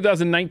filed for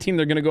 2019,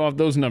 they're going to go off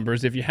those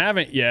numbers. If you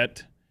haven't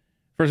yet,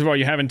 first of all,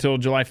 you have until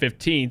July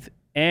 15th,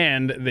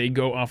 and they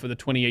go off of the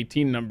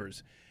 2018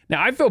 numbers.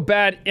 Now, I feel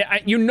bad.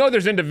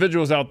 There's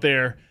individuals out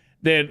there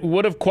that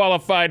would have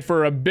qualified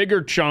for a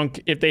bigger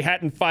chunk if they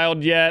hadn't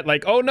filed yet.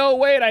 Like, oh, no,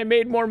 wait, I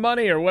made more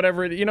money or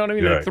whatever. You know what I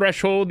mean? Right. The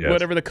threshold,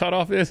 whatever the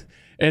cutoff is.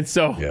 And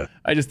so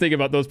I just think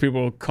about those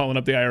people calling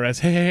up the IRS.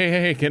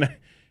 Hey, can I?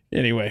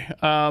 Anyway,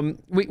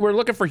 we're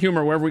looking for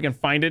humor wherever we can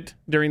find it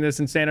during this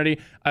insanity.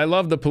 I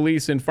love the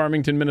police in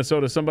Farmington,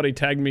 Minnesota. Somebody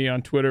tagged me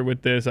on Twitter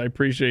with this. I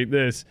appreciate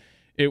this.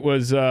 It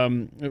was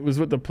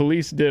what the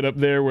police did up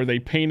there, where they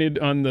painted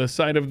on the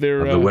side of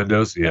their the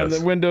windows. Yes, on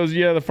the windows.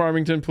 Yeah, the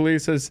Farmington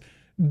police says,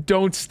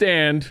 "Don't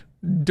stand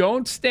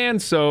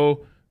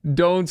so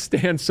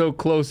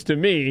close to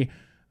me."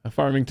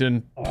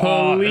 Farmington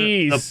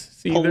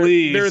police.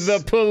 Police. They're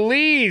the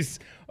police.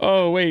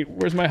 Oh, wait,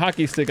 where's my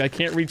hockey stick? I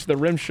can't reach the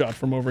rim shot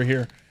from over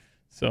here.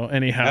 So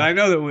anyhow. And I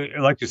know that,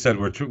 like you said,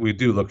 we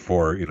do look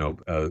for,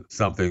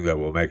 something that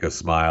will make us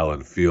smile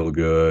and feel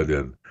good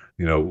and,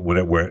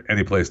 we're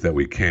any place that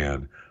we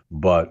can.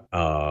 But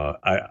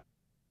I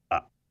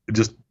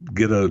just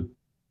get a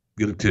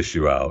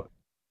tissue out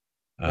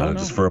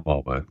just for a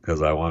moment,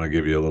 because I want to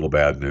give you a little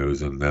bad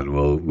news, and then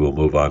we'll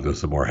move on to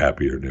some more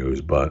happier news.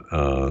 But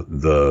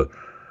the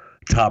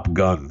Top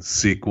Gun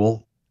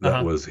sequel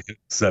that was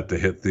set to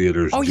hit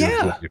theaters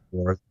June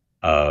 24th.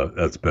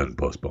 That's been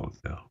postponed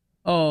now.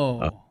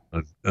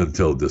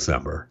 Until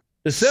December.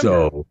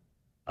 So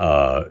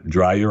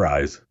dry your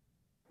eyes.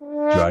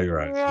 Dry your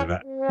eyes.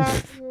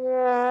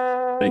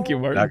 Thank you,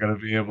 Martin. Not going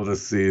to be able to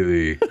see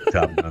the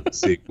Top Gun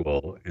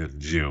sequel in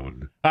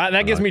June.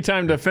 That gives me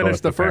time to finish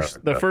the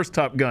first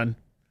Top Gun.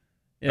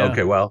 Yeah.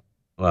 Okay, well,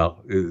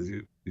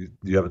 you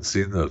haven't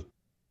seen the.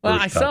 Well,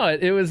 I saw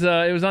it. It was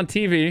on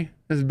TV. It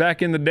was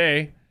back in the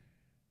day.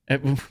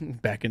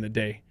 Back in the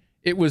day.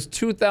 It was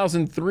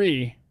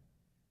 2003.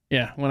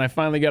 Yeah, when I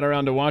finally got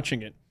around to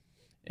watching it.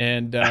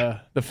 And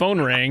the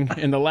phone rang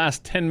in the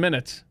last 10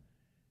 minutes.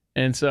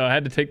 And so I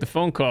had to take the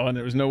phone call, and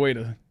there was no way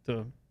to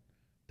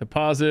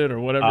pause it or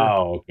whatever.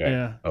 Oh, okay.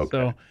 Yeah. Okay.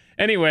 So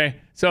anyway,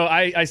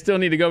 I still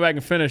need to go back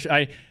and finish.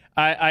 I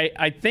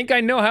think I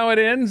know how it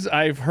ends.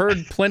 I've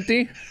heard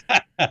plenty.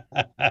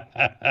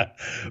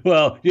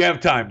 Well, you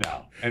have time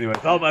now. Anyway,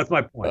 that's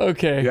my point.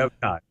 Okay. You have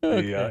time.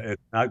 Okay.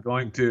 It's not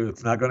going to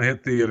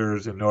hit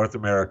theaters in North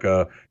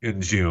America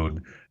in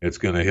June. It's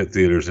going to hit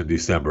theaters in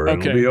December.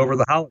 And it'll be over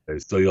the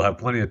holidays, so you'll have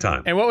plenty of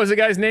time. And what was the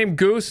guy's name?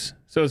 Goose?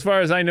 So as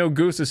far as I know,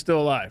 Goose is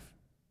still alive.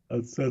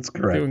 That's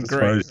correct. Doing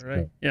great,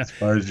 right? Yeah. As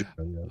far as you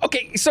know, yes.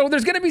 Okay, so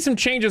there's going to be some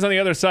changes on the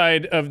other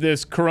side of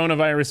this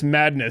coronavirus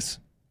madness.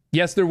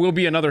 Yes, there will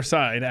be another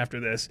side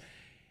after this.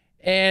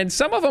 And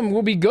some of them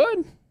will be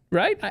good,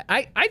 right?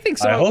 I think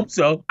so. I hope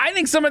so. I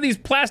think some of these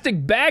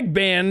plastic bag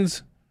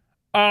bans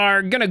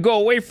are going to go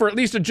away for at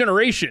least a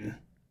generation.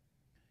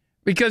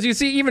 Because you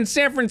see, even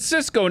San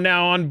Francisco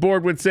now on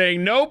board with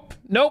saying, nope,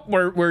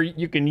 where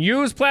you can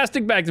use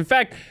plastic bags. In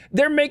fact,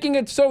 they're making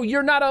it so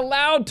you're not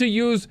allowed to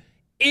use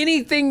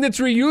anything that's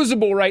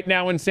reusable right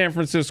now in San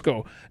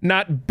Francisco.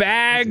 Not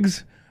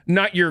bags,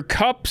 not your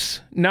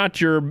cups,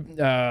 not your,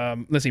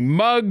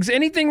 mugs,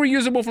 anything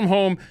reusable from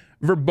home,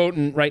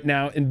 verboten right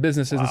now in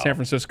businesses in San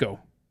Francisco.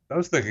 I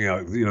was thinking,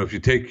 if you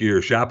take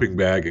your shopping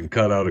bag and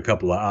cut out a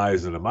couple of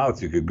eyes and a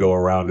mouth, you could go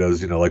around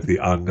as, like the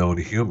unknown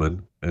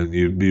human, and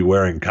you'd be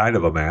wearing kind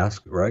of a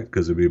mask, right?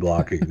 Because it'd be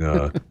blocking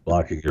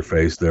your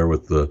face there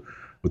with the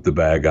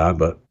bag on,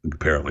 but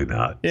apparently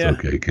not. Yeah.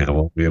 It's okay. You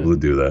won't be able to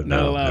do that Not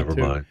now. allowed Never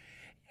to. mind.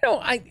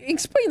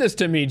 Explain this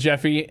to me,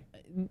 Jeffy.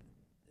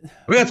 I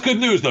mean, that's good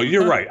news, though.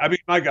 You're right. I mean,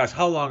 my gosh,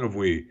 how long have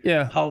we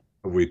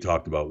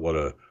talked about what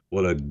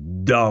a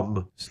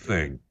dumb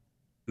thing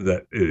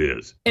that it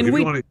is? And if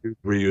you want to use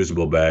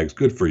reusable bags,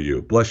 good for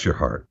you. Bless your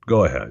heart.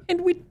 Go ahead.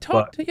 And we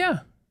talked,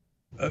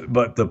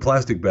 but the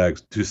plastic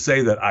bags, to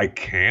say that I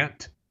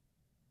can't,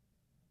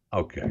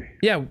 okay.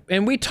 Yeah,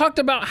 and we talked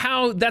about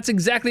how that's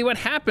exactly what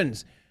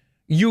happens.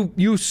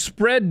 You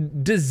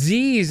spread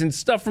disease and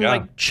stuff from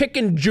like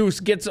chicken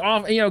juice gets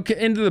off,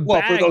 into the bag.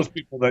 Well, for those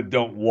people that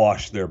don't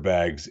wash their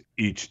bags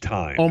each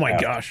time. Oh my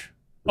gosh.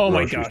 Oh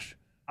my gosh.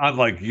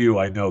 Unlike you,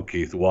 I know,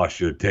 Keith,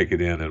 take it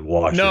in and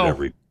wash it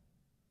every.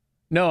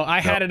 No, I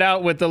had it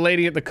out with the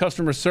lady at the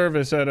customer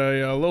service at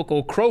a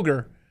local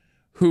Kroger,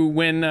 who,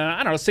 when,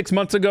 6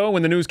 months ago,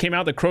 when the news came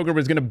out that Kroger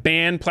was going to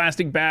ban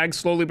plastic bags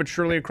slowly but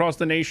surely across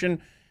the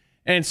nation.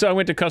 And so I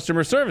went to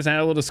customer service and I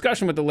had a little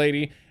discussion with the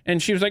lady, and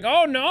she was like,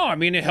 "Oh no, I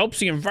mean, it helps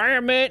the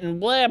environment and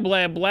blah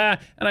blah blah."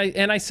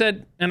 And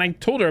I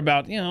told her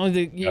about,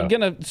 you're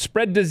gonna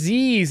spread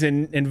disease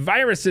and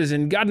viruses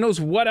and God knows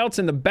what else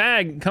in the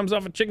bag comes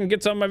off a chicken,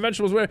 gets on my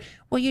vegetables.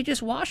 Well, you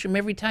just wash them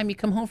every time you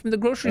come home from the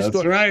grocery store.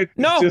 That's right.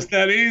 No, it's just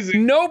that easy.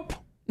 Nope.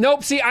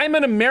 See, I'm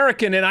an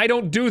American and I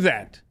don't do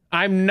that.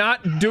 I'm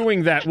not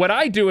doing that. What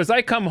I do is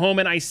I come home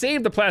and I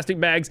save the plastic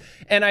bags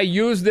and I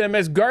use them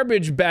as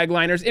garbage bag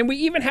liners. And we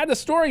even had the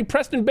story,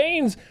 Preston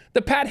Baines,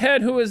 the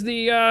Pathead, who is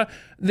the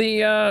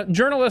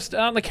journalist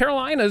out in the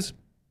Carolinas.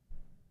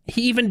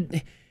 He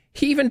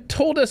even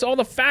told us all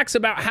the facts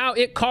about how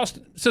it costs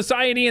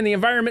society and the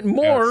environment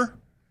more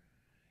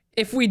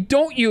if we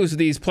don't use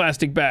these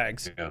plastic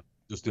bags. Yeah.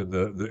 Just in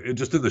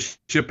the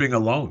shipping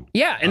alone.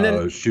 Yeah, and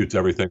then shoots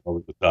everything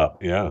over the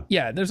top. Yeah.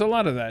 Yeah, there's a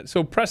lot of that.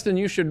 So Preston,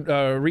 you should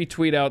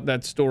retweet out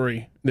that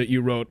story that you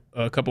wrote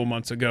a couple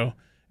months ago,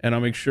 and I'll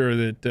make sure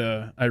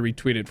that I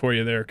retweet it for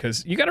you there,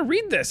 because you got to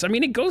read this. I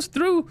mean, it goes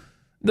through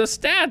the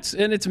stats,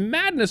 and it's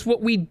madness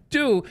what we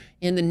do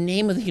in the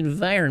name of the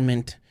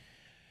environment.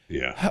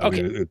 Yeah.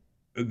 Okay. I mean,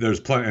 there's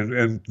plenty,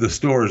 and the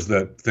stores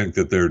that think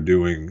that they're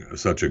doing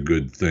such a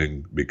good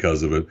thing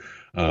because of it.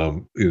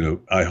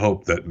 I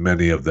hope that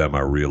many of them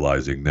are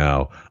realizing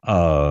now,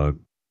 I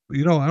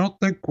don't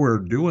think we're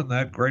doing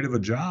that great of a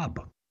job.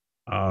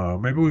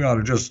 Maybe we ought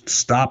to just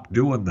stop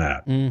doing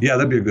that. Mm-hmm. Yeah,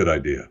 that'd be a good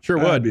idea. Sure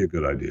would. That'd be a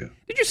good idea.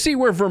 Did you see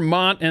where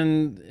Vermont,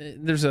 and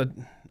there's at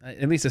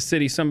least a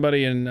city,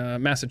 somebody in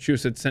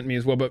Massachusetts sent me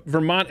as well, but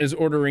Vermont is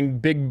ordering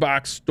big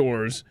box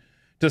stores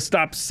to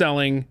stop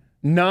selling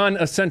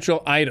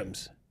non-essential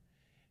items.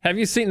 Have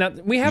you seen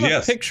that? We have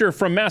a picture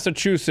from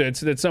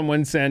Massachusetts that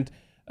someone sent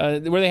where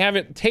they have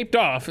it taped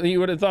off. You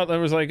would have thought there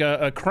was like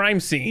a crime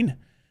scene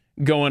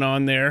going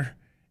on there.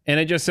 And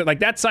it just said, like,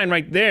 that sign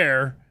right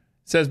there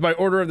says, by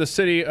order of the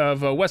city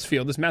of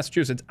Westfield, this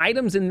Massachusetts,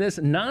 items in this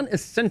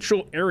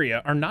non-essential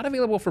area are not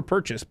available for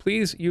purchase.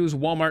 Please use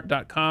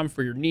walmart.com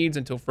for your needs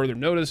until further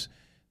notice.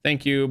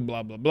 Thank you,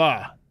 blah, blah,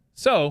 blah.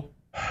 So,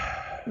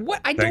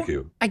 what? I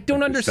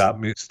don't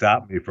understand.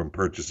 Stop me from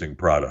purchasing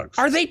products.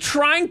 Are they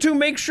trying to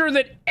make sure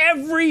that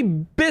every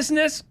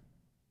business,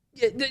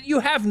 that you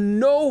have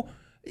no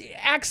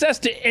access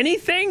to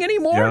anything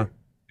anymore?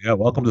 Yeah,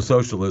 welcome to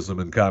socialism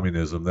and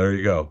communism. There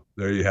you go.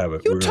 There you have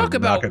it. We're talk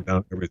about knocking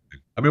down everything.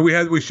 I mean,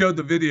 we showed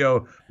the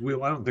video.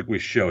 I don't think we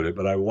showed it,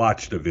 but I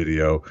watched a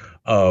video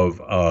of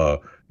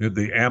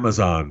the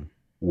Amazon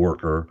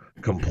worker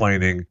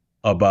complaining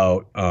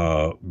about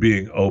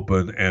being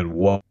open and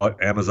what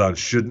Amazon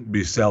shouldn't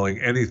be selling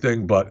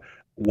anything but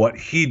what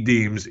he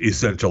deems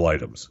essential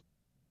items.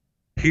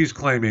 He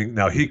claimed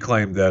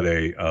that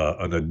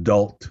an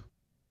adult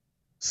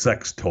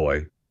sex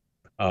toy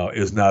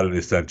is not an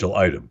essential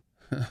item.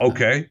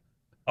 Okay.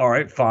 All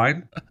right,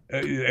 fine.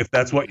 If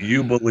that's what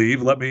you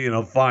believe, let me,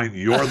 fine.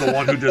 You're the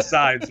one who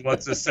decides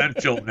what's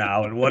essential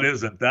now and what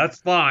isn't. That's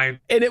fine.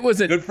 And it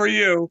wasn't good for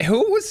you.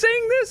 Who was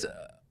saying this?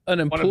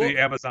 One of the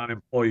Amazon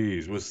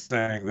employees was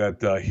saying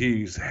that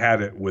he's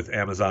had it with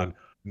Amazon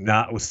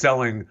not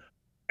selling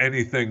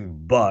anything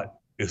but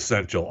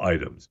essential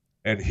items.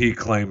 And he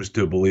claims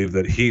to believe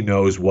that he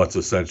knows what's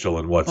essential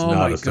and what's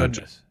not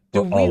essential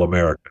for all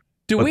Americans.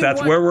 But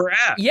that's where we're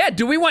at. Yeah.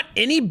 Do we want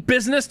any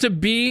business to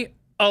be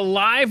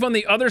alive on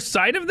the other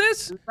side of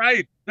this?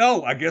 Right.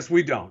 No, I guess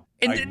we don't.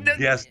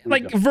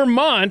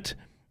 Vermont,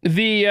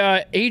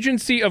 the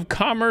Agency of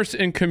Commerce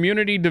and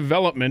Community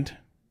Development,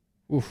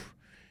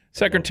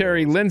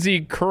 Secretary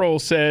Lindsay Curl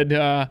said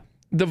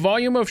the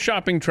volume of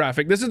shopping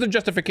traffic, this is the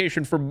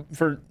justification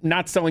for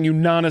not selling you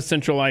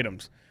non-essential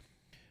items.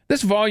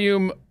 This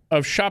volume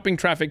of shopping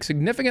traffic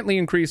significantly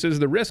increases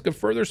the risk of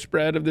further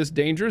spread of this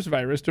dangerous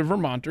virus to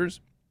Vermonters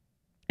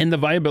and the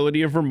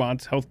viability of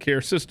Vermont's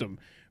healthcare system.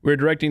 We're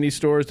directing these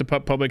stores to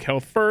put public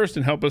health first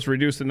and help us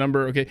reduce the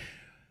number.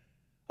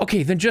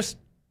 Okay, then just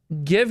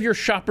give your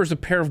shoppers a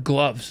pair of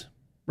gloves,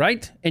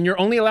 right? And you're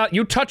only allowed,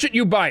 you touch it,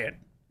 you buy it.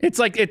 It's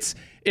like, it's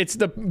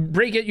the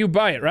break it, you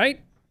buy it,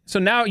 right? So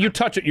now you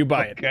touch it, you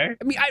buy it. Okay.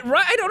 I mean,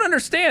 I don't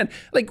understand.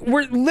 Like,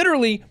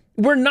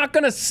 we're not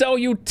going to sell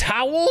you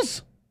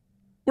towels.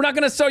 We're not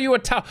going to sell you a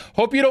towel.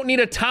 Hope you don't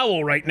need a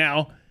towel right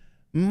now.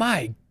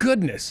 My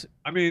goodness.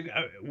 I mean,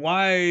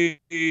 why,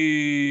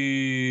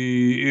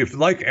 if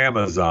like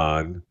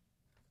Amazon,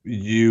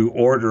 you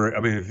order it,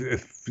 I mean,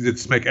 if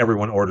it's make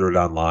everyone order it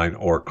online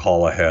or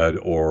call ahead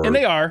And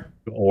they are.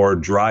 or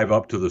drive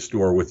up to the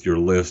store with your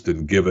list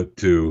and give it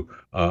to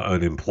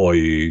an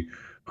employee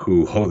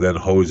who then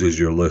hoses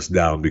your list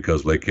down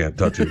because they can't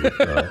touch it.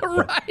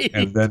 Right.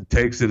 And then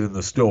takes it in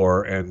the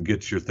store and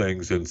gets your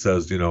things and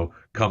says,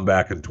 come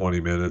back in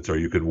 20 minutes or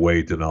you can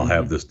wait and I'll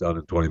have this done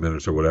in 20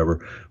 minutes or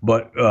whatever.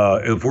 But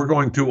if we're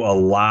going to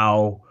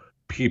allow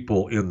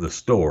people in the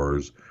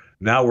stores,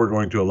 now we're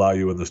going to allow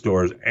you in the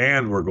stores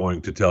and we're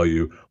going to tell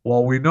you,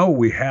 well, we know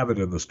we have it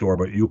in the store,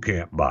 but you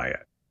can't buy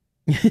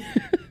it.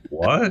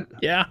 What?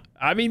 Yeah.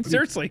 I mean,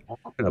 seriously. What are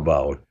you talking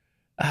about?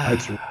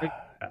 That's right.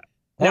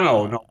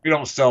 No, we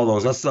don't sell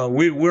those. That's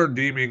we're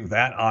deeming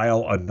that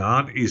aisle a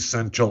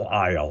non-essential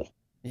aisle.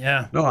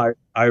 Yeah. No,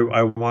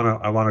 I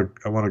want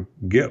to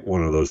get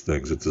one of those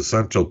things. It's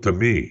essential to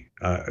me.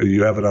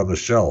 You have it on the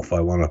shelf.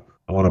 I want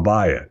to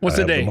buy it. What's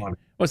the day?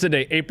 What's the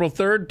day? April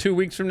 3rd, 2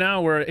 weeks from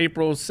now. We're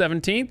April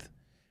 17th.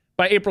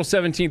 By April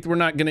 17th, we're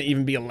not going to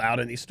even be allowed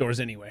in these stores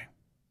anyway.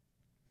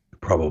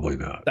 Probably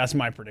not. That's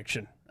my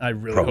prediction. I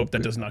really hope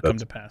that does not come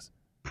to pass.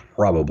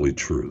 Probably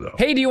true, though.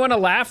 Hey, do you want to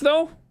laugh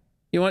though?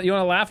 You want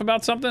to laugh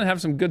about something?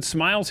 Have some good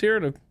smiles here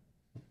to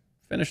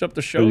finish up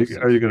the show.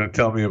 Are you going to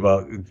tell me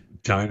about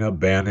China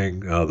banning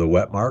the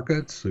wet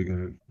markets?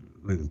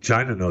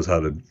 China knows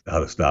how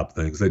to stop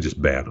things. They just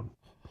ban them.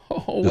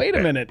 Oh, wait a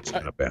minute.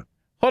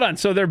 Hold on.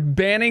 So they're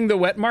banning the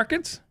wet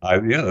markets?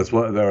 Yeah, that's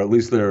what. At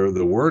least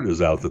the word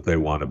is out that they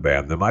want to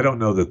ban them. I don't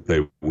know that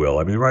they will.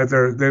 I mean, right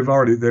there,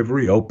 they've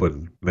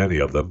reopened many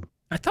of them.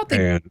 I thought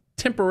they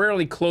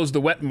temporarily closed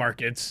the wet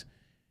markets.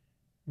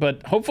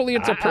 But hopefully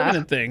it's a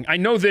permanent thing. I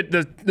know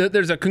that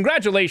there's a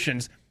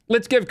congratulations.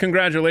 Let's give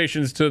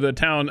congratulations to the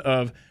town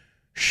of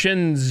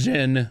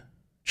Shenzhen,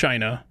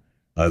 China.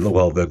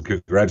 Well, then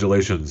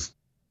congratulations,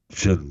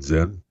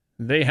 Shenzhen.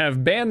 They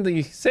have banned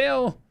the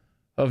sale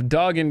of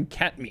dog and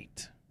cat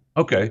meat.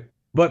 Okay.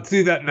 But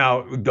see that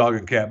now, dog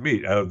and cat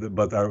meat.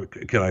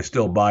 Can I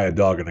still buy a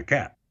dog and a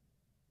cat?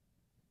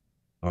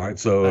 All right.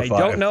 So if I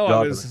don't know.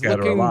 Dog I was and a cat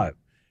looking. Are alive.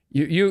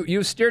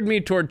 You steered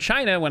me toward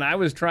China when I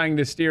was trying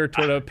to steer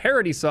toward a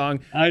parody song.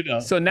 I know.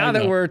 So now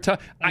that we're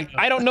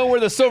I don't know where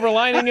the silver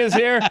lining is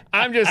here.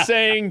 I'm just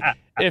saying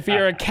if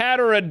you're a cat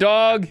or a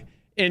dog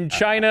in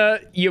China,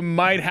 you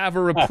might have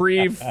a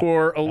reprieve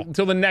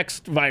till the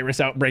next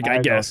virus outbreak, I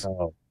guess. Don't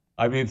know.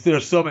 I mean,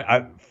 there's so many.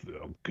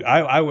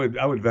 I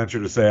would venture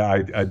to say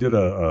I did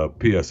a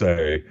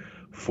PSA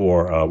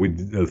for we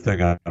did a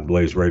thing on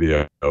Blaze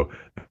Radio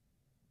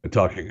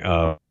talking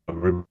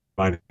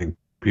reminding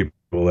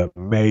people that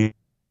maybe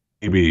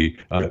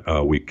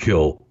we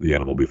kill the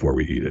animal before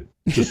we eat it.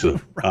 Just to,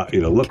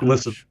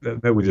 listen.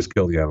 That we just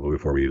kill the animal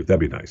before we eat it.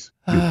 That'd be nice.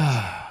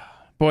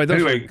 Boy,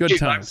 those were good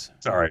times.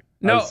 Sorry.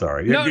 No, I'm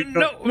sorry. No,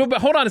 but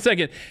hold on a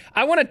second.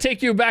 I want to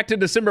take you back to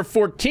December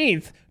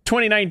 14th,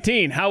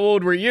 2019. How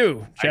old were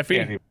you, Jeffy? I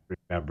can't even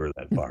remember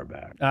that far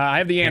back. I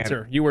have the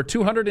answer. You were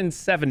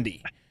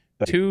 270.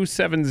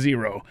 270.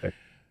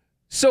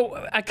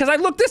 So, because I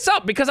looked this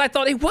up because I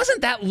thought it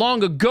wasn't that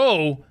long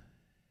ago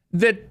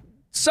that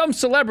some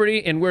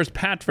celebrity, and where's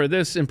Pat for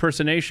this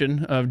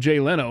impersonation of Jay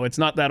Leno? It's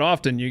not that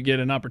often you get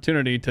an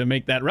opportunity to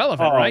make that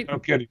relevant, right? No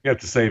kidding. You have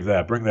to save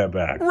that. Bring that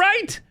back.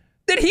 Right?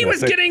 That he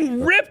was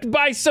getting ripped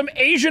by some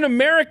Asian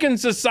American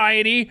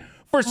society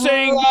for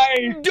saying,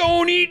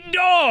 don't eat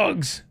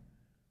dogs.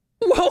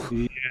 Well,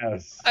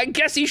 yes. I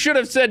guess he should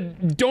have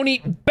said, don't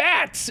eat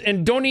bats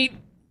and don't eat.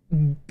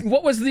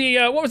 What was the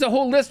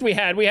whole list we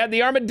had? We had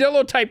the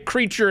armadillo type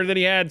creature that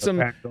he had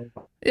pangolins.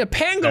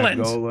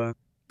 Pangolin.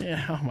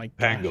 Yeah, oh my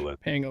god.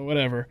 Pangolin,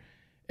 whatever.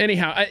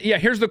 Anyhow,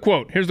 here's the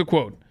quote.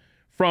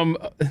 From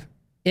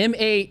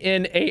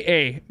MANA,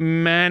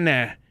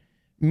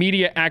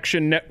 Media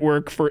Action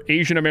Network for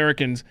Asian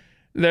Americans.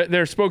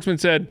 Their spokesman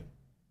said,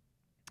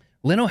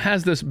 Leno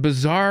has this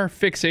bizarre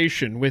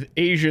fixation with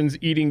Asians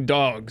eating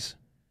dogs.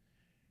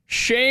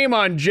 Shame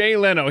on Jay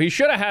Leno. He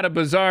should have had a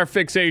bizarre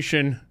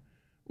fixation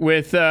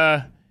with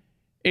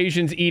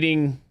Asians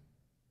eating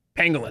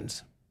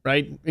pangolins.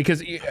 Right,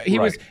 because he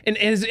was, and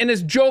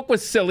his joke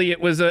was silly.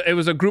 It was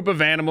a group of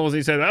animals.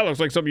 He said that looks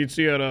like something you'd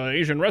see at an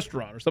Asian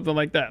restaurant or something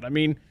like that. I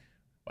mean,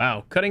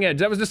 wow, cutting edge.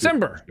 That was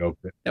December.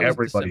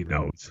 Everybody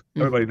knows.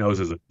 Everybody knows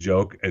is a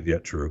joke and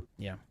yet true.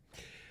 Yeah.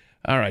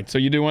 All right. So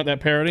you do want that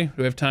parody? Do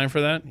we have time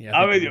for that? Yeah.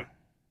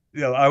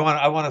 I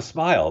want to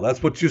smile.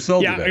 That's what you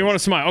sold. Yeah, you want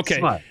to smile. Okay.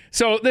 Smile.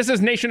 So this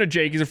is Nation of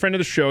Jake. He's a friend of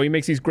the show. He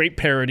makes these great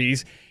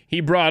parodies.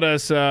 He brought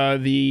us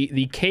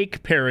the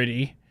cake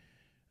parody.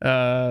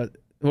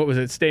 What was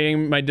it?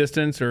 Staying My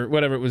Distance or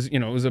whatever it was. It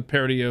was a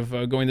parody of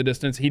Going the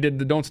Distance. He did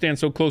the Don't Stand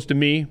So Close to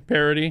Me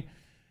parody.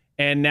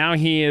 And now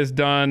he has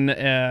done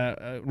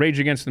Rage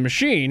Against the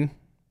Machine.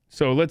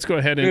 So let's go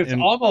ahead and... It's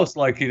almost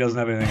like he doesn't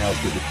have anything else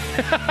to do.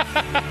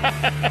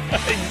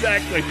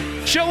 Exactly.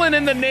 Chillin'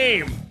 in the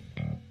name.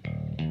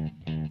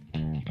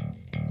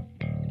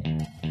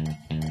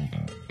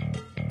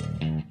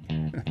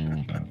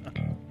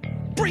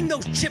 Bring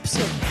those chips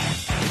in.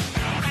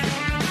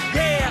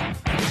 Yeah.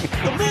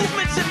 The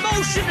movement's in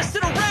motion to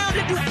sit around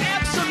and do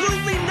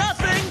absolutely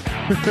nothing.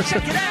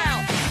 Check it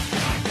out.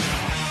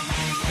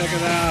 Check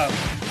it out.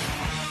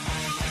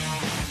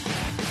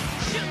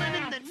 Chilling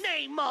in the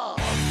name of.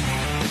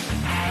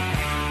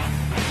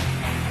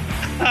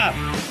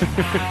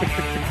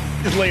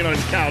 Just laying on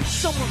his couch.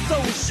 Some of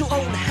those who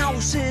own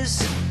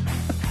houses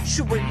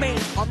should remain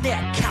on their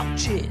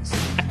couches.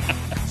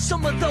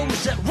 Some of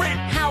those that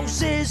rent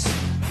houses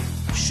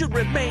should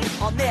remain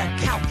on their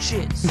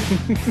couches.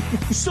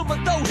 Some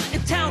of those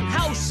in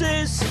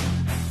townhouses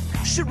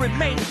should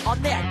remain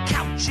on their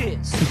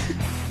couches.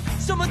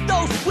 Some of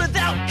those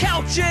without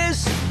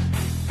couches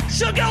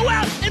should go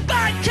out and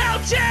buy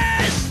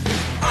couches.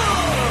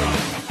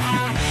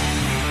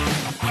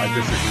 I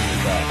disagree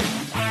with that.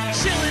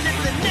 Chilling in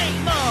the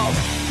name of.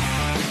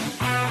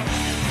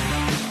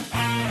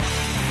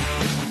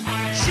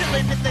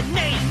 Chilling in the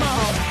name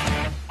of.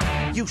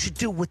 You should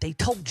do what they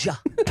told ya.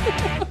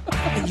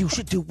 And you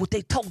should do what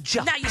they told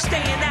ya. Now you're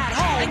staying at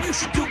home. And you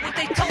should do what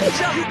they told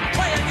ya. You can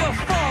play on your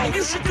phone. And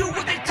you should do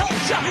what they told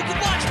ya. You can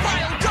watch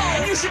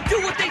Biodome. And you should do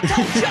what they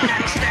told ya.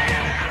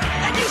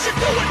 And you should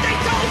do what they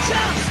told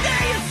ya.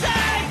 Stay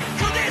inside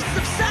till this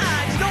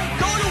subsides. Don't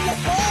go to a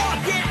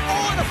bar. Get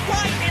on a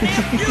flight. And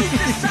if you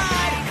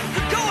decide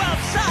to go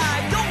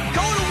outside, don't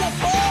go to a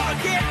bar.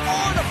 Get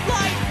on a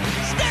flight.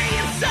 Stay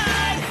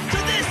inside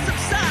till this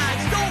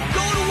subsides. Don't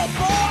go to a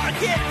bar.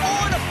 Get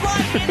on a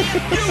flight. And if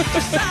you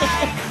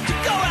decide to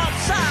go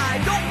outside,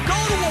 don't go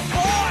to a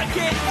bar.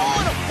 Get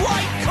on a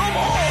flight. Come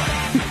on.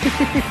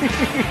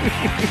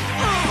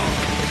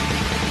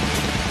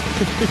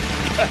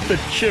 Got the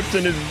chips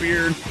in his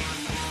beard.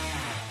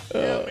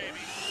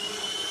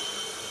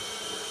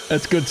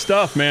 That's good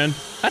stuff, man.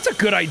 That's a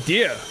good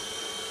idea.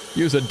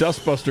 Use a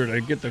dustbuster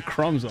to get the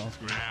crumbs off.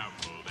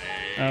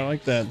 I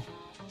like that.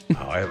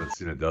 Oh, I haven't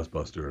seen a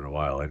dustbuster in a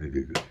while. I need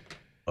to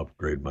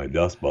upgrade my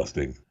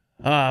dustbusting.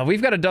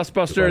 We've got a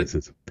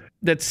dustbuster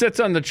that sits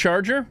on the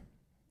charger,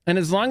 and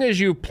as long as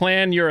you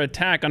plan your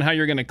attack on how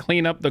you're going to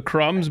clean up the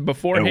crumbs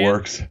beforehand, it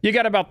works. You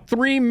got about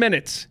 3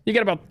 minutes. You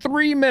got about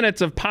 3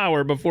 minutes of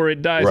power before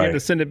it dies. Right. You have to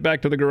send it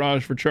back to the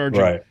garage for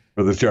charging. Right,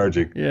 for the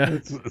charging. Yeah.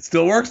 It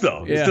still works,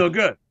 though. Yeah. It's still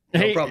good. No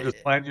Hey, problem.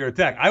 Just plan your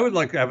attack. I would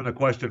like having a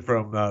question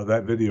from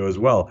that video as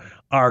well.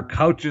 Are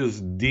couches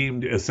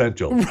deemed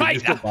essential? Right. Can you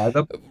still buy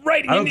them?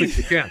 Right. I don't think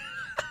you can.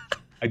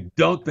 I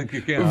don't think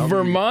you can.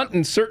 Vermont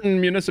and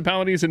certain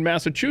municipalities in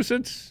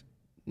Massachusetts,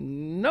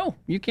 no,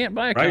 you can't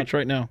buy a couch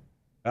right now.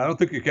 I don't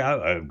think you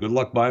can. Good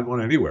luck buying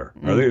one anywhere.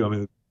 Are they? I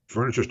mean,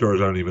 furniture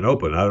stores aren't even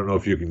open. I don't know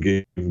if you can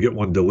get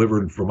one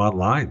delivered from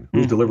online.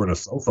 Who's delivering a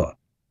sofa?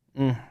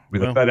 I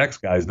mean, the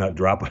FedEx guy's not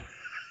dropping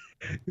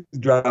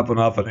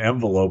off an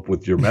envelope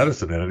with your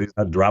medicine in it. He's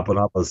not dropping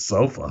off a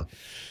sofa.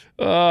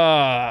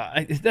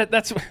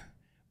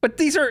 But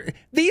these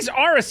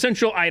are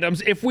essential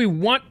items if we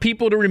want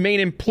people to remain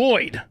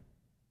employed.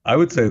 I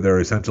would say they're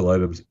essential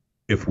items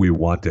if we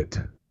want it.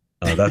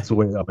 That's the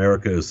way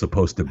America is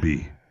supposed to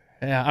be.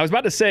 Yeah, I was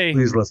about to say,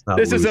 please let's not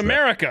this is lose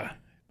America,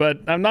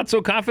 but I'm not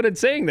so confident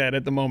saying that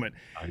at the moment.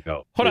 I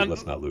know. Hold on.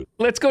 Let's not lose.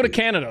 Let's go to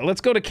Canada.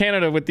 Let's go to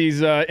Canada with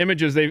these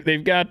images.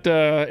 They've got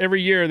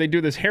every year they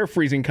do this hair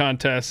freezing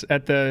contest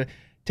at the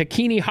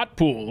Takini Hot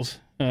Pools.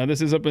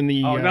 This is up in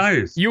the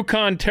nice.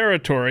 Yukon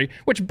Territory,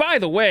 which, by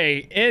the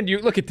way, and you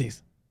look at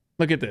these.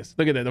 Look at this.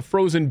 Look at that. The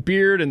frozen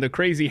beard and the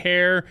crazy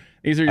hair.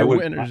 These are your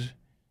winners.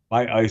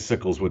 My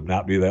icicles would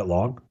not be that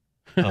long.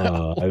 I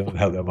don't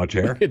have that much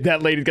hair.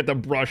 That lady's got the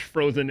brush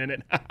frozen in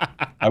it.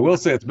 I will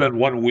say it's been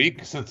 1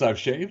 week since I've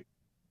shaved.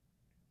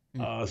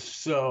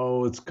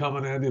 So it's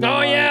coming in.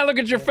 Yeah, look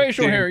at your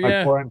facial hair.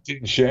 Yeah.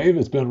 Quarantine shave.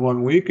 It's been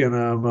 1 week, and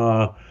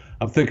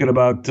I'm thinking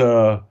about.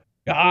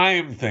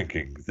 I'm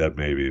thinking that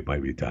maybe it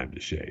might be time to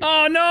shave.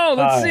 Oh no!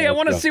 Let's see. I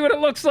want to see what it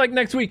looks like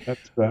next week.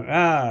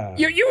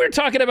 You were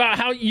talking about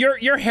how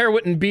your hair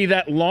wouldn't be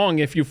that long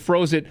if you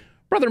froze it,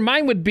 brother.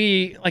 Mine would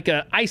be like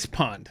an ice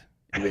pond.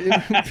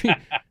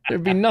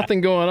 There'd be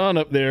nothing going on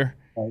up there.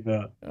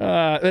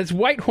 It's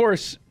White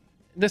Horse.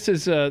 This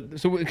is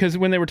because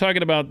when they were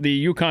talking about the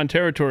Yukon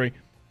Territory,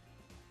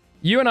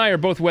 you and I are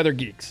both weather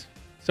geeks.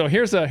 So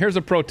here's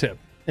a pro tip.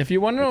 If you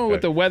want to know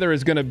what the weather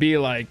is going to be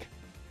like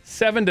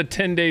 7 to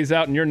 10 days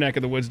out in your neck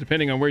of the woods,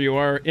 depending on where you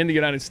are in the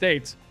United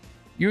States,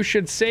 you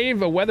should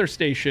save a weather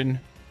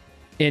station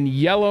in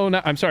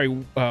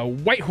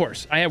White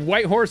Horse. I have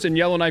White Horse in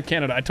Yellowknife,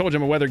 Canada. I told you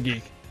I'm a weather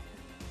geek.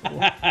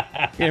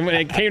 And when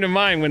it came to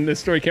mind when this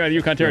story came out of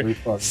Yukon Territory,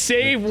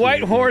 save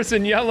White Horse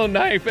and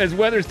Yellowknife as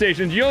weather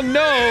stations. You'll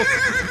know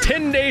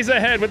 10 days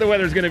ahead what the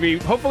weather's going to be.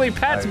 Hopefully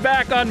Pat's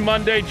back on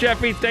Monday.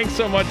 Jeffy, thanks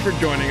so much for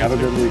joining us. Have a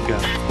good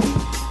weekend.